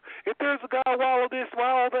hunger? If there's a God, why all this? Why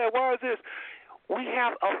all that? Why is this? We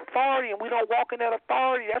have authority, and we don't walk in that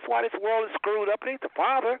authority. That's why this world is screwed up. It ain't the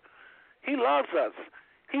Father. He loves us.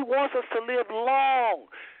 He wants us to live long.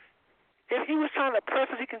 If He was trying to oppress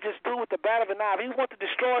us, He can just do it with the bat of an eye. If He wants to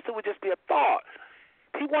destroy us, it would just be a thought.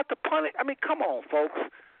 He wants to punish. Come on, folks.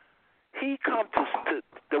 He comes to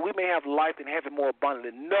that we may have life and have it more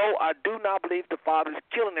abundantly. No, I do not believe the Father is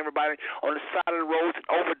killing everybody on the side of the roads and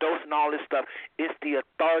overdosing and all this stuff. It's the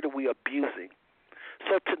authority we're abusing.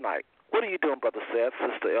 So tonight, what are you doing, Brother Seth,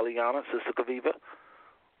 Sister Eliana, Sister Kaviva?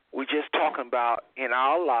 We're just talking about in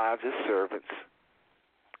our lives as servants.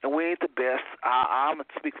 And we ain't the best. I'm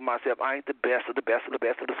going to speak for myself. I ain't the best of the best of the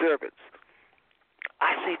best of the servants. I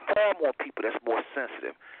I see far more people that's more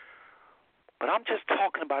sensitive. But I'm just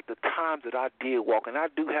talking about the times that I did walk, and I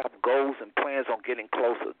do have goals and plans on getting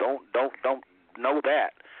closer. Don't know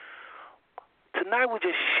that. Tonight we're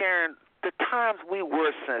just sharing the times we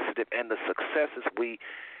were sensitive and the successes we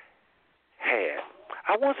had.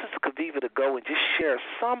 I want Sister Kaviva to go and just share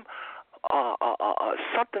something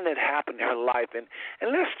that happened in her life, and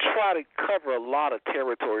let's try to cover a lot of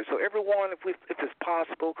territory. So everyone, if it's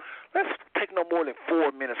possible, let's take no more than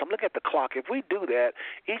 4 minutes. I'm looking at the clock. If we do that,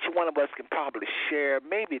 each one of us can probably share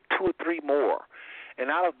maybe 2 or 3 more. And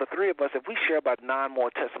out of the 3 of us, if we share about 9 more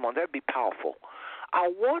testimonies, that'd be powerful. I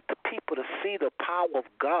want the people to see the power of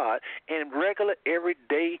God in regular,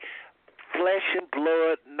 everyday, flesh and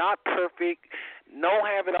blood, not perfect, don't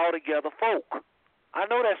have it all together folk. I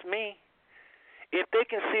know that's me. If they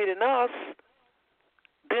can see it in us,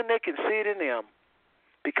 then they can see it in them.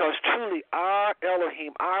 Because truly, our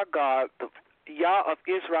Elohim, our God, the Yah of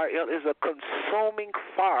Israel, is a consuming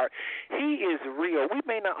fire. He is real. We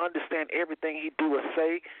may not understand everything he do or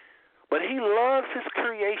say, but he loves his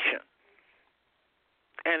creation,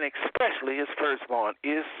 and especially his firstborn,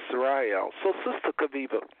 Israel. So, Sister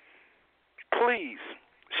Kaviva, please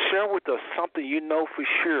share with us something you know for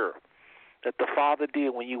sure that the Father did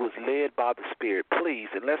when you was led by the Spirit. Please,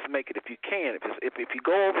 and let's make it, if you can. If you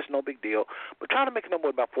go over, it's no big deal. But try to make it no more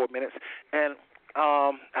than about 4 minutes. And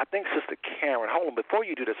I think Sister Karen, hold on, before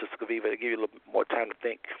you do this, Sister Kaviva, to give you a little more time to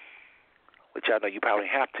think, which I know you probably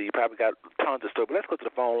have to. You probably got tons of stuff. But let's go to the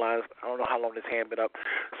phone lines. I don't know how long this hand been up.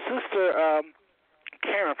 Sister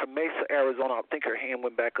Karen from Mesa, Arizona, I think her hand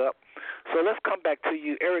went back up. So let's come back to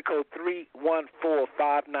you. Area code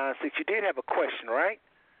 314596. You did have a question, right?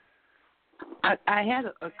 I had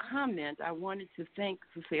a comment. I wanted to thank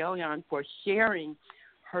Sister Eliane for sharing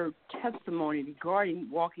her testimony regarding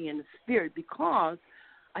walking in the Spirit, because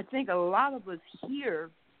I think a lot of us hear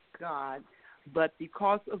God, but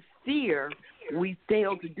because of fear, we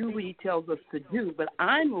fail to do what he tells us to do. But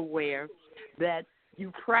I'm aware that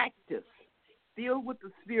you practice, filled with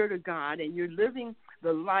the Spirit of God, and you're living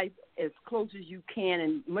the life as close as you can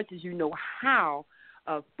and much as you know how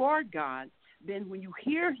for God. Then when you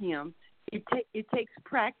hear him, it takes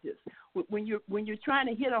practice. When you're trying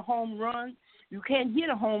to hit a home run, you can't hit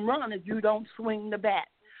a home run if you don't swing the bat.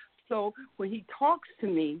 So when he talks to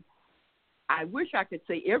me, I wish I could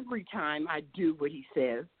say every time I do what he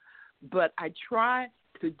says, but I try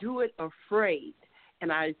to do it afraid. And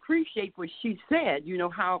I appreciate what she said, you know,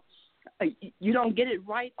 how you don't get it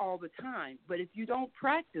right all the time. But if you don't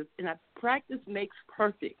practice, and practice makes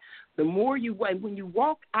perfect, the more when you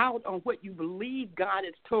walk out on what you believe God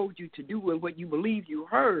has told you to do and what you believe you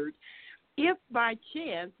heard, if by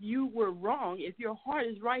chance you were wrong, if your heart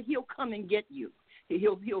is right, he'll come and get you.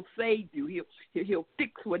 He'll save you. He'll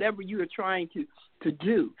fix whatever you are trying to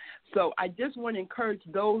do. So I just want to encourage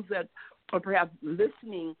those that are perhaps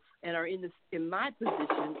listening and are in my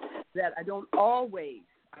position, that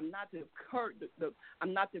I'm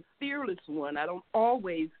not the fearless one. I don't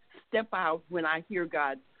always step out when I hear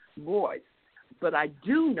God's voice, but I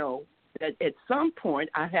do know that at some point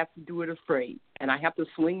I have to do it afraid, and I have to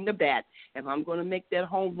swing the bat. If I'm going to make that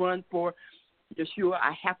home run for Yeshua,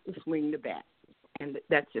 I have to swing the bat. And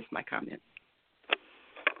that's just my comment.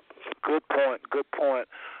 Good point.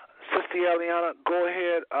 Sister Eliana, go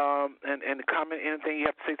ahead and comment anything you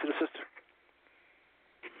have to say to the sister.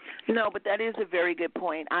 No, but that is a very good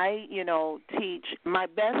point. I, teach. My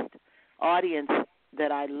best audience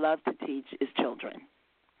that I love to teach is children.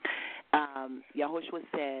 Yahushua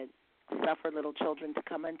said, "Suffer little children to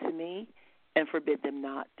come unto me, and forbid them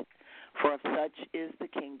not, for of such is the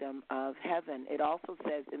kingdom of heaven." It also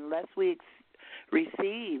says, unless we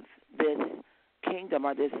receive this kingdom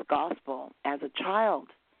or this gospel as a child,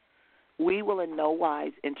 we will in no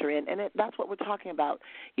wise enter in. And that's what we're talking about.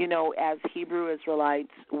 As Hebrew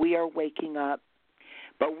Israelites, we are waking up,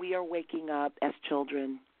 but we are waking up as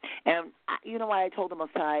children. And you know why I told the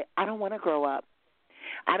Most High, I don't want to grow up.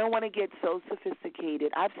 I don't want to get so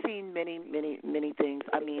sophisticated. I've seen many, many, many things.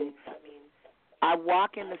 I mean, I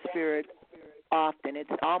walk in the Spirit often.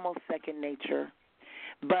 It's almost second nature.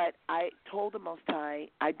 But I told the Most High,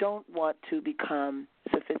 I don't want to become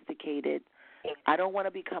sophisticated. I don't want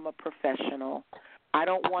to become a professional. I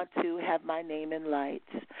don't want to have my name in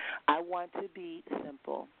lights. I want to be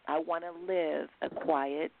simple. I want to live a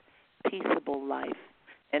quiet, peaceable life.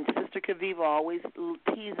 And Sister Kaviva always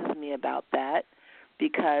teases me about that,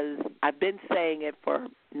 because I've been saying it for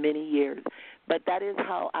many years. But that is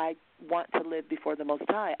how I want to live before the Most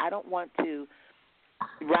High. I don't want to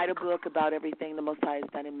write a book about everything the Most High has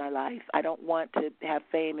done in my life. I don't want to have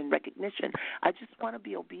fame and recognition. I just want to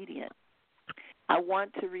be obedient. I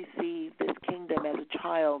want to receive this kingdom as a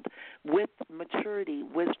child with maturity,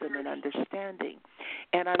 wisdom, and understanding.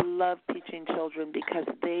 And I love teaching children because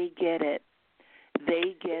they get it.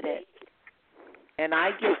 They get it. And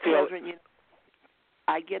I get children,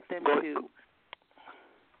 I get them to,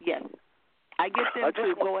 yes, I get them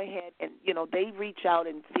to go ahead and, they reach out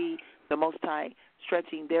and see the Most High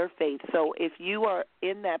stretching their faith. So if you are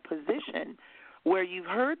in that position where you've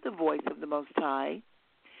heard the voice of the Most High,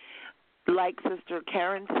 like Sister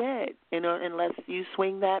Karen said, unless you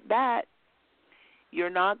swing that bat,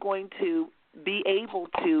 you're not going to be able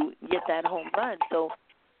to get that home run. So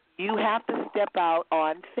you have to step out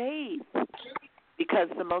on faith, because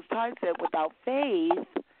the Most High said without faith,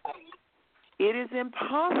 it is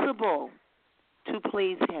impossible to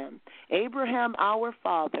please him. Abraham, our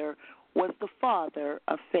father, was the father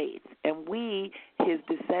of faith, and we, his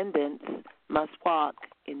descendants, must walk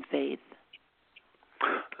in faith.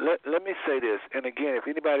 Let me say this, and again, if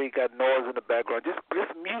anybody got noise in the background, just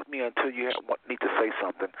mute me until you need to say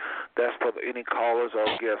something. That's for any callers or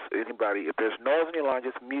guests, anybody. If there's noise in your line,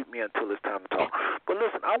 just mute me until it's time to talk. But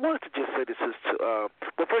listen, I wanted to just say this. Well,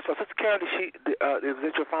 first of all, Sister Karen, is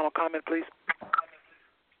this your final comment, please?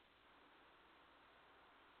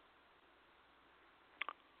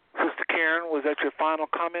 Sister Karen, was that your final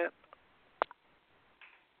comment?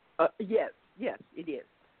 Yes, it is.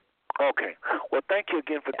 Okay. Well, thank you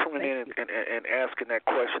again for tuning in and asking that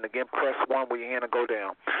question. Again, press 1 with your hand and go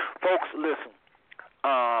down. Folks, listen,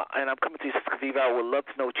 and I'm coming to you, Sister Viva. I would love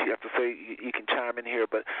to know what you have to say. You can chime in here,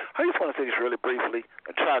 but I just want to say this really briefly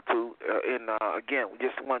and try to, again, we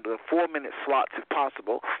just want the 4-minute slots if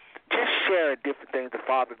possible. Just share different things the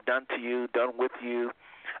Father done to you, done with you,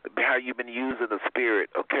 how you've been using the Spirit,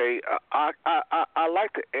 okay? I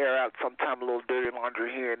like to air out sometimes a little dirty laundry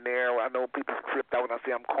here and there. I know people flipped out when I say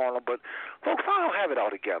I'm carnal, but, folks, I don't have it all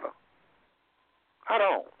together. I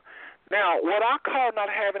don't. Now, what I call not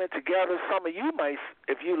having it together, some of you may,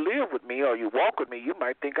 if you live with me or you walk with me, you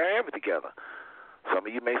might think I have it together. Some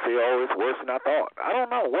of you may say, oh, it's worse than I thought. I don't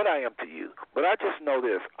know what I am to you, but I just know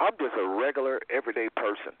this. I'm just a regular, everyday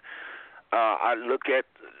person. I look at,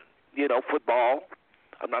 football.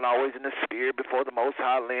 I'm not always in the Spirit before the Most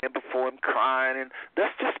High, laying before him crying, and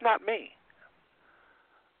that's just not me.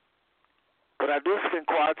 But I do spend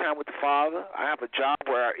quiet time with the Father. I have a job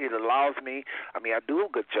where it allows me, I do a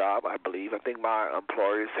good job, I believe. I think my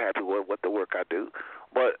employer is happy with the work I do.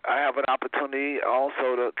 But I have an opportunity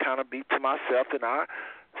also to kind of be to myself, and I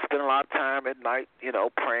spend a lot of time at night,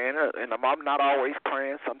 praying. And I'm not always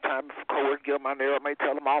praying. Sometimes if a coworker get on my nerve, I may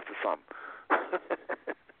tell them off or something.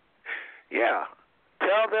 Yeah.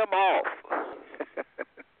 Tell them off.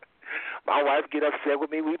 My wife get upset with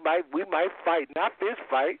me. We might fight, not fist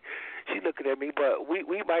fight. She looking at me, but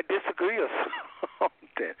we might disagree or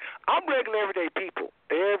something. I'm regular everyday people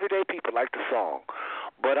like the song.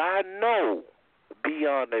 But I know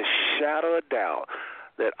beyond a shadow of doubt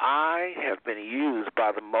that I have been used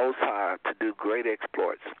by the Most High to do great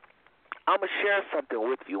exploits. I'm going to share something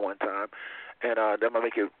with you one time. And then I'm going to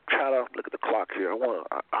make you try to look at the clock here.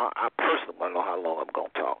 I personally want to know how long I'm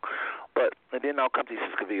going to talk. And then I'll come to you,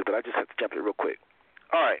 Sister Kavita, but I just have to jump in real quick.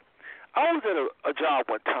 All right. I was at a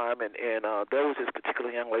job one time, and there was this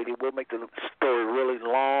particular young lady. We'll make the story really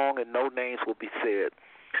long, and no names will be said.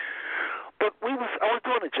 But I was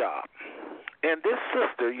doing a job. And this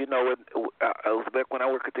sister, it was back when I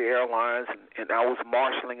worked at the airlines, and I was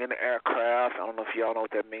marshaling in the aircraft. I don't know if y'all know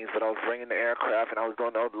what that means, but I was bringing the aircraft, and I was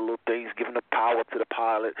doing all the little things, giving the power up to the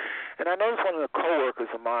pilot. And I noticed one of the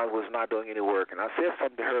coworkers of mine was not doing any work. And I said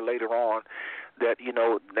something to her later on that,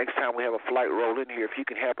 next time we have a flight roll in here, if you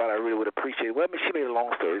can help out, I really would appreciate it. Well, she made a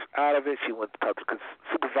long story out of it. She went to talk to the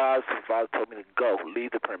supervisor. The supervisor told me to go,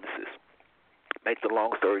 leave the premises. Make the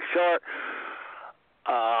long story short,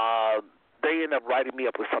 they ended up writing me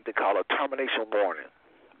up with something called a termination warning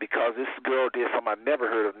because this girl did something I never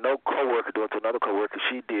heard of no coworker doing to another coworker.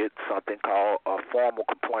 She did something called a formal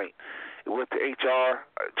complaint. It went to HR.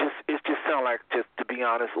 It just sounded like, just to be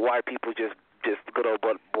honest, white people just good old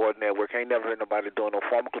board network. I ain't never heard nobody doing no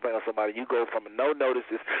formal complaint on somebody. You go from no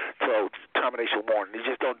notices to termination warning. You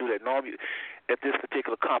just don't do that. Normally, at this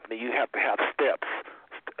particular company, you have to have steps.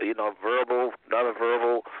 Verbal, another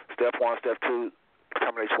verbal, step 1, step 2.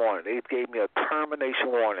 Termination warning. They gave me a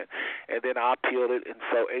termination warning, and then I appealed it, and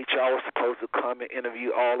so HR was supposed to come and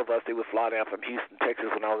interview all of us. They would fly down from Houston, Texas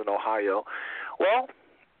when I was in Ohio. Well,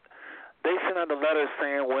 they sent out a letter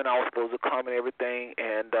saying when I was supposed to come and everything,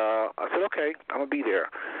 and I said, okay, I'm going to be there.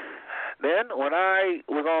 Then when I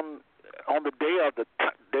was on the day of the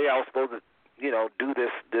day I was supposed to, do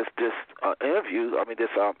this interview. I mean,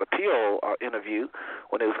 this appeal interview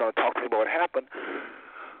when they was going to talk to me about what happened.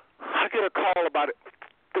 I get a call about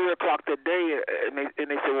 3 o'clock that day, and they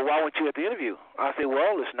say, well, why weren't you at the interview? I say,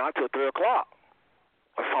 well, it's not till 3 o'clock.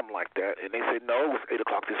 Or something like that. And they said, no, it was 8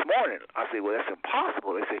 o'clock this morning. I said, well, that's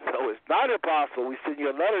impossible. They said, no, it's not impossible. We sent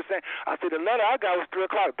you a letter saying, I said, the letter I got was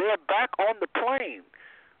 3 o'clock. They're back on the plane.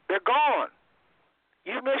 They're gone.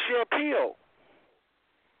 You missed your appeal.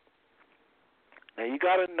 Now, you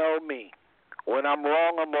got to know me. When I'm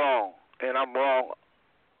wrong, I'm wrong. And I'm wrong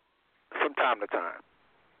from time to time.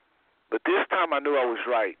 But this time I knew I was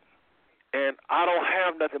right. And I don't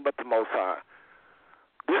have nothing but the Most High.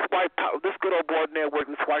 This good old boy network,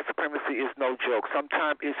 this white supremacy is no joke.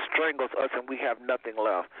 Sometimes it strangles us and we have nothing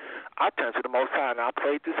left. I turned to the Most High and I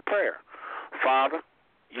prayed this prayer. Father,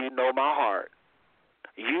 you know my heart.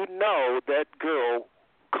 You know that girl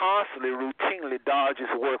constantly, routinely dodges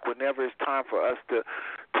work whenever it's time for us to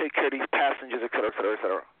take care of these passengers, et cetera, et cetera, et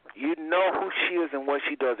cetera. You know who she is and what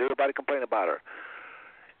she does. Everybody complain about her.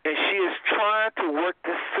 And she is trying to work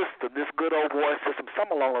this system, this good old boy system,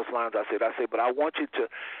 something along those lines. I said, but I want you to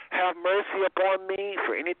have mercy upon me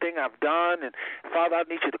for anything I've done. And, Father, I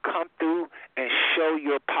need you to come through and show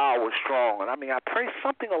your power strong. And, I pray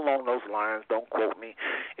something along those lines. Don't quote me,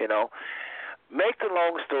 Make the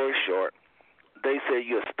long story short, they say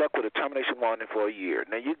you're stuck with a termination warning for a year.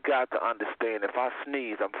 Now, you got to understand, if I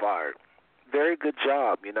sneeze, I'm fired. Very good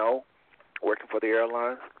job, working for the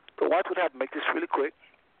airlines. But watch what happens. Make this really quick.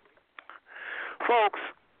 Folks,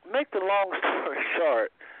 make the long story short,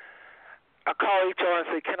 I call HR and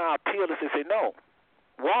say, can I appeal this? They say, no.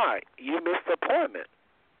 Why? You missed the appointment.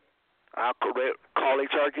 I'll call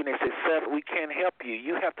HR again. They say, Seth, we can't help you.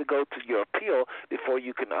 You have to go to your appeal before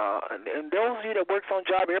you can. And those of you that works on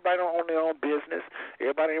job, everybody don't own their own business.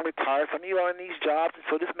 Everybody retired. Some of you are in these jobs,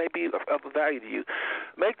 so this may be of value to you.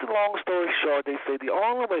 Make the long story short, they say the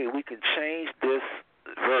only way we can change this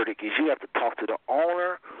verdict is you have to talk to the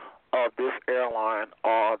owner of this airline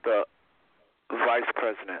or the vice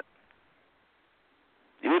president.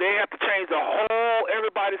 They have to change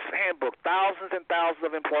everybody's handbook, thousands and thousands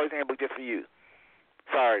of employees' handbook just for you.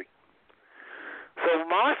 Sorry. So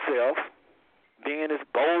myself, being as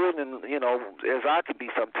bold and, as I can be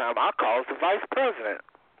sometimes, I call the vice president.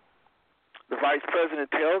 The vice president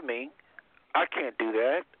tells me, I can't do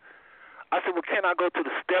that. I said, well, can I go to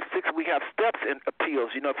the step 6? We have steps in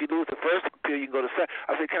appeals. If you lose the first appeal, you can go to second.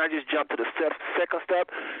 I said, can I just jump to the second step?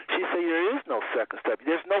 She said, there is no second step.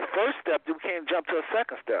 There's no first step. You can't jump to a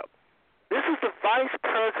second step. This is the vice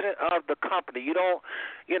president of the company. You don't,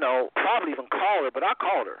 probably even call her, but I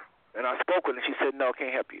called her. And I spoke with her, and she said, no,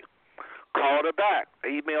 can't help you. Called her back.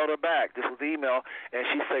 Emailed her back. This was the email. And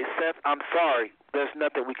she said, Seth, I'm sorry. There's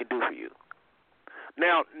nothing we can do for you.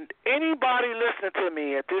 Now, anybody listening to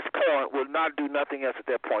me at this point will not do nothing else at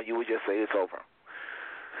that point. You would just say it's over.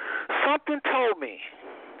 Something told me,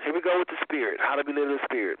 here we go with the Spirit, how to be led of the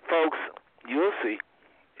Spirit. Folks, you'll see.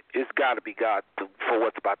 It's got to be God for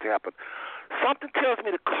what's about to happen. Something tells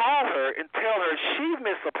me to call her and tell her she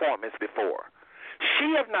missed appointments before.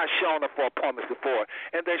 She has not shown up for appointments before,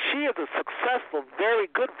 and that she is a successful, very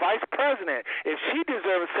good vice president. If she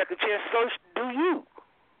deserves a second chance, so do you.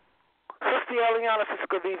 Sister Eliana, Sister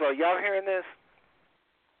Kaviva, y'all hearing this?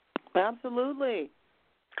 Absolutely.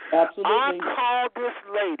 I called this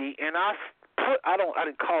lady and I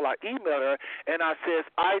didn't call, I emailed her and I says,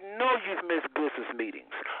 I know you've missed business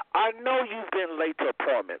meetings. I know you've been late to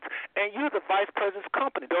appointments. And you're the vice president's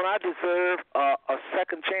company. Don't I deserve a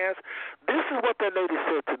second chance? This is what that lady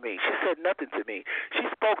said to me. She said nothing to me. She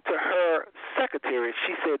spoke to her secretary.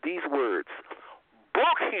 She said these words,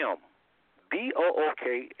 book him.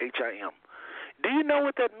 BOOKHIM. Do you know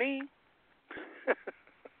what that means?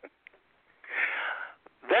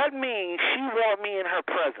 That means she wanted me in her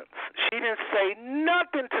presence. She didn't say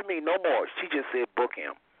nothing to me no more. She just said book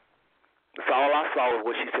him. That's all I saw was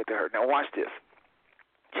what she said to her. Now watch this.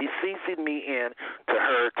 She CC'd me in to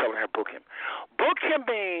her, telling her book him. Book him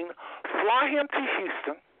means fly him to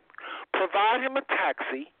Houston, provide him a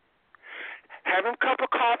taxi, have him a cup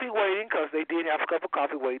of coffee waiting, because they did have a cup of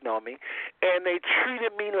coffee waiting on me, and they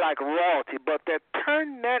treated me like royalty, but that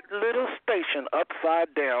turned that little station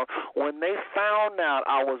upside down when they found out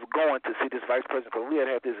I was going to see this vice president, because we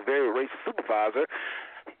had this very racist supervisor.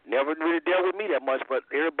 Never really dealt with me that much, but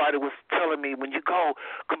everybody was telling me, when you go,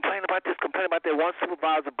 complain about this, complain about that. One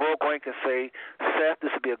supervisor broke rank and say, Seth,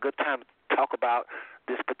 this would be a good time to talk about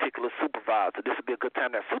this particular supervisor. This would be a good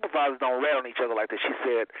time. Now, supervisors don't rat on each other like that. She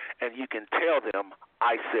said, and you can tell them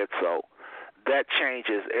I said so. That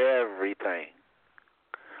changes everything.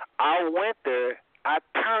 I went there I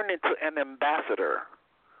turned into an ambassador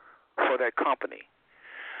for that company.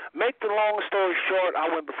 Make the long story short, I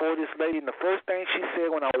went before this lady, and the first thing she said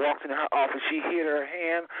when I walked in her office, she hit her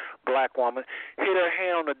hand, black woman, hit her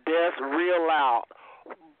hand on the desk real loud.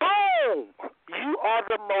 Boom! You are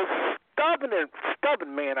the most stubborn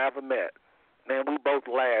man I ever met. Man, we both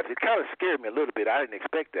laughed. It kind of scared me a little bit. I didn't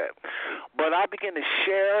expect that. But I began to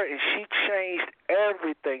share, and she changed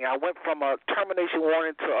everything. I went from a termination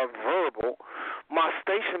warning to a verbal. My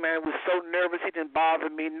station man was so nervous he didn't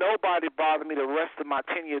bother me. Nobody bothered me the rest of my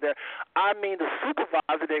tenure there. I mean, the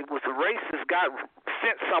supervisor that was racist got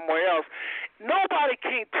sent somewhere else. Nobody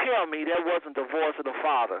can't tell me that wasn't the voice of the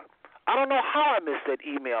Father. I don't know how I missed that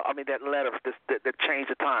that letter that changed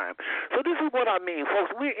the time. So this is what I mean,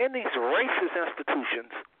 folks. We're in these racist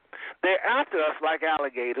institutions. They're after us like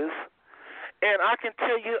alligators. And I can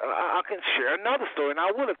tell you, I can share another story, and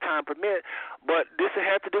I will if time permit, but this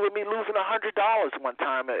had to do with me losing $100 one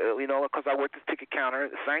time, because I worked at the ticket counter,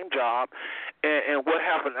 the same job, and what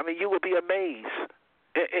happened. I mean, you would be amazed.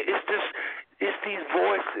 It's these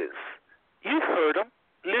voices. You've heard them.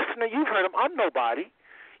 Listener, you've heard them. I'm nobody.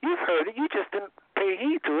 You've heard it. You just didn't pay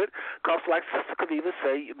heed to it because, like Sister Kaviva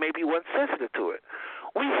say, maybe you weren't sensitive to it.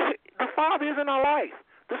 The Father is in our life.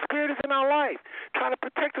 The Spirit is in our life, trying to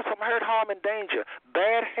protect us from hurt, harm, and danger,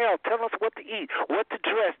 bad health, telling us what to eat, what to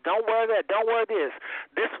dress. Don't wear that. Don't wear this.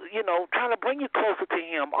 This, trying to bring you closer to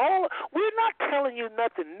Him. We're not telling you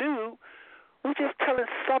nothing new. We're just telling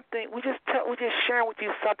something. We're just sharing with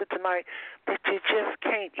you something tonight that you just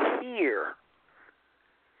can't hear.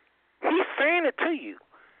 He's saying it to you.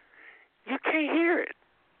 You can't hear it.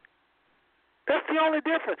 That's the only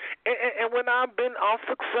difference. And when I've been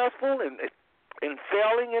unsuccessful and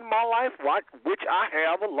failing in my life, which I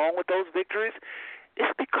have along with those victories,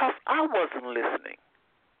 it's because I wasn't listening.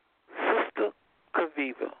 Sister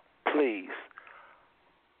Kaviva, please,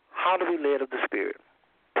 how do we lead of the Spirit?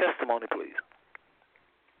 Testimony, please.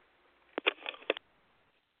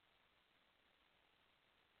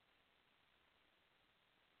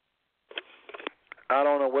 I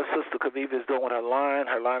don't know what Sister Kaviva is doing with her line.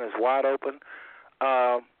 Her line is wide open.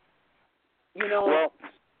 Well,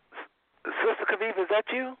 Sister Kaviva, is that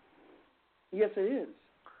you? Yes, it is.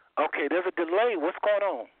 Okay, there's a delay. What's going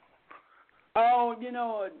on? Oh,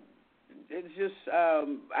 it's just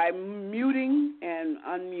I'm muting and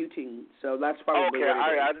unmuting, so that's probably okay.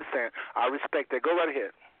 I understand. I respect that. Go right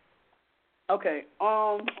ahead. Okay.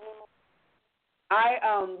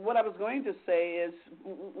 What I was going to say is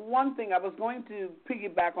one thing. I was going to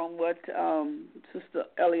piggyback on what Sister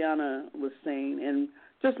Eliana was saying and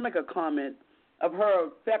just make a comment of her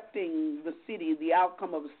affecting the city, the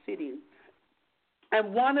outcome of the city.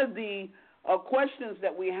 And one of the questions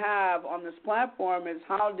that we have on this platform is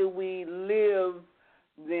how do we live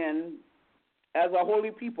then as a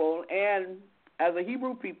holy people and as a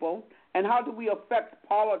Hebrew people, and how do we affect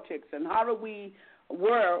politics, and how do we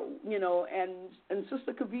and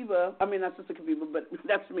Sister Kaviva, I mean not Sister Kaviva, but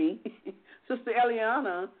that's me, Sister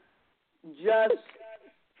Eliana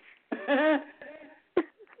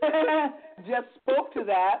just spoke to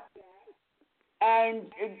that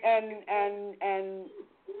and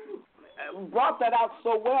brought that out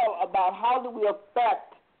so well about how do we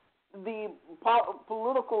affect the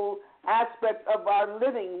political aspect of our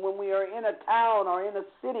living when we are in a town or in a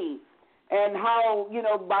city, and how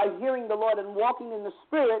by hearing the Lord and walking in the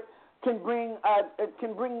Spirit can bring a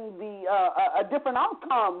different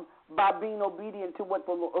outcome by being obedient to what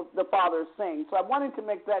the Father is saying. So I wanted to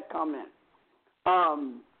make that comment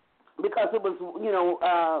because it was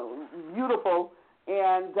beautiful,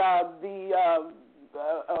 and the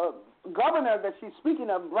governor that she's speaking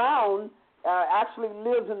of, Brown, actually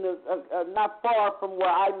lives in not far from where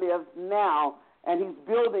I live now, and he's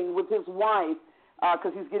building with his wife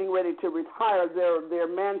because he's getting ready to retire their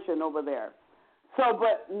mansion over there. So,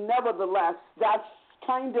 but nevertheless, that's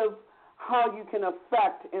kind of how you can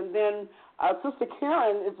affect. And then Sister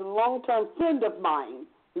Karen is a long-term friend of mine.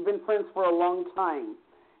 We've been friends for a long time,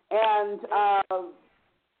 and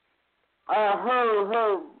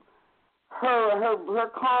her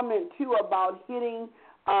comment too about hitting,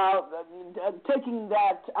 taking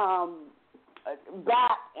that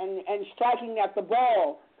bat and striking at the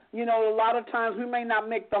ball. A lot of times we may not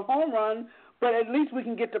make the home run, but at least we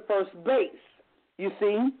can get to first base, you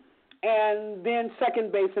see, and then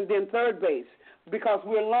second base and then third base, because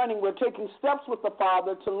we're taking steps with the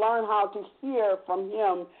Father to learn how to hear from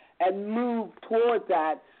Him and move toward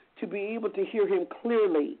that to be able to hear Him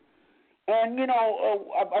clearly. And,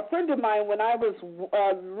 a friend of mine, when I was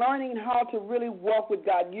learning how to really walk with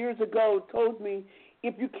God years ago, told me,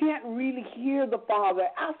 if you can't really hear the Father,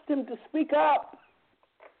 ask Him to speak up.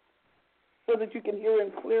 so that you can hear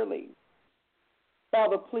him clearly.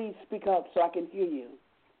 Father, please speak up so I can hear you.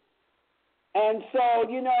 And so,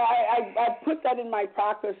 you know, I put that in my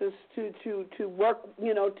practices to work,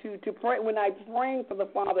 you know, to pray. When I'm praying for the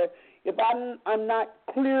Father, if I'm not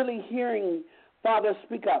clearly hearing, Father,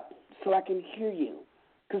 speak up so I can hear you.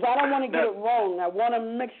 Because I don't want to get it wrong. I want to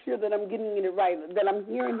make sure that I'm getting it right, that I'm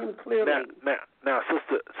hearing him clearly. Now,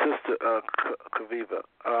 Sister Kaviva,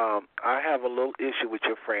 I have a little issue with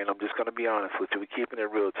your friend. I'm just going to be honest with you. We're keeping it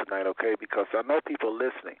real tonight, okay? Because I know people are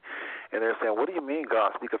listening, and they're saying, what do you mean,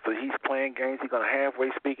 God? Because he's playing games. He's going to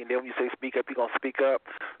halfway speak, and then when you say speak up, he's going to speak up.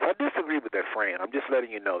 So I disagree with that friend. I'm just letting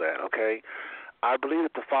you know that, okay? I believe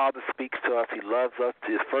that the Father speaks to us. He loves us.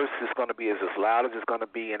 His first is going to be as loud as it's going to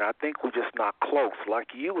be, and I think we're just not close.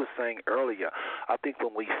 Like you were saying earlier, I think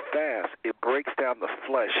when we fast, it breaks down the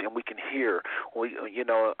flesh, and we can hear.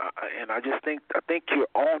 And I think you're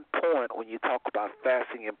on point when you talk about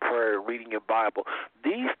fasting and prayer, reading your Bible.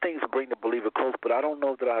 These things bring the believer close, but I don't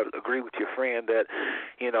know that I agree with your friend that,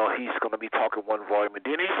 you know, he's going to be talking one volume and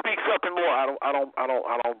then he speaks up and more. I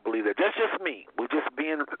don't believe that. That's just me. We're just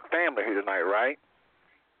being family here tonight, right?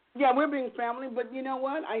 Yeah, we're being family, but you know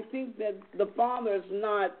what? I think that the Father is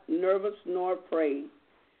not nervous nor afraid.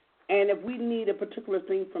 And if we need a particular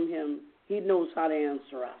thing from him, he knows how to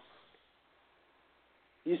answer us.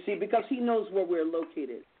 You see, because he knows where we're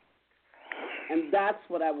located. And that's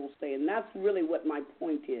what I will say. And that's really what my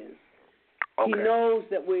point is. Okay. He knows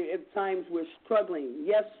that at times we're struggling.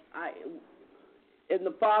 Yes, and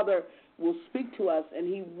the Father will speak to us,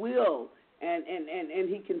 and he will. And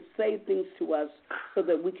he can say things to us so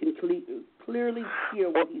that we can clearly hear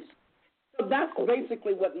what he's saying. So that's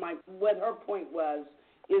basically what her point was,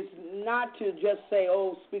 is not to just say,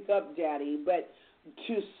 oh, speak up, Daddy, but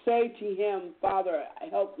to say to him, Father,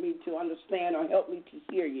 help me to understand or help me to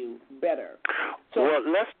hear you better. So, well,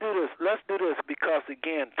 let's do this because,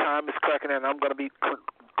 again, time is cracking in, and I'm going to be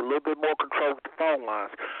a little bit more control with the phone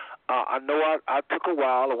lines. I know I took a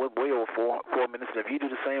while. I went way over 4 minutes. And if you do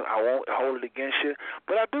the same, I won't hold it against you.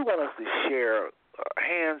 But I do want us to share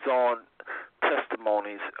hands-on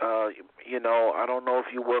testimonies. You know, I don't know if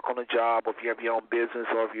you work on a job or if you have your own business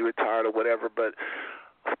or if you're retired or whatever, but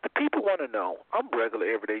the people want to know. I'm regular,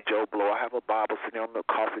 everyday Joe Blow. I have a Bible sitting on the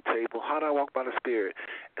coffee table. How do I walk by the Spirit?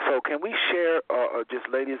 So can we share, just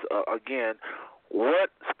ladies, again,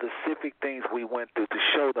 what specific things we went through to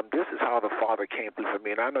show them this is how the Father came through for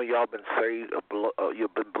me. And I know y'all been saved,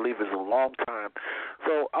 you've been believers a long time.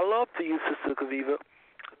 So I love for you, Sister Kaviva,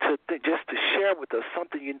 just to share with us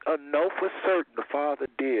something you know for certain the Father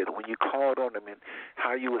did when you called on him and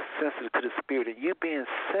how you were sensitive to the Spirit. And you being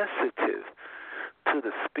sensitive to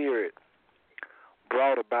the Spirit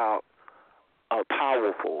brought about a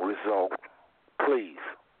powerful result. Please.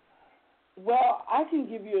 Well, I can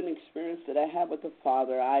give you an experience that I had with the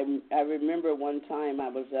Father. I remember one time I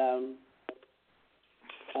was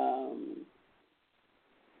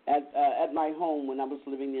at my home when I was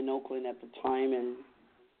living in Oakland at the time, and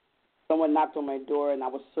someone knocked on my door, and I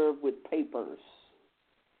was served with papers,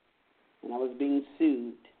 and I was being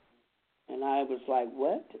sued. And I was like,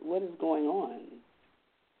 what? What is going on?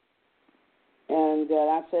 And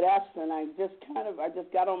I said, Ashton, I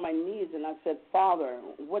just got on my knees and I said, Father,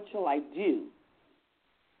 what shall I do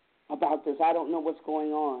about this? I don't know what's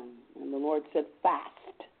going on. And the Lord said, fast.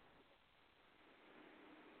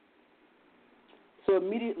 So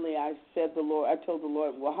immediately I told the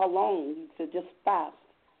Lord, well, how long? He said, just fast.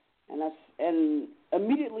 And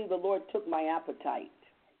immediately the Lord took my appetite.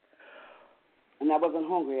 And I wasn't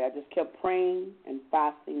hungry. I just kept praying and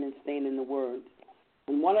fasting and staying in the Word.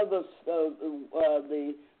 And one of the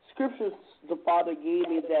scriptures the Father gave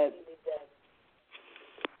me that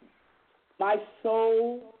my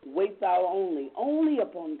soul wait thou only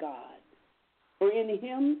upon God, for in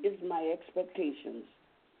him is my expectations.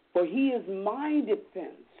 For he is my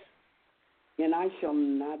defense, and I shall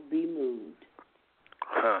not be moved.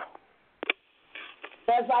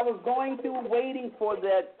 As I was going through waiting for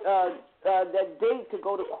that date to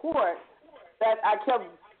go to court, that I kept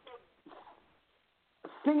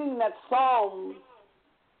singing that psalm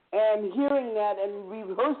and hearing that and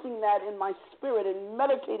rehearsing that in my spirit and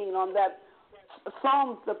meditating on that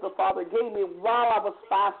psalm that the Father gave me while I was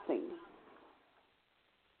fasting.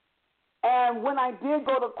 And when I did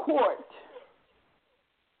go to court,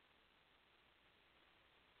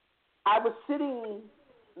 I was sitting,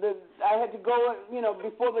 I had to go,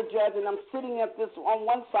 before the judge, and I'm sitting at this on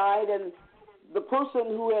one side, and the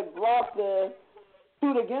person who had brought the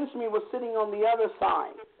suit against me was sitting on the other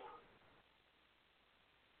side.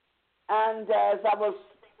 And as I was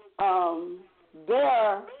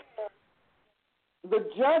there, the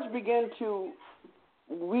judge began to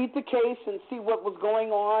read the case and see what was going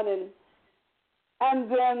on,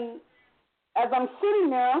 and then as I'm sitting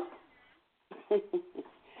there,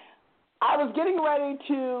 I was getting ready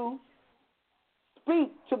to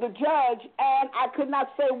speak to the judge, and I could not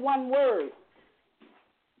say one word.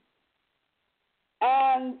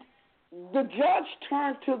 And the judge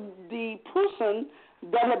turned to the person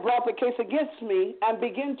that had brought the case against me and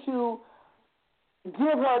began to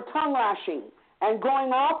give her a tongue lashing and going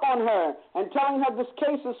off on her and telling her this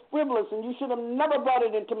case is frivolous and you should have never brought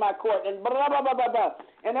it into my court and blah, blah, blah, blah, blah.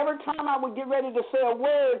 And every time I would get ready to say a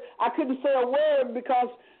word, I couldn't say a word because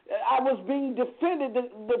I was being defended.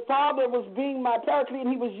 The father was being my paraclete, and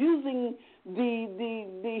he was using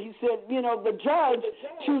he said, the judge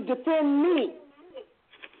to defend me.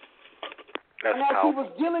 That's and as powerful. he was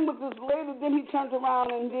dealing with this lady, then he turned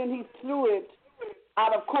around and then he threw it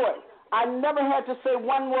out of court. I never had to say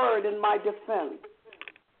one word in my defense.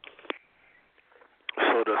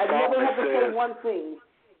 So the I song never had to says, say one thing.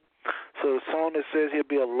 So the song that says he'll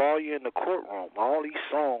be a lawyer in the courtroom. All these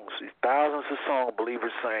songs, these thousands of songs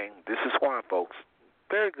believers sang. This is why, folks.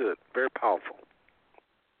 Very good, very powerful.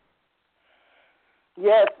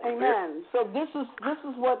 Yes, amen. So this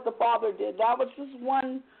is what the Father did. That was just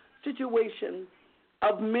one situation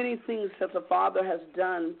of many things that the Father has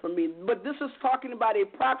done for me. But this is talking about a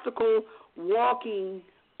practical walking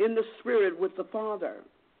in the Spirit with the Father.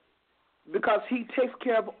 Because he takes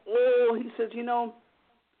care of all. He says,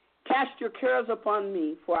 cast your cares upon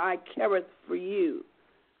me, for I careth for you.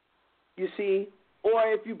 You see? Or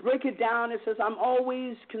if you break it down, it says, I'm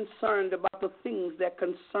always concerned about the things that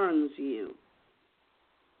concerns you.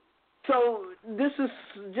 So this is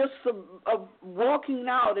just a walking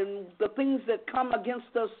out and the things that come against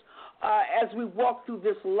us as we walk through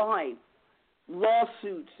this life,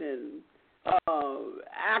 lawsuits and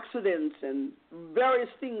accidents and various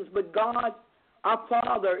things. But God, our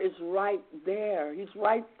Father, is right there. He's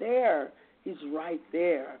right there. He's right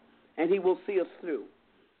there. And he will see us through.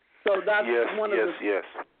 So that's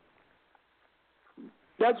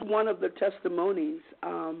That's one of the testimonies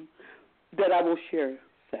that I will share,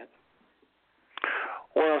 Seth.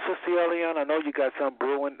 Well, Sister Eliana, I know you got some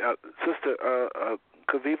brewing. Sister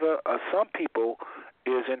Kaviva, some people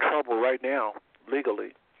is in trouble right now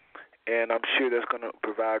legally, and I'm sure that's going to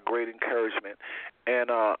provide great encouragement. And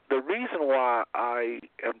the reason why I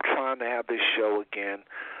am trying to have this show again,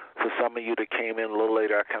 for some of you that came in a little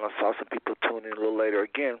later, I kind of saw some people tune in a little later.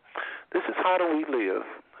 Again, this is How Do We Live?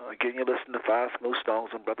 Again, you listen to Five Smooth Stones,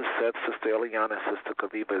 and Brother Seth, Sister Eliana, and Sister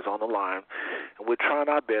Kaviva is on the line. And we're trying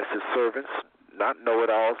our best as servants, not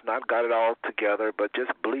know-it-alls, not got it all together, but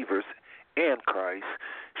just believers in Christ,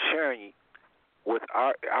 sharing with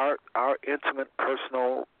our intimate,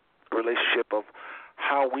 personal relationship of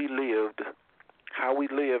how we live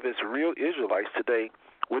as real Israelites today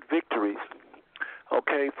with victories.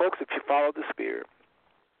 Okay, folks, if you follow the Spirit,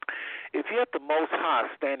 if you have the Most High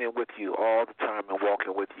standing with you all the time and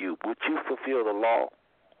walking with you, would you fulfill the law?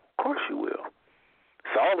 Of course you will.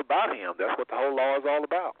 It's all about him. That's what the whole law is all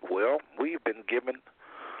about. Well, we've been given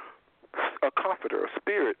a comforter, a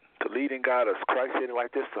spirit to lead and guide us. Christ said it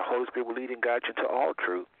like this, the Holy Spirit will lead and guide you into all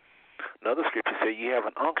truth. Another scripture says you have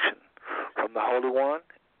an unction from the Holy One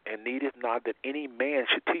and needeth not that any man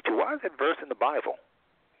should teach you. Why is that verse in the Bible?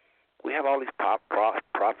 We have all these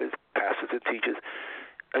prophets, pastors, and teachers.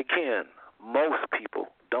 Again, most people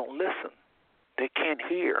don't listen. They can't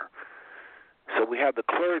hear. So we have the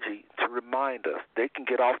clergy to remind us. They can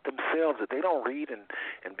get off themselves if they don't read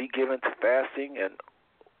and be given to fasting, and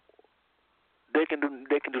they can do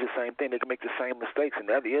the same thing. They can make the same mistakes, and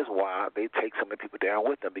that is why they take so many people down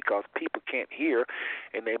with them, because people can't hear,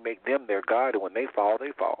 and they make them their God, and when they fall,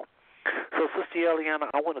 they fall. So, Sister Eliana,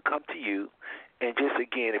 I want to come to you, and just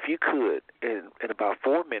again, if you could, in about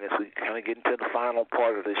 4 minutes, we kind of get into the final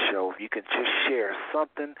part of this show. If you could just share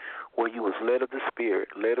something where you was led of the Spirit,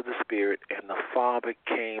 and the Father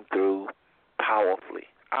came through powerfully,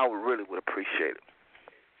 I really would appreciate it.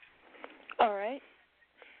 All right.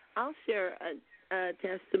 I'll share a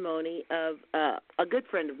testimony of a good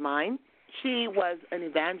friend of mine. She was an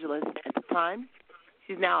evangelist at the time.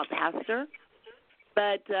 She's now a pastor.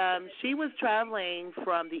 But she was traveling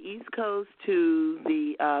from the East Coast to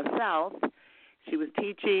the South. She was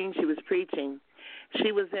teaching. She was preaching.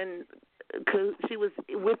 She was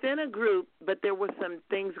within a group, but there were some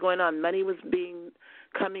things going on. Money was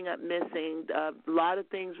coming up missing. A lot of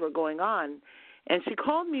things were going on. And she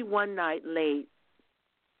called me one night late,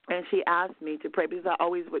 and she asked me to pray because I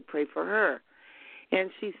always would pray for her. And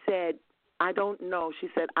she said, I don't know. She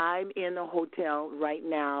said, I'm in a hotel right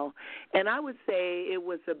now. And I would say it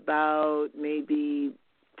was about maybe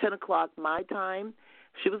 10 o'clock my time.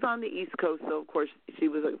 She was on the East Coast, so, of course, she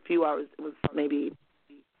was a few hours. It was maybe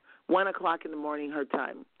 1 o'clock in the morning her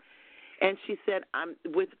time. And she said, I'm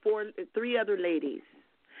with three other ladies.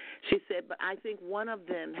 She said, but I think one of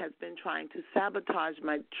them has been trying to sabotage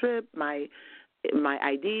my trip. My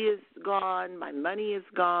ID is gone. My money is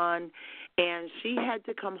gone. And she had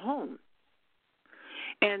to come home.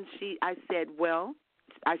 And I said,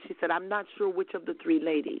 she said, I'm not sure which of the three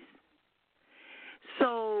ladies.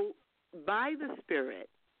 So by the Spirit,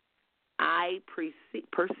 I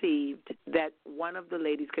perceived that one of the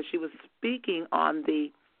ladies, because she was speaking on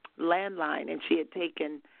the landline, and she had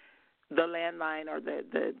taken the landline or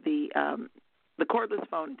the cordless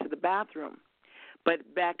phone into the bathroom.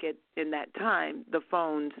 But back in that time, the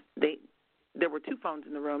phones, there were two phones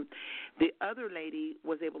in the room. The other lady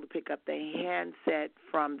was able to pick up the handset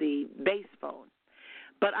from the base phone.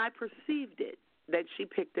 But I perceived it, that she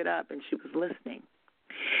picked it up and she was listening.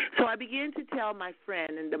 So I began to tell my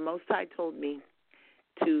friend, and the Most High told me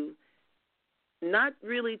to not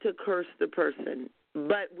really to curse the person,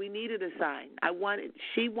 but we needed a sign.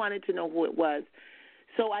 She wanted to know who it was.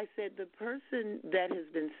 So I said, the person that has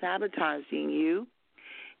been sabotaging you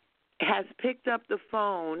has picked up the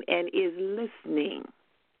phone and is listening.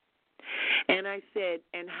 And I said,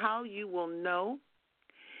 and how you will know,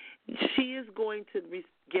 she is going to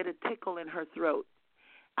get a tickle in her throat.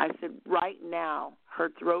 I said, right now, her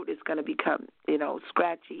throat is going to become,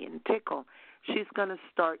 scratchy and tickle. She's going to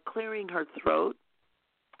start clearing her throat,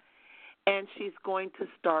 and she's going to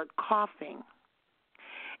start coughing.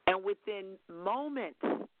 And within moments,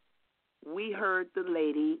 we heard the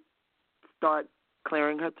lady start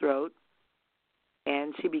clearing her throat,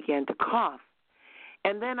 and she began to cough.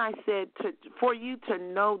 And then I said, for you to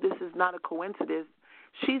know this is not a coincidence,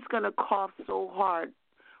 she's going to cough so hard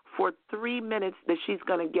for 3 minutes that she's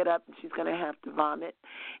going to get up and she's going to have to vomit.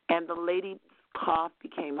 And the lady's cough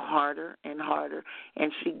became harder and harder.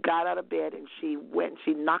 And she got out of bed and she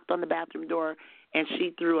knocked on the bathroom door and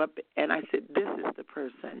she threw up. And I said, this is the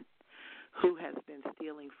person who has been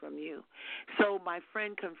stealing from you. So my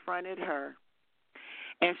friend confronted her,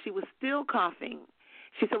 and she was still coughing.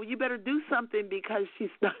 She said, well, you better do something because she's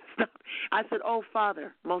not. I said, oh,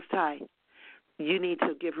 Father, Most High, you need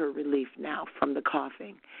to give her relief now from the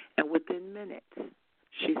coughing. And within minutes,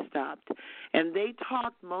 she stopped. And they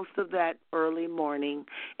talked most of that early morning,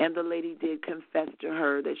 and the lady did confess to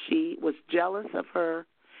her that she was jealous of her.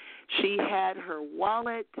 She had her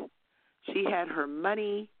wallet, she had her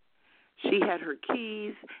money, she had her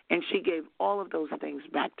keys, and she gave all of those things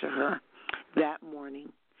back to her that morning.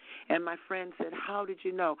 And my friend said, how did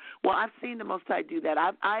you know? Well, I've seen the Most High do that.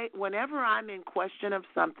 Whenever I'm in question of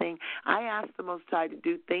something, I ask the Most High to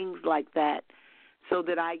do things like that so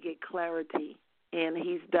that I get clarity. And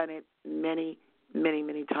he's done it many, many,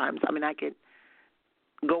 many times. I mean, I could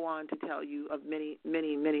go on to tell you of many,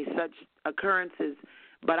 many, many such occurrences,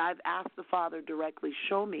 but I've asked the Father directly,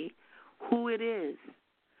 show me who it is,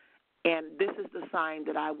 and this is the sign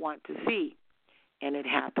that I want to see. And it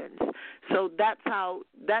happens. So that's how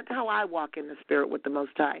I walk in the Spirit with the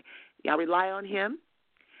Most High. I rely on Him.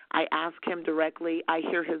 I ask Him directly. I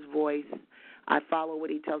hear His voice. I follow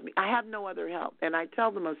what He tells me. I have no other help. And I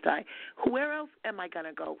tell the Most High, where else am I going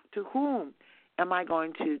to go? To whom am I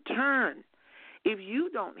going to turn? If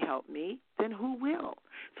you don't help me, then who will?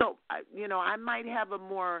 So, I might have a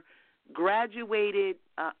more graduated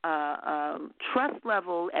trust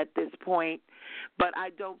level at this point, but I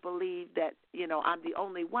don't believe that, I'm the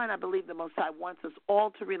only one. I believe the Most High wants us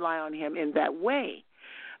all to rely on Him in that way.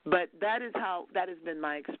 But that has been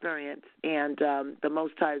my experience, and the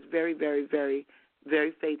Most High is very, very, very,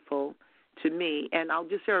 very faithful to me. And I'll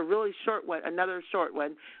just share another short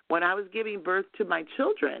one. When I was giving birth to my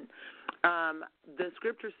children, the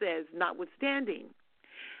Scripture says, notwithstanding,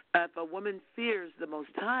 if a woman fears the Most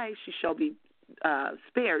High, she shall be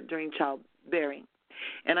spared during childbearing.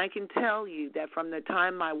 And I can tell you that from the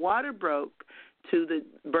time my water broke to the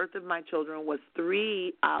birth of my children was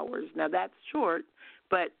 3 hours. Now, that's short,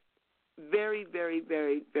 but very, very,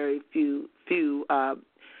 very, very few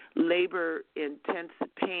labor-intense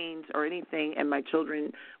pains or anything, and my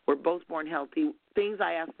children were both born healthy, things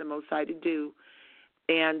I asked the Most High to do.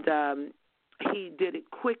 And He did it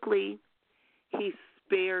quickly. He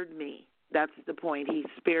spared me. That's the point. He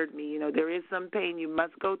spared me. There is some pain you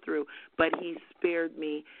must go through, but He spared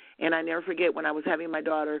me. And I never forget when I was having my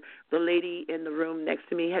daughter, the lady in the room next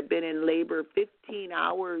to me had been in labor 15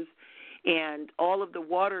 hours, and all of the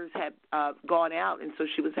waters had gone out, and so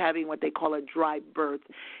she was having what they call a dry birth.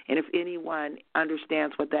 And if anyone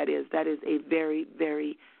understands what that is a very,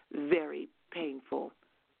 very, very painful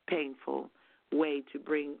way to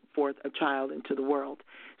bring forth a child into the world.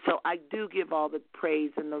 So I do give all the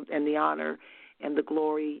praise and the honor and the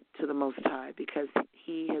glory to the Most High, because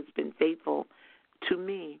He has been faithful to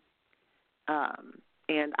me,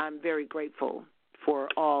 and I'm very grateful for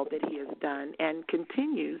all that He has done and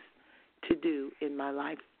continues to do in my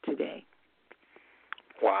life today.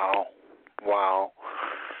 Wow.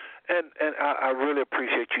 And I really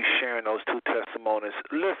appreciate you sharing those two testimonies.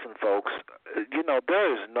 Listen, folks,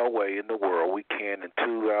 there is no way in the world we can in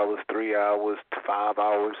 2 hours, 3 hours, 5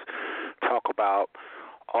 hours talk about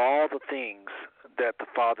all the things that the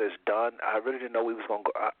Father has done. I really didn't know we was going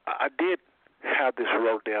to go. I did have this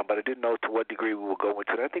wrote down, but I didn't know to what degree we would go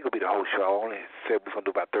into it. I think it'll be the whole show. I only said we was going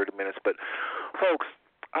to do about 30 minutes. But, folks,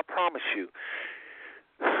 I promise you,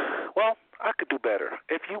 well, I could do better.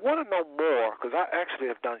 If you want to know more, because I actually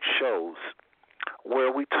have done shows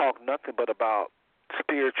where we talk nothing but about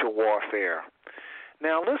spiritual warfare.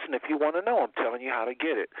 Now, listen, if you want to know, I'm telling you how to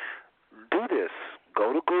get it. Do this.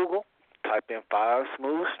 Go to Google, type in 5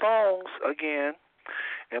 Smooth Stones again,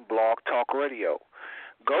 and Blog Talk Radio.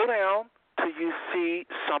 Go down till you see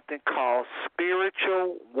something called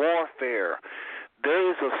spiritual warfare.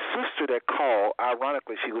 There is a sister that called.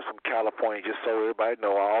 Ironically, she was from California, just so everybody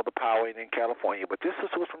know, all the power in California. But this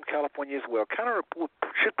sister was from California as well. Kind of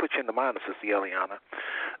should put you in the mind of Sister Eliana.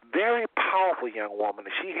 Very powerful young woman.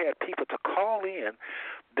 And she had people to call in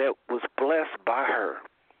that was blessed by her.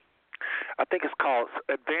 I think it's called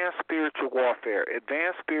Advanced Spiritual Warfare.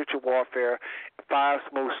 Advanced Spiritual Warfare, 5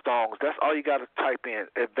 Smooth Stones. That's all you got to type in.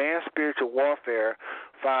 Advanced Spiritual Warfare,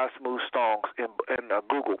 5 Smooth Stones in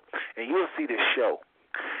Google, and you'll see this show.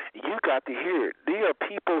 You got to hear it. There are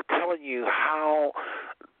people telling you how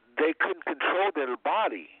they couldn't control their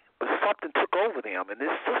body, but something took over them. And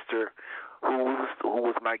this sister, who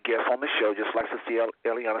was my guest on the show, just like Sister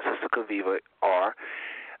Eliana, Sister Kaviva are,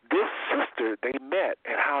 this sister, they met,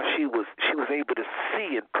 and how she was able to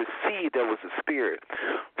see and perceive there was a spirit.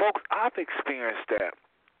 Folks, I've experienced that,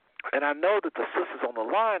 and I know that the sisters on the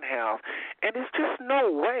line have, and there's just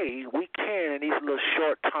no way we can, in these little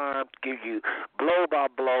short times, give you blow by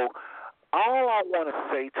blow. All I want to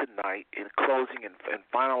say tonight in closing and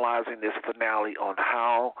finalizing this finale on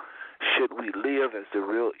how should we live as the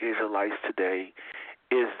real Israelites today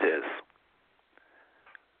is this.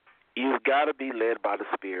 You've got to be led by the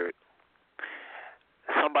Spirit.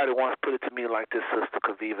 Somebody once put it to me like this, Sister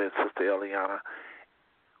Kaviva and Sister Eliana.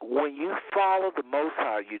 When you follow the Most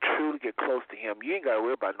High, you truly get close to Him, you ain't got to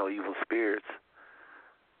worry about no evil spirits.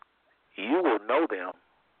 You will know them.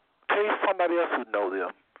 Tell you somebody else who know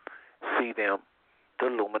them, see them, the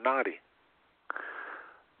Illuminati.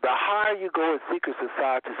 The higher you go in secret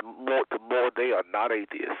societies, the more they are not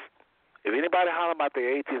atheists. If anybody holler about the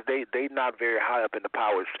atheists, they not very high up in the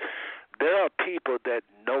powers. There are people that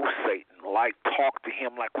know Satan, like talk to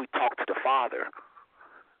him like we talk to the Father.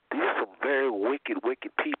 These are some very wicked,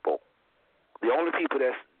 wicked people. The only people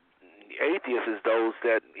that's atheists is those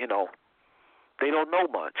that, they don't know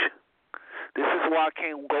much. This is why I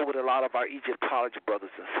can't go with a lot of our Egyptology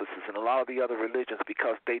brothers and sisters and a lot of the other religions,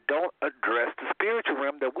 because they don't address the spiritual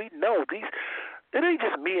realm that we know. It ain't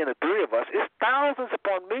just me and the three of us. It's thousands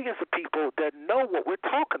upon millions of people that know what we're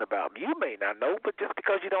talking about. You may not know, but just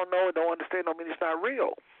because you don't know and don't understand don't mean it's not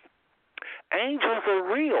real. Angels are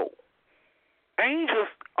real.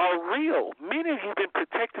 Angels are real. Many of you have been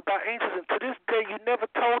protected by angels, and to this day you never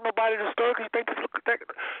told nobody the story because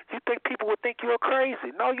you think people would think you are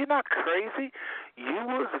crazy. No, you're not crazy. You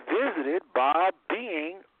was visited by a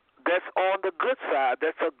being that's on the good side.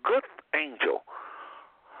 That's a good angel.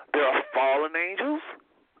 There are fallen angels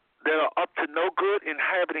that are up to no good,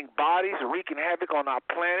 inhabiting bodies, wreaking havoc on our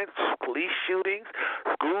planet, police shootings,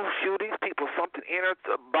 school shootings, something enters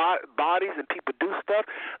bodies and people do stuff.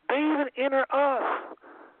 They even enter us.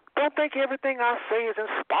 Don't think everything I say is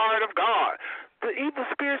inspired of God. The evil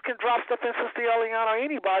spirits can drop stuff in Sister Eliana or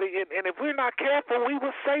anybody, and if we're not careful, we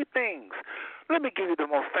will say things. Let me give you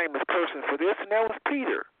the most famous person for this, and that was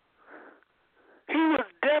Peter. He was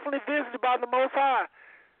definitely visited by the Most High.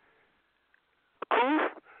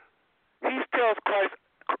 Proof? He tells Christ,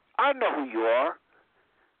 I know who you are.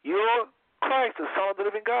 You're Christ, the Son of the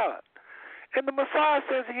living God. And the Messiah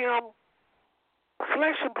says to him,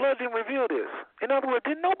 flesh and blood didn't reveal this. In other words,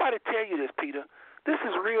 didn't nobody tell you this, Peter? This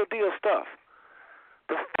is real deal stuff.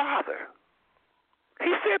 The Father.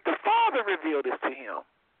 He said the Father revealed this to him.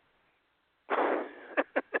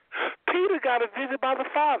 Peter got a visit by the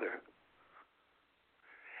Father.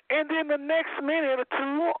 And then the next minute or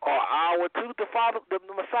two, or hour or two, the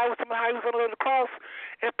Messiah was telling how he was going to go to the cross.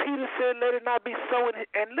 And Peter said, let it not be so.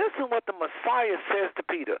 And listen what the Messiah says to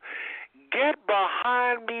Peter. Get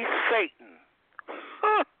behind me, Satan.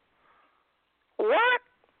 Huh. What?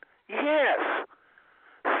 Yes.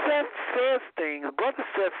 Seth says things. Brother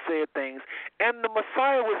Seth said things. And the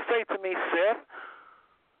Messiah would say to me, Seth,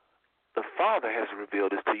 the Father has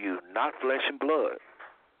revealed this to you, not flesh and blood.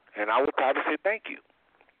 And I would probably say thank you.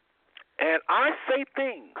 And I say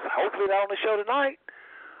things, hopefully not on the show tonight,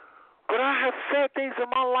 but I have said things in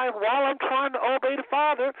my life while I'm trying to obey the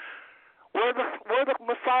Father where the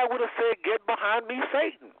Messiah would have said, get behind me,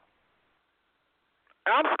 Satan.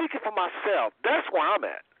 And I'm speaking for myself. That's where I'm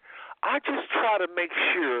at. I just try to make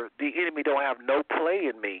sure the enemy don't have no play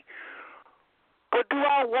in me. But do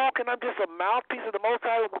I walk and I'm just a mouthpiece of the Most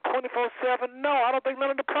High 24/7? No, I don't think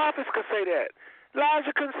none of the prophets could say that.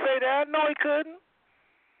 Elijah couldn't say that. No, he couldn't.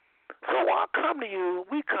 So I come to you,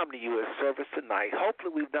 we come to you as service tonight. Hopefully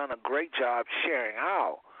we've done a great job sharing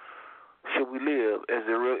how should we live as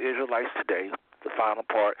the real Israelites today, the final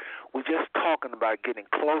part. We're just talking about getting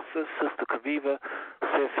closer. Sister Kaviva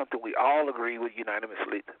said something we all agree with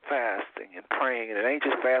unanimously, fasting and praying. And it ain't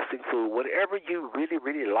just fasting food. Whatever you really,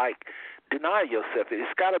 really like, deny yourself.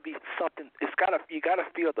 It's got to be something. You got to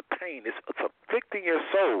feel the pain. It's afflicting your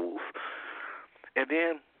souls. And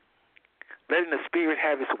then letting the Spirit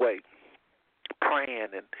have its way,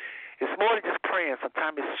 praying. And it's more than just praying.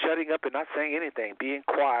 Sometimes it's shutting up and not saying anything, being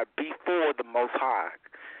quiet before the Most High.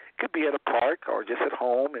 It could be at a park or just at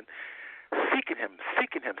home and seeking Him.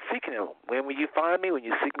 When will you find me? When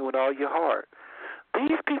you seek me with all your heart.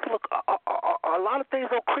 These people, a lot of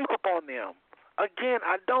things don't creep up on them. Again,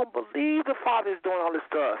 I don't believe the Father is doing all this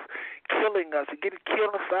stuff, killing us and getting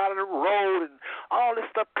killed on the side of the road and all this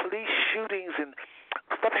stuff, police shootings and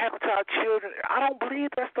stuff happened to our children. I don't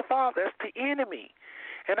believe that's the Father. That's the enemy.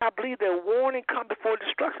 And I believe that warning comes before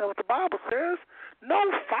destruction. What the Bible says. No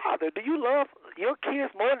father. Do you love your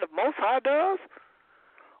kids more than the Most High does?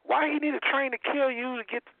 Why he need a train to kill you to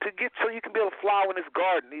get so you can build a flower in his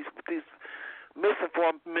garden? These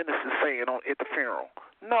misinformed ministers saying at the funeral.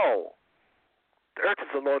 No. The earth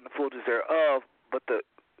is the Lord and the fullness thereof, but the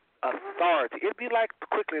authority. It'd be like,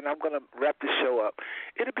 quickly, and I'm going to wrap this show up.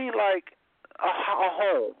 It'd be like a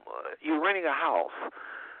home. You're renting a house.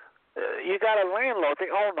 You got a landlord.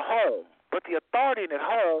 They own the home, but the authority in that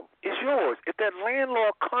home is yours. If that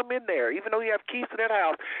landlord come in there, even though you have keys to that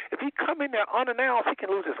house, if he come in there unannounced, he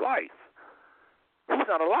can lose his life.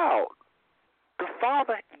 He's not allowed. The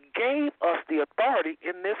Father gave us the authority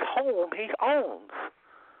in this home he owns.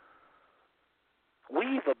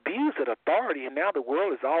 We've abused that authority, and now the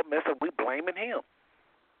world is all messed up. We're blaming him.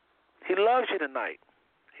 He loves you tonight.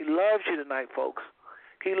 He loves you tonight, folks.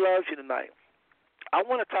 He loves you tonight. I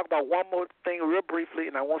want to talk about one more thing real briefly,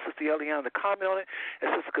 and I want Sister Eliana to comment on it,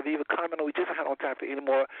 and Sister Kaviva comment on it. We just don't have no time for any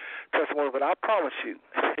more testimony, but I promise you,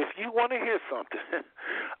 if you want to hear something,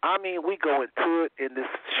 I mean, we go into it in this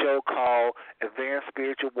show called Advanced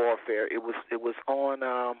Spiritual Warfare. It was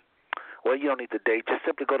on well, you don't need the date. Just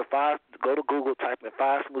simply go to Google, type in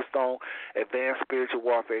 5 Smooth Stone, Advanced Spiritual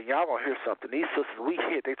Warfare, and y'all gonna hear something. These sisters we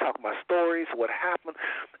hit, they talk about stories, what happened,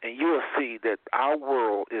 and you will see that our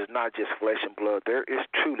world is not just flesh and blood. There is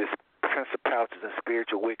truly principalities and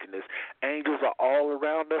spiritual wickedness. Angels are all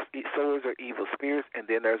around us, so is their evil spirits, and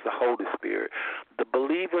then there's the Holy Spirit. The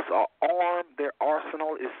believers are armed. Their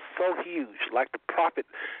arsenal is so huge, like the prophet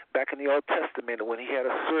back in the Old Testament when he had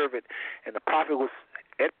a servant, and the prophet was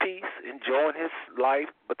at peace, enjoying his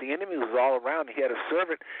life, but the enemy was all around. He had a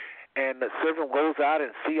servant, and the servant goes out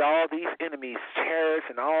and see all these enemies, chariots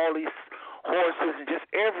and all these horses and just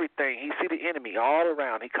everything. He see the enemy all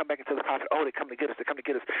around. He come back and tell the prophet, oh, they come to get us, they come to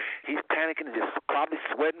get us. He's panicking and just probably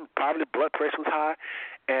sweating, probably blood pressure was high,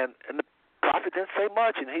 and the prophet didn't say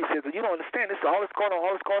much, and he says, well, you don't understand, this is all that's going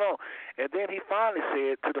on. And then he finally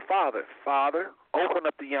said to the Father, open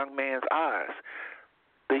up the young man's eyes.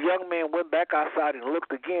 The young man went back outside and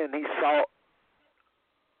looked again. He saw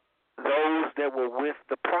those that were with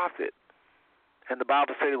the prophet. And the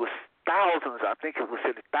Bible said it was thousands, I think it was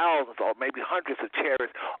said thousands or maybe hundreds of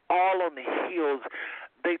chariots, all on the hills.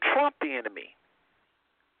 They trumped the enemy.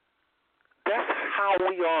 That's how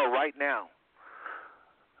we are right now.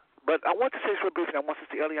 But I want to say this real briefly. I want to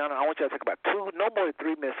see Eliana. I want you to take about no more than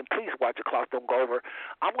 3 minutes, and please watch the clock. Don't go over.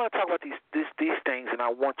 I'm going to talk about these things, and I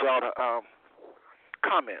want y'all to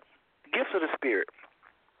comment. Gifts of the Spirit.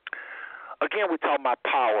 Again, we're talking about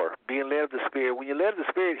power, being led of the Spirit. When you're led of the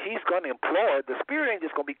Spirit, he's going to employ. The Spirit ain't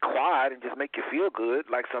just going to be quiet and just make you feel good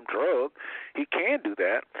like some drug. He can do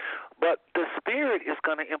that. But the Spirit is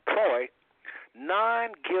going to employ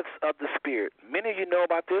 9 gifts of the Spirit. Many of you know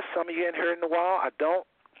about this. Some of you hadn't heard in a while. I don't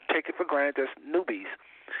take it for granted. There's newbies.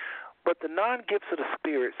 But the 9 gifts of the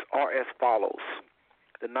Spirits are as follows.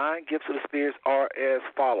 The 9 gifts of the Spirits are as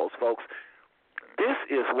follows, folks. This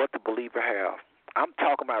is what the believer have. I'm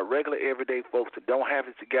talking about regular, everyday folks that don't have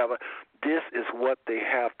it together. This is what they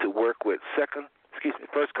have to work with. 1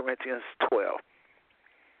 Corinthians 12.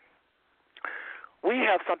 We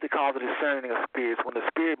have something called the discerning of spirits. When the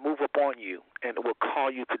Spirit move upon you and it will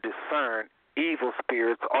call you to discern evil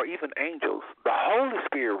spirits or even angels, the Holy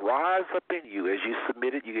Spirit rise up in you as you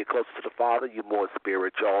submit it. You get closer to the Father. You're more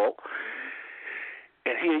spiritual.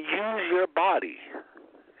 And He'll use your body.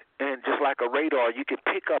 And just like a radar, you can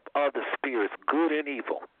pick up other spirits, good and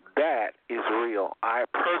evil. That is real. I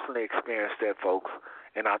personally experienced that, folks,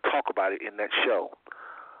 and I'll talk about it in that show.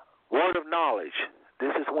 Word of knowledge.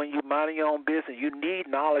 This is when you're minding your own business. You need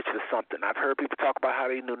knowledge for something. I've heard people talk about how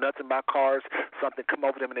they knew nothing about cars, something come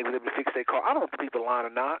over them and they were able to fix their car. I don't know if people are lying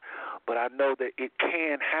or not, but I know that it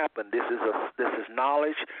can happen. This is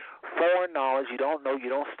knowledge, foreign knowledge. You don't know, you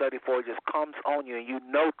don't study for it. It just comes on you and you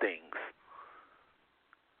know things.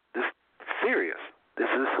 This is serious. This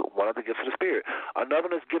is one of the gifts of the Spirit. Another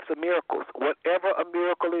one is gifts of miracles. Whatever a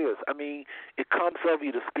miracle is, I mean, it comes over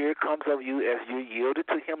you. The Spirit comes over you as you yielded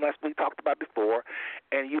to Him, like we talked about before,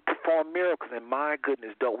 and you perform miracles. And my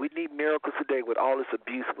goodness, don't we need miracles today with all this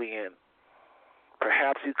abuse we in?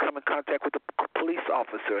 Perhaps you come in contact with a police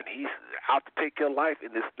officer, and he's out to take your life,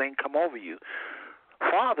 and this thing come over you.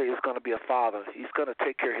 Father is going to be a father. He's going to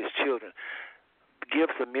take care of His children.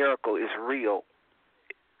 Gifts of miracle is real.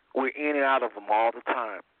 We're in and out of them all the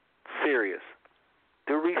time. Serious.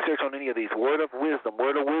 Do research on any of these. Word of wisdom.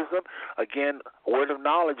 Word of wisdom, again, word of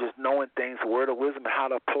knowledge is knowing things. Word of wisdom, how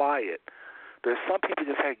to apply it. There's some people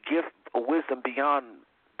just have gift of wisdom beyond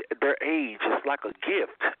their age. It's like a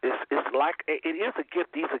gift. It is a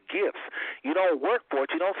gift. These are gifts. You don't work for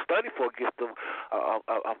it. You don't study for a gift of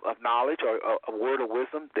knowledge or a word of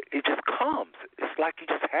wisdom. It just comes. It's like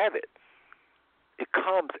you just have it. It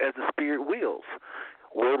comes as the Spirit wills.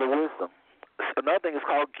 Word of wisdom. Another thing is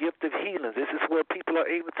called gift of healing. This is where people are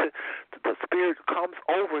able to, the Spirit comes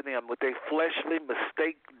over them with a fleshly,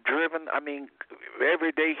 mistake-driven,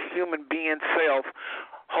 everyday human being self.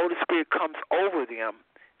 Holy Spirit comes over them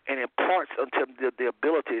and imparts unto them the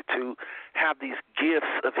ability to have these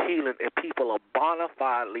gifts of healing, and people are bona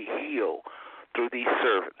fidely healed through these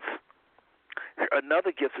servants.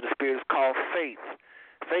 Another gift of the Spirit is called faith.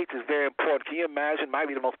 Faith is very important. Can you imagine? It might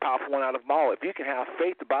be the most powerful one out of them all. If you can have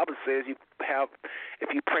faith, the Bible says if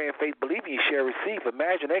you pray in faith, believing, you shall receive.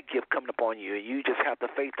 Imagine that gift coming upon you, and you just have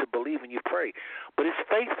the faith to believe and you pray. But it's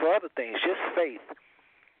faith for other things, just faith.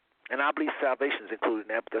 And I believe salvation is included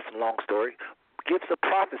in that, but that's a long story. Gifts of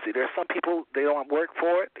prophecy. There's some people, they don't work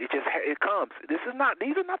for it. It comes. These are not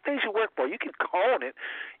things you work for. You can hone it.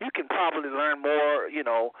 You can probably learn more.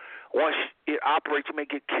 Once it operates, you may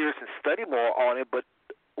get curious and study more on it. But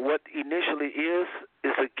what initially is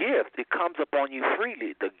a gift. It comes upon you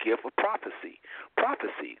freely. The gift of prophecy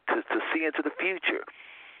to see into the future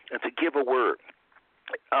and to give a word.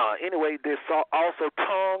 Anyway, there's also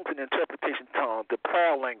tongues and interpretation tongues. The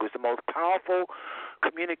prayer language, the most powerful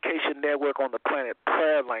communication network on the planet,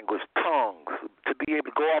 prayer language, tongues, to be able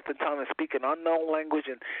to go off in tongues and speak an unknown language,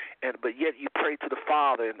 but yet you pray to the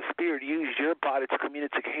Father, and the Spirit uses your body to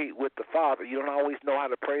communicate with the Father. You don't always know how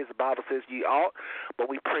to pray, as the Bible says you ought, but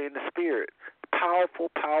we pray in the Spirit. Powerful,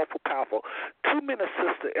 powerful, powerful. 2 minutes,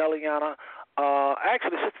 Sister Eliana.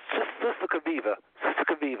 Actually, Sister Kaviva.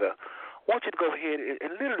 I want you to go ahead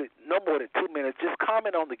and literally no more than 2 minutes, just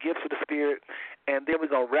comment on the gifts of the Spirit, and then we're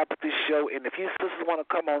going to wrap up this show. And if you sisters want to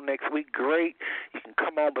come on next week, great. You can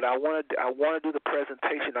come on, but I want to do the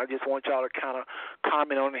presentation. I just want y'all to kind of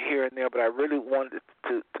comment on it here and there, but I really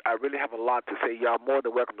have a lot to say. Y'all more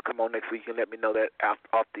than welcome to come on next week. You can let me know that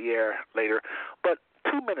off the air later. But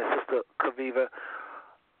 2 minutes, Sister Kaviva,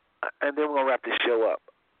 and then we're going to wrap this show up.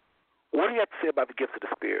 What do you have to say about the gifts of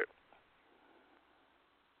the Spirit?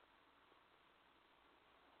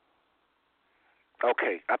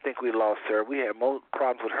 Okay, I think we lost her. We had more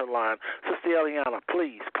problems with her line. Sister Eliana,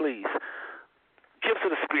 please. Gifts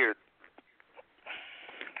of the Spirit.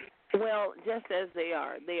 Well, just as they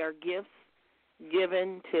are gifts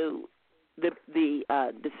given to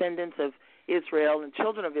the descendants of Israel and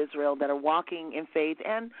children of Israel that are walking in faith,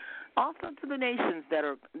 and also to the nations that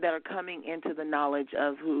are coming into the knowledge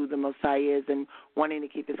of who the Messiah is and wanting to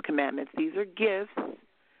keep His commandments. These are gifts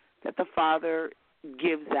that the Father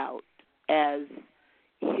gives out as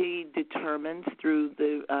He determines through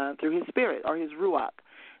His Spirit or His Ruach.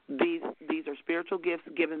 These are spiritual gifts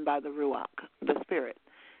given by the Ruach, the Spirit.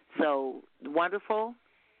 So wonderful.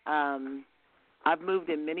 I've moved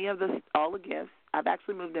in all the gifts. I've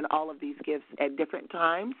actually moved in all of these gifts at different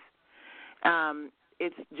times.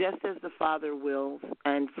 It's just as the Father wills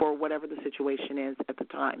and for whatever the situation is at the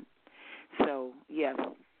time. So, yes,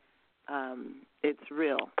 it's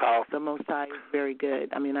real. The Most High is very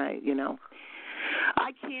good. I mean, I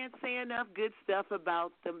can't say enough good stuff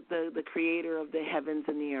about the creator of the heavens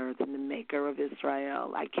and the earth and the maker of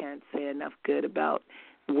Israel. I can't say enough good about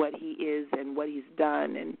what he is and what he's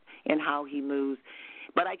done and how he moves.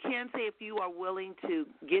 But I can say if you are willing to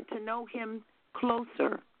get to know him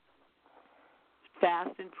closer,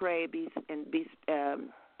 fast and pray, be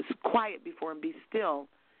quiet before him, be still,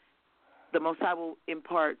 the Most High will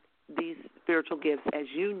impart these spiritual gifts as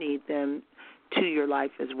you need them to your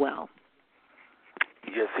life as well.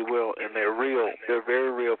 Yes, he will, and they're real. They're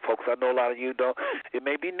very real, folks. I know a lot of you don't. It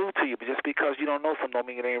may be new to you, but just because you don't know something don't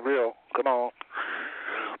mean it ain't real. Come on.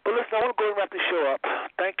 But listen, I want to go and wrap this show up.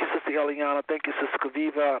 Thank you, Sister Eliana. Thank you, Sister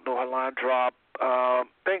Kaviva. I know her line dropped.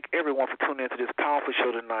 Thank everyone for tuning in to this powerful show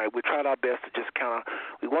tonight. We tried our best to just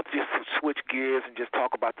we want to just switch gears and just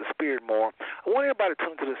talk about the Spirit more. I want everybody to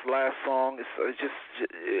tune to this last song.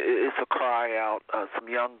 It's a cry out. Some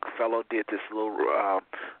young fellow did this little,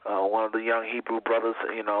 one of the young Hebrew brothers,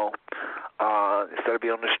 instead of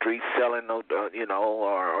being on the street selling, or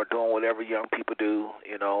doing whatever young people do,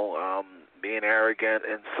 being arrogant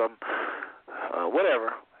and some,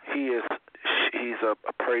 whatever. He's a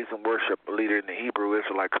praise and worship leader in the Hebrew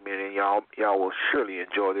Israelite community, and y'all will surely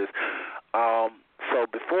enjoy this. So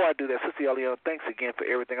before I do that, Sister Eliana, thanks again for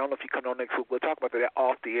everything. I don't know if you come on next week. We'll talk about that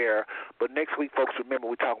off the air. But next week, folks, remember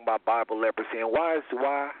we're talking about Bible leprosy. And why?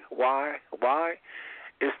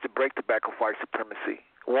 It's to break the back of white supremacy.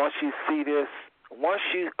 Once you see this, once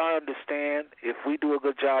you understand, if we do a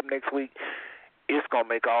good job next week, it's going to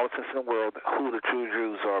make all the sense in the world who the true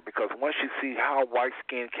Jews are, because once you see how white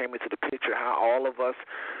skin came into the picture, how all of us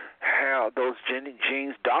have those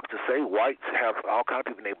genes, doctors say whites have all kinds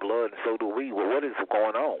of people in their blood, and so do we. Well, what is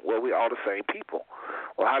going on? Well, we're all the same people.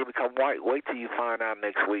 Well, how do we become white? Wait till you find out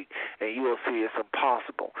next week, and you will see it's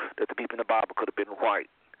impossible that the people in the Bible could have been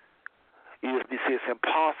white. You see it's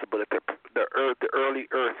impossible that the early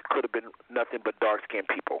earth could have been nothing but dark-skinned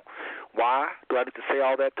people. Why do I need to say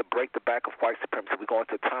all that? To break the back of white supremacy. We're going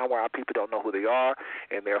to a time where our people don't know who they are,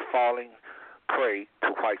 and they're falling prey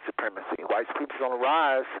to white supremacy. White supremacy is on the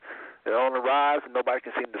rise. They're on the rise, and nobody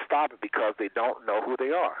can seem to stop it because they don't know who they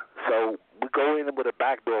are. So we go in with a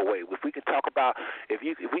backdoor way. If we can talk about, if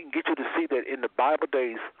we can get you to see that in the Bible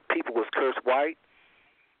days, people was cursed white,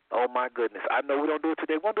 oh, my goodness. I know we don't do it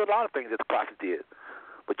today. We're going to do a lot of things that the prophet did.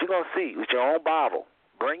 But you're going to see with your own Bible.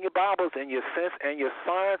 Bring your Bibles and your sense and your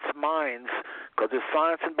science minds, because there's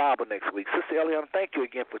science and Bible next week. Sister Eliana, thank you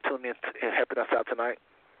again for tuning in and helping us out tonight.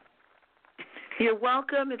 You're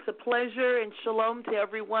welcome. It's a pleasure, and shalom to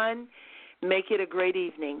everyone. Make it a great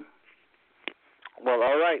evening. Well,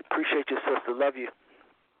 all right. Appreciate you, sister. Love you.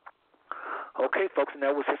 Okay, folks, and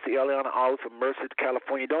that was Sister Eliana Olive from Merced,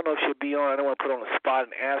 California. Don't know if she'll be on. I don't want to put her on the spot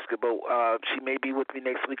and ask her, but she may be with me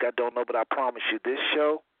next week. I don't know, but I promise you, this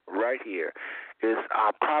show right here is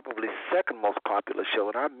our probably second most popular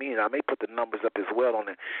show, and I may put the numbers up as well on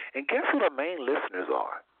it. And guess who the main listeners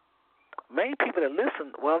are? Main people that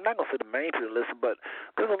listen, well, I'm not going to say the main people that listen, but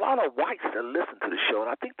there's a lot of whites that listen to the show,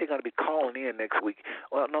 and I think they're going to be calling in next week.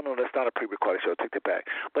 Well, no, that's not a pre-recorded show. Take that back.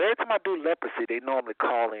 But every time I do leprosy, they normally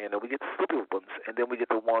call in, and we get the stupid ones, and then we get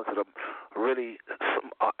the ones that are really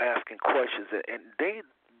asking questions, and they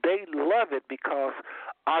love it because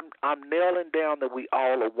I'm nailing down that we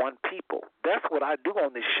all are one people. That's what I do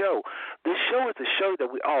on this show. This show is to show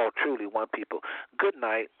that we all truly one people. Good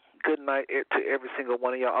night. Good night to every single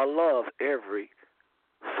one of y'all. I love every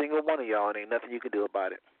single one of y'all, and ain't nothing you can do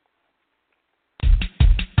about it.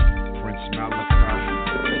 Prince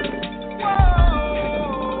Malachi.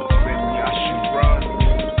 Whoa! Ben Yashua.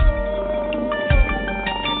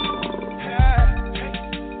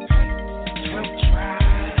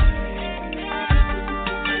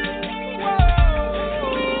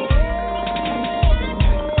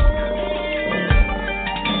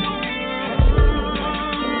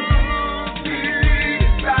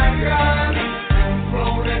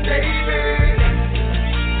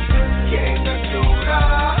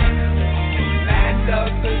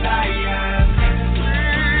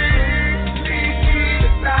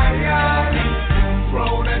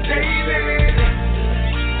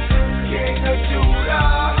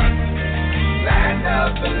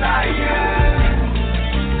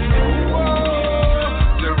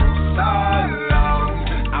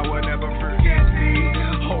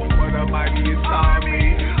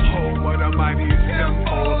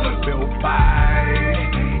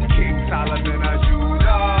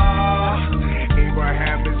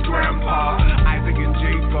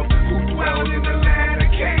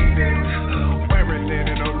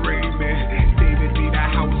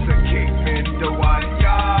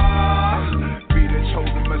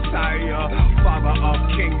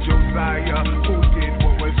 fire.